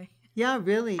 by the way. Yeah,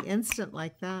 really, instant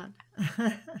like that.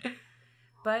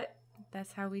 But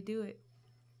that's how we do it.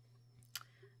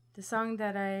 The song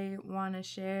that I want to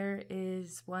share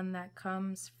is one that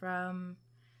comes from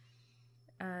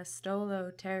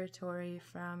Stolo territory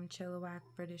from Chilliwack,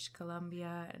 British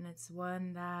Columbia, and it's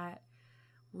one that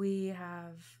we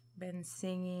have been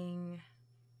singing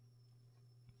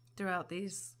throughout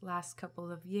these last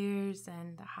couple of years,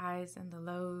 and the highs and the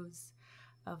lows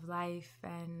of life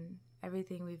and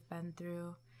everything we've been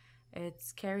through.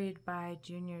 It's carried by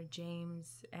Junior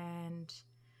James, and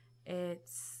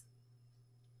it's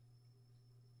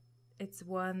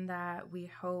one that we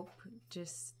hope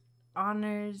just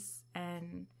honors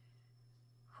and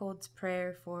holds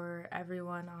prayer for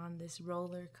everyone on this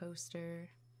roller coaster.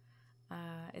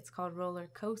 It's called Roller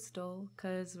Coastal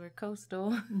because we're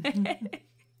coastal.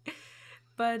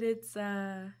 But it's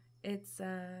a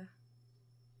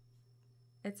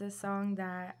song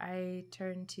that I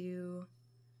turn to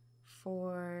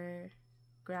for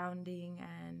grounding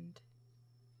and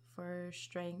for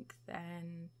strength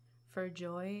and for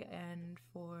joy and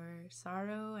for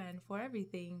sorrow and for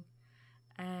everything.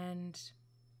 And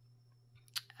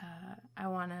I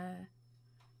want to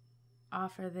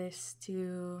offer this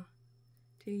to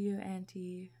you,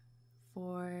 Auntie,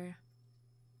 for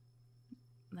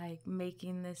like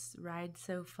making this ride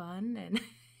so fun and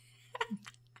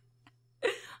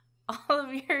all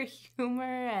of your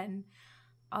humor and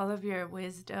all of your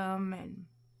wisdom and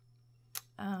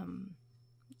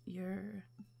your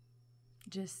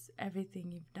just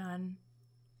everything you've done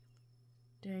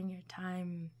during your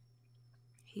time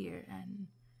here and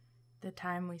the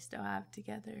time we still have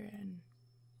together. And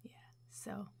yeah,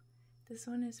 so this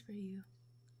one is for you.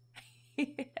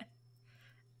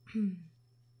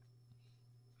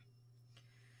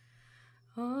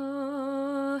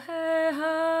 Oh, hey,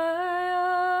 hi,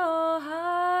 oh,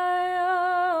 hi,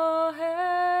 oh,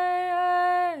 hey,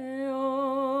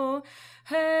 oh,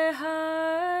 hey,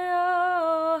 hi,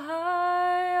 oh,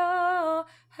 hi, oh,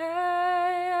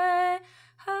 hey,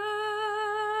 hi,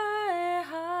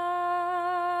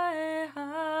 hi,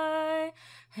 hi,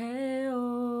 hey,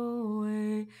 oh,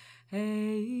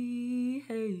 hey,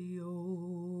 hey,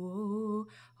 oh,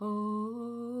 oh.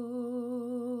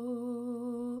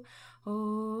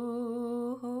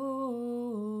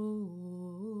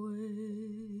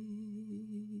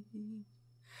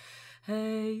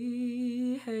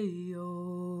 Hey, hey, oh,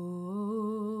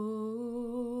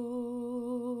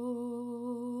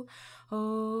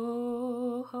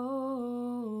 oh, oh,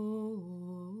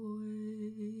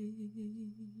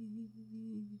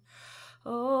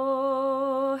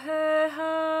 oh, hey,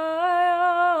 hi,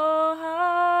 oh,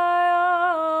 hi,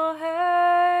 oh, hey,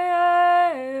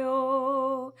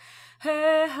 oh,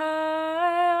 hey,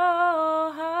 hi,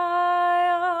 oh, hi,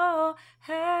 oh,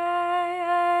 hey,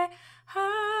 hi,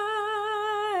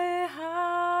 hi,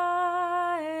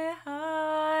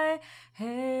 hi,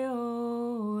 hey,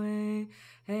 oh,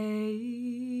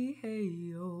 hey,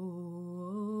 hey,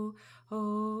 oh,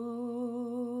 oh,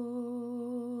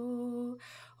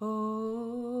 oh,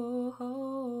 oh,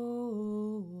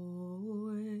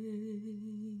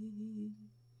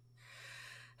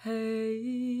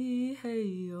 hey,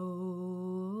 hey, oh,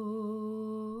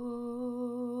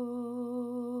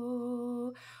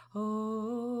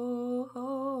 oh,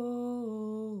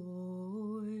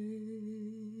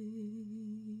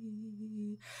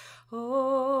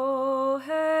 oh,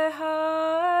 hey, hi,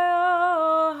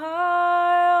 oh, hi,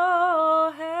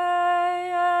 oh, hey,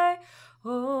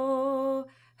 oh,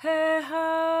 hey,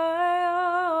 hi,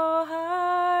 oh,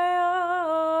 hi, oh,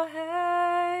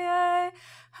 hey,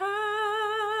 hi,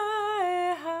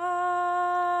 hi,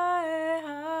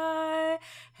 hi,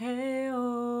 hey,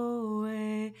 oh,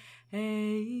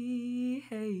 hey,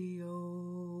 hey,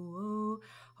 oh,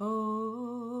 oh,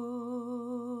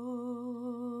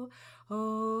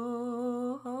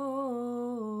 oh, oh,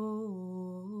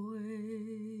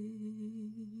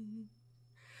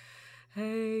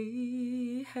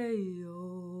 hey, hey,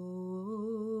 oh,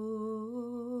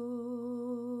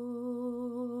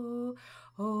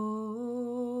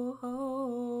 oh, oh,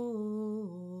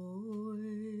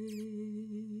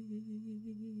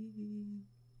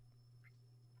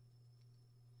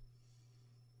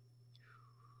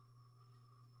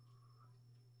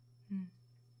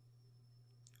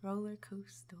 Roller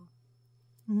coaster.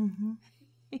 Mm-hmm.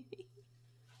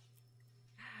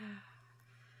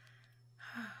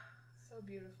 So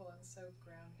beautiful and so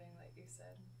grounding, like you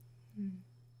said.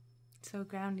 So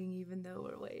grounding, even though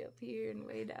we're way up here and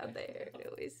way down there.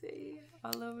 We see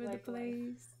all over the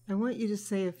place. I want you to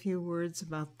say a few words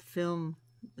about the film,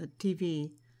 the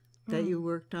TV, that you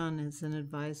worked on as an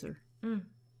advisor.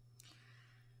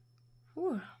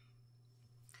 Whew.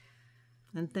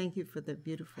 And thank you for the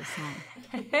beautiful song.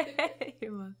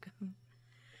 You're welcome.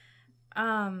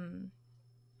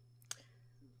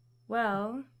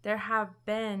 Well, there have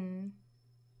been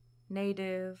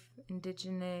Native,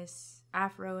 Indigenous,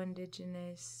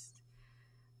 Afro-Indigenous,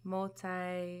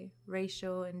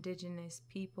 multi-racial Indigenous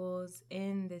peoples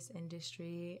in this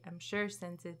industry, I'm sure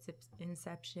since its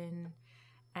inception,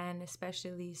 and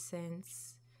especially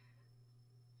since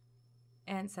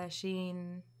Aunt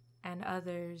Sacheen and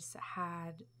others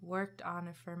had worked on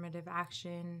affirmative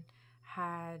action,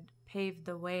 had paved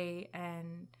the way,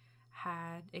 and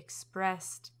had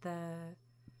expressed the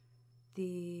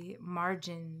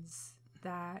margins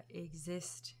that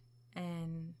exist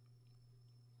in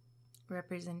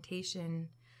representation.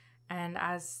 And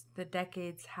as the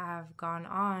decades have gone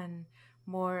on,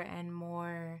 more and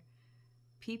more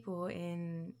people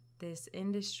in this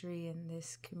industry and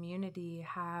this community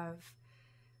have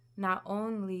not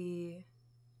only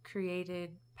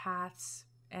created paths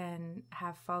and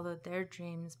have followed their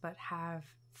dreams, but have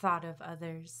thought of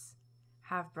others,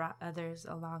 have brought others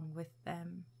along with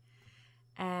them.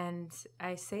 And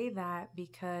I say that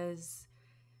because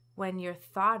when you're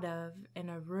thought of in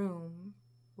a room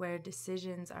where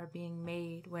decisions are being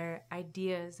made, where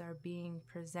ideas are being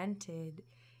presented,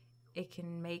 it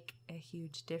can make a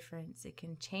huge difference. It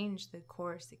can change the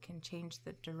course. It can change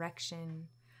the direction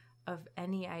of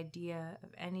any idea, of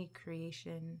any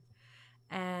creation.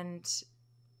 And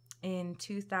in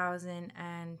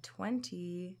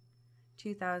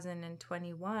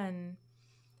 2021,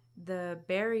 the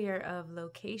barrier of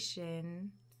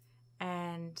location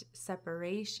and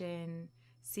separation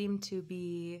seemed to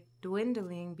be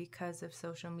dwindling because of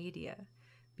social media,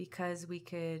 because we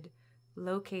could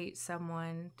locate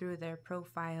someone through their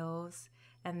profiles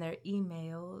and their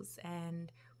emails,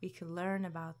 and we could learn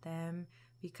about them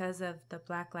because of the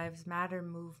Black Lives Matter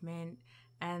movement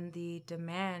and the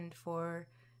demand for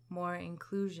more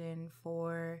inclusion,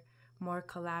 for more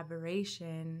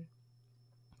collaboration.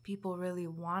 People really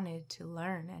wanted to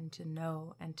learn and to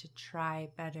know and to try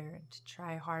better and to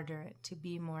try harder, to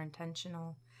be more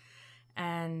intentional.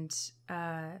 And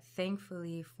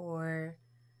thankfully for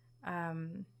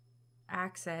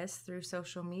access through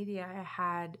social media, I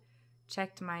had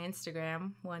checked my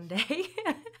Instagram one day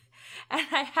and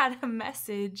I had a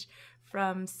message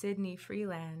from Sydney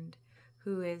Freeland,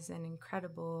 who is an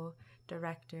incredible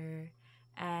director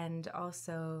and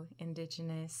also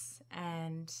Indigenous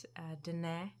and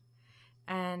Dene.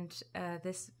 And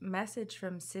this message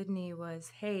from Sydney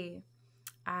was, hey,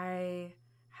 I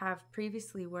have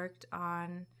previously worked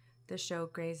on the show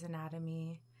Grey's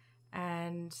Anatomy,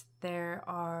 and there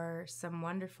are some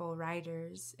wonderful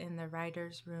writers in the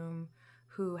writer's room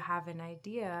who have an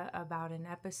idea about an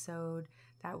episode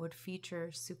that would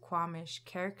feature Suquamish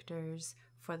characters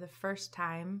for the first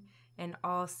time in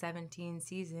all 17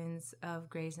 seasons of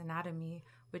Grey's Anatomy,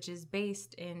 which is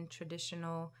based in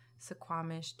traditional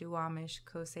Suquamish, Duwamish,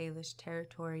 Coast Salish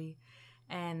territory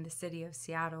and the city of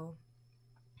Seattle.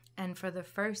 And for the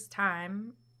first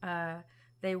time,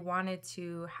 they wanted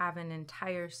to have an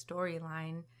entire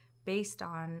storyline based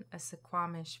on a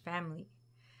Suquamish family.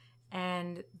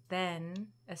 And then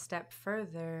a step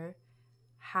further,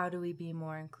 how do we be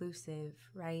more inclusive,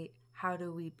 right? How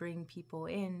do we bring people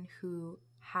in who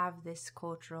have this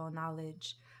cultural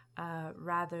knowledge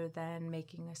rather than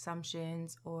making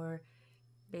assumptions or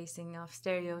basing off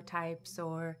stereotypes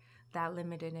or that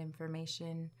limited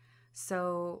information?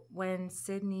 So when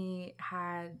Sydney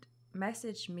had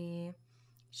messaged me,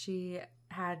 she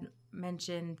had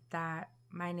mentioned that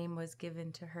my name was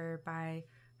given to her by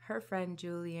her friend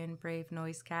Julian, Brave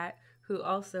Noise Cat, who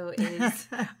also is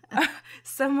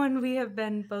someone we have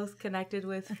been both connected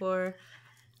with for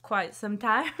quite some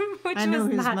time, which I know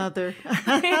was his not, mother.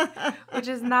 which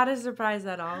is not a surprise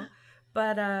at all.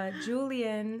 But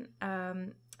Julian,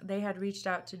 they had reached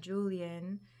out to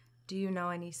Julian. Do you know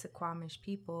any Suquamish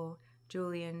people?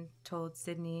 Julian told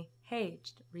Sydney, hey,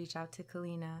 reach out to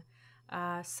Calina.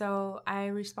 So I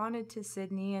responded to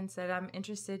Sydney and said, I'm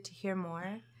interested to hear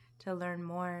more, to learn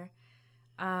more,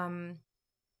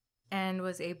 and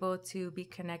was able to be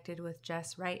connected with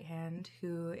Jess Righthand,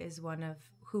 who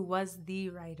was the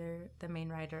writer, the main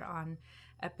writer on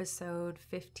episode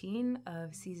 15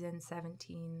 of season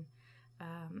 17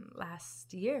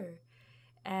 last year.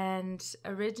 And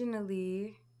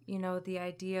originally, the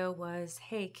idea was,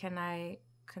 hey, can I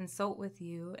consult with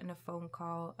you in a phone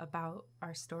call about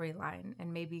our storyline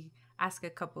and maybe ask a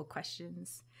couple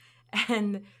questions?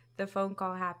 And the phone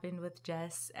call happened with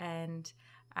Jess, and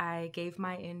I gave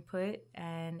my input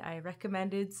and I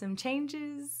recommended some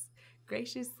changes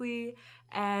graciously,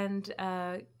 and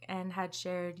had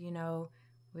shared,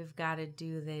 we've got to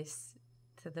do this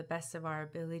to the best of our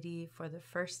ability for the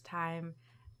first time,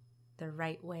 the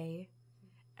right way.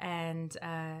 And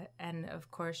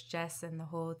of course, Jess and the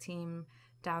whole team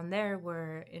down there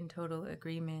were in total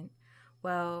agreement.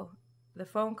 Well, the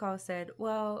phone call said,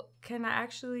 well, can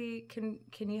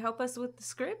you help us with the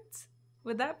script?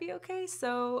 Would that be okay?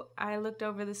 So I looked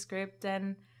over the script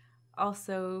and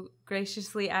also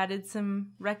graciously added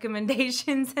some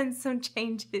recommendations and some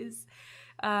changes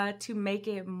to make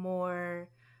it more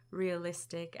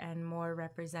realistic and more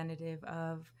representative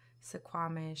of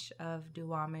Suquamish, of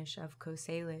Duwamish, of Coast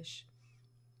Salish.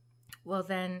 Well,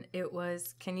 then it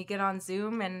was, can you get on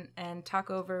Zoom and talk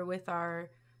over with our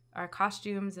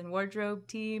costumes and wardrobe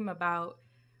team about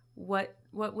what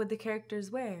would the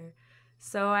characters wear?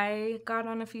 So I got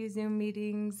on a few Zoom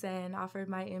meetings and offered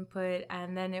my input,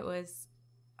 and then it was,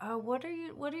 what are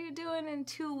you doing in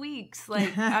 2 weeks?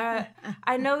 Like,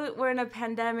 I know that we're in a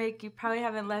pandemic. You probably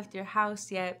haven't left your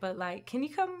house yet, but like, can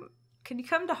you come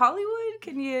to Hollywood?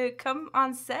 Can you come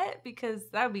on set? Because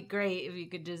that would be great if you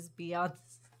could just be on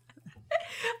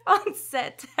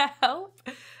set to help.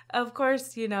 Of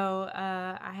course,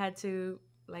 I had to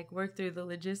like work through the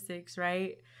logistics,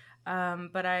 right?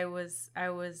 But I was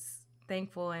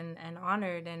thankful and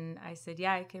honored, and I said,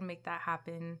 yeah, I can make that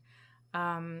happen.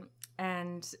 And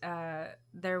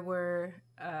there were,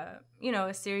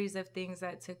 a series of things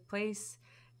that took place,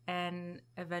 and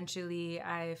eventually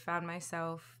I found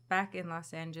myself back in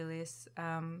Los Angeles,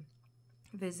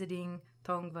 visiting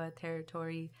Tongva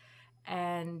territory,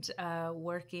 and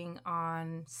working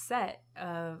on set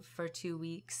for 2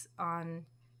 weeks on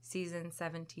season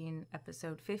 17,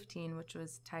 episode 15, which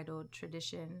was titled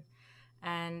Tradition.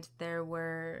 And there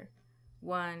were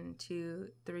 4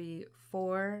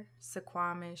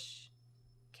 Suquamish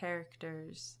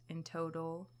characters in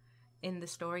total in the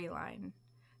storyline.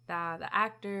 The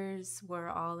actors were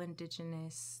all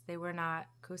indigenous. They were not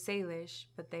Coast Salish,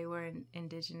 but they were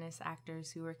indigenous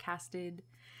actors who were casted,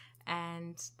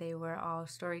 and they were all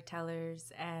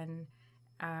storytellers, and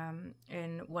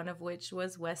one of which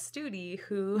was Wes Studi,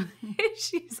 who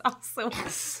she's also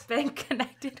been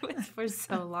connected with for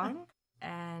so long.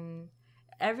 And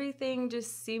everything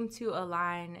just seemed to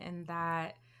align in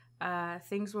that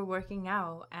things were working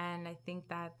out. And I think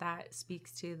that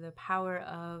speaks to the power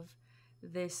of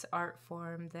this art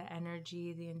form, the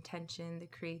energy, the intention, the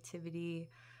creativity,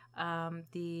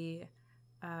 the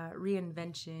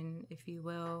reinvention, if you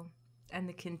will, and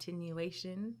the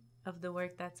continuation of the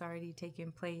work that's already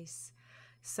taken place.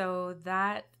 So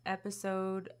that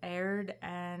episode aired,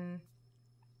 and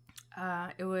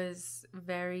it was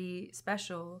very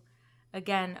special.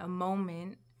 Again, a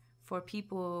moment for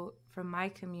people from my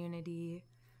community,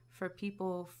 for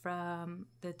people from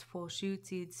the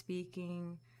Twolshutzid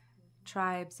speaking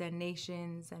tribes and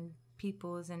nations and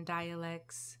peoples and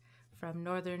dialects, from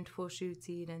northern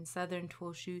Twolshutzid and southern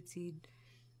Twolshutzid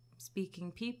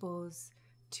speaking peoples,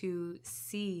 to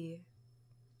see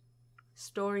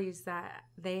stories that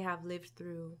they have lived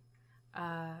through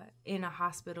in a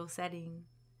hospital setting,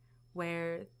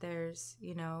 where there's,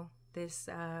 this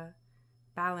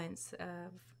balance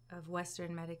of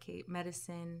Western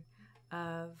medicine,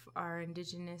 of our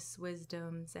indigenous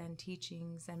wisdoms and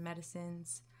teachings and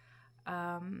medicines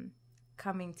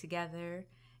coming together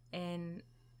in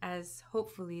as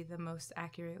hopefully the most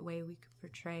accurate way we could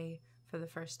portray for the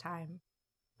first time.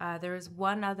 There was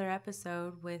one other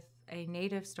episode with a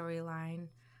native storyline,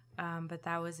 but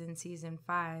that was in season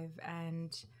 5,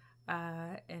 and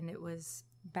it was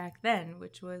back then,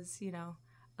 which was,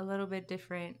 a little bit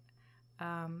different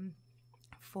in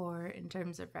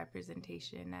terms of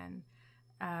representation.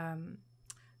 And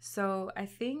so I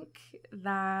think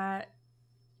that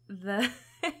the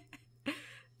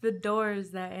the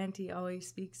doors that Auntie always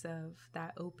speaks of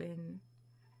that open,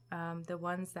 the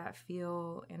ones that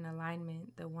feel in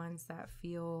alignment, the ones that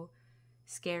feel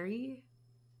scary,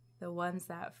 the ones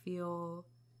that feel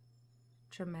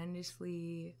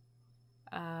tremendously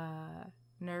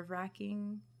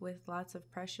nerve-wracking with lots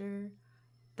of pressure,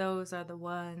 those are the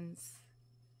ones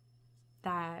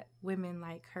that women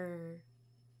like her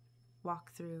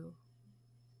walk through,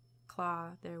 claw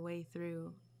their way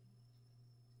through,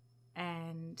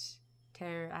 and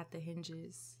tear at the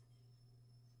hinges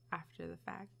after the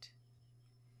fact.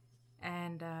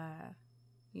 And,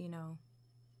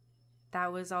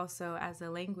 that was also as a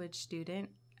language student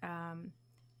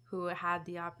who had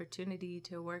the opportunity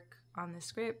to work on the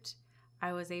script.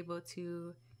 I was able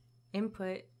to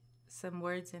input some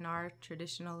words in our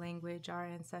traditional language, our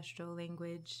ancestral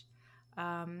language,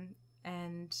 and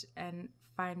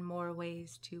find more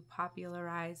ways to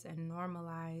popularize and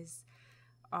normalize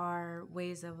our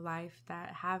ways of life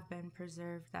that have been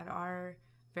preserved, that are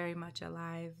very much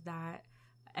alive, that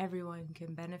everyone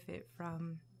can benefit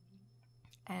from,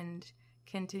 and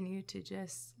continue to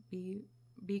just be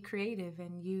creative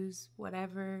and use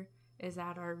whatever is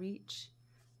at our reach,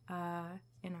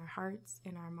 in our hearts,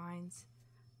 in our minds,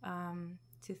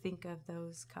 to think of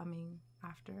those coming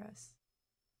after us.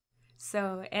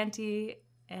 So Auntie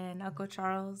and Uncle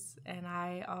Charles and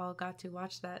I all got to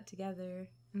watch that together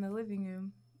in the living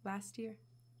room last year.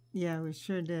 Yeah, we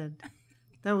sure did.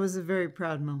 That was a very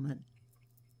proud moment.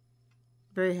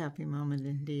 Very happy moment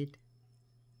indeed.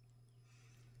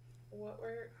 What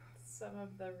were some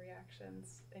of the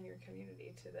reactions in your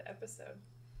community to the episode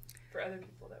for other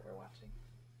people that were watching?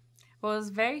 Well, it was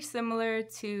very similar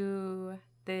to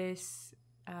this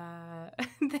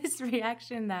this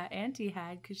reaction that Auntie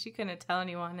had, because she couldn't tell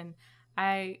anyone, and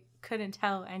I couldn't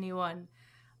tell anyone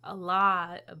a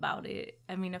lot about it.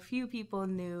 I mean, a few people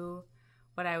knew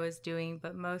what I was doing,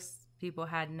 but most people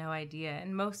had no idea.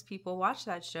 And most people watch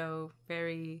that show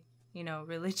very,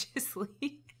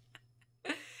 religiously.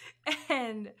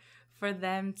 And for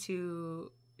them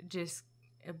to just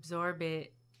absorb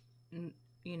it,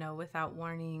 without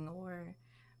warning or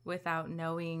without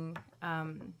knowing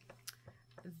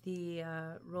the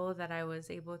role that I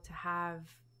was able to have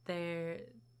there,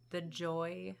 the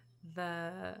joy,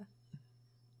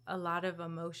 a lot of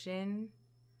emotion,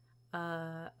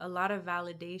 a lot of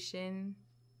validation,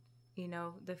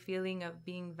 the feeling of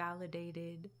being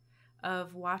validated,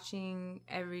 of watching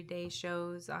everyday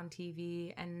shows on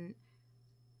TV and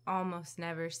almost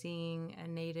never seeing a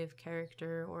Native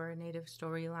character or a Native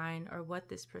storyline, or what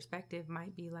this perspective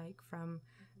might be like from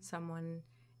someone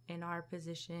in our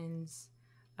positions,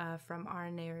 from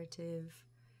our narrative.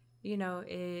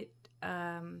 It's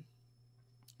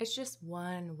just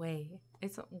one way.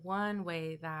 It's one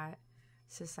way that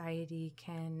society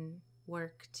can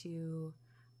work to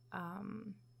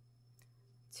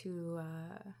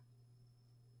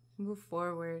move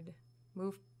forward,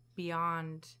 move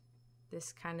beyond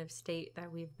this kind of state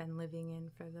that we've been living in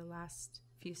for the last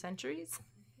few centuries.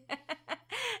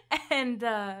 And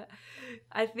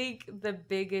I think the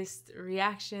biggest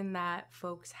reaction that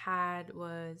folks had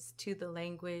was to the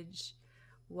language,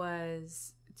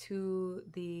 was to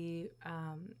the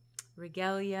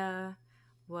regalia,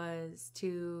 was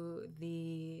to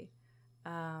the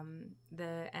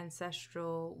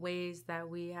ancestral ways that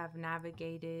we have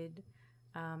navigated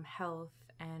health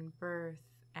and birth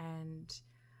and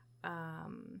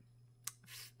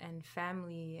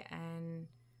family and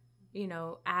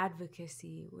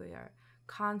advocacy. We are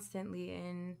constantly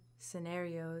in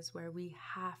scenarios where we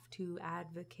have to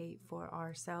advocate for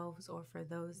ourselves or for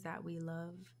those that we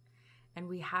love, and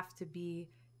we have to be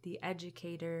the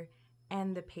educator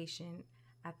and the patient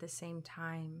at the same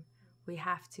time. We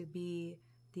have to be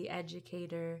the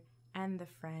educator and the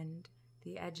friend,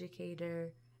 the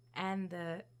educator and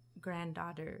the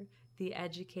granddaughter, the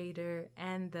educator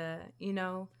and the,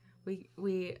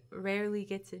 we rarely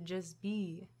get to just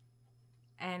be.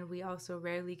 And we also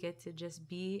rarely get to just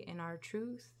be in our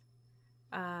truth,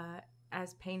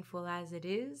 as painful as it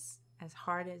is, as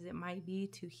hard as it might be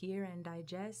to hear and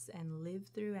digest and live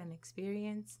through and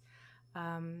experience.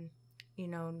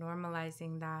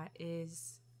 Normalizing that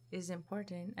is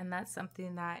important. And that's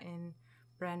something that in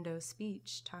Brando's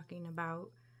speech, talking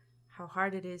about how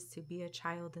hard it is to be a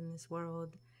child in this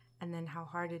world, and then how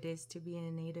hard it is to be a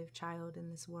Native child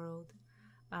in this world,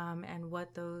 and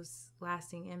what those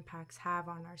lasting impacts have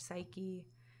on our psyche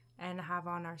and have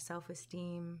on our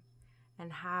self-esteem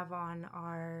and have on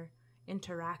our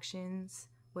interactions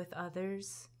with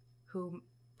others who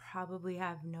probably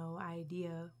have no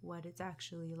idea what it's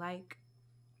actually like.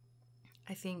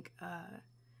 I think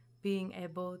being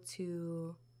able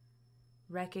to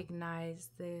recognize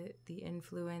the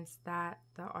influence that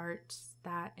the arts,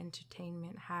 that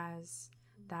entertainment has,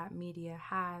 that media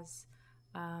has,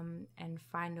 and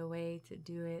find a way to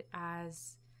do it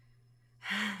as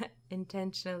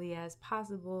intentionally as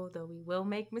possible, though we will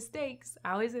make mistakes.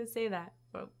 I always say that,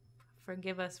 but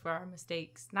forgive us for our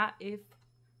mistakes. Not if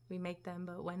we make them,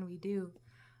 but when we do.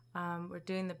 We're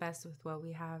doing the best with what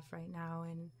we have right now,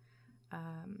 and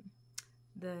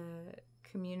the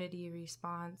community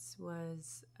response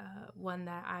was one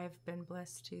that I've been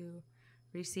blessed to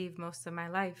receive most of my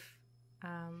life,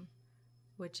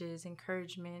 which is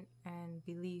encouragement and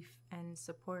belief and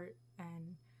support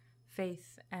and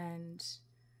faith and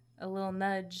a little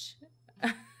nudge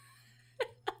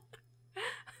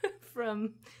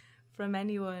from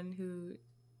anyone who,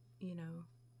 you know,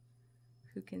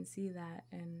 who can see that.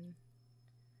 And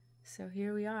so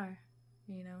here we are,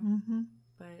 you know. Mm-hmm.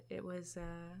 But it was,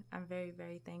 I'm very,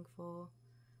 very thankful.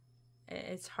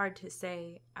 It's hard to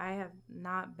say. I have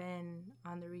not been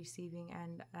on the receiving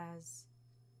end as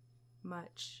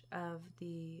much of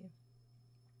the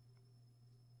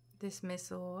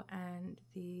dismissal and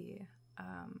the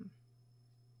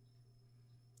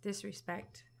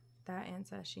disrespect that Aunt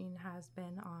Sacheen has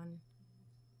been on.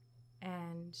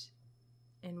 And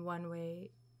in one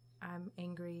way, I'm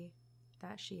angry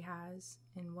that she has.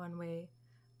 In one way,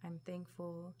 I'm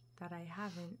thankful that I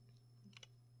haven't.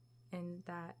 And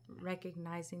that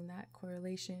recognizing that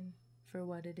correlation for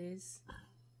what it is,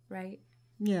 right?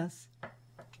 Yes.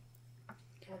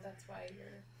 Well, that's why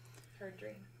you're her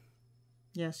dream.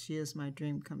 Yes, she is my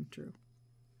dream come true.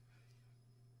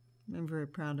 I'm very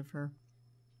proud of her.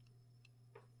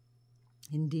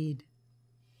 Indeed.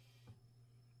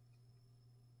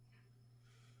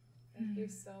 Thank you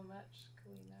so much,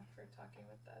 Calina, for talking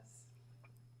with us.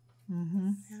 Mm-hmm.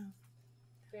 Yeah.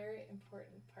 Very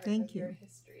important part Thank of you. your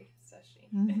history, Sacheen,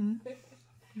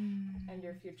 Mm-hmm. and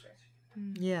your future.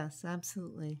 Yes,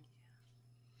 absolutely.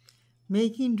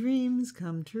 Making dreams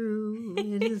come true,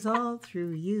 it is all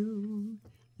through you.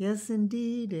 Yes,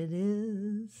 indeed it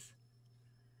is.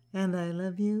 And I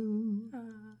love you. I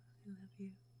love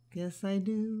you. Yes, I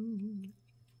do.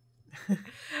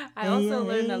 I also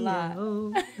learned a lot.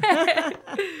 Oh.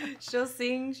 She'll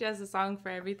sing. She has a song for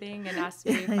everything and asks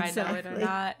me if I know it or Exactly.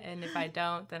 not. And if I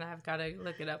don't, then I've got to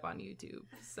look it up on YouTube.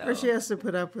 So Or she has to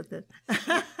put up with it.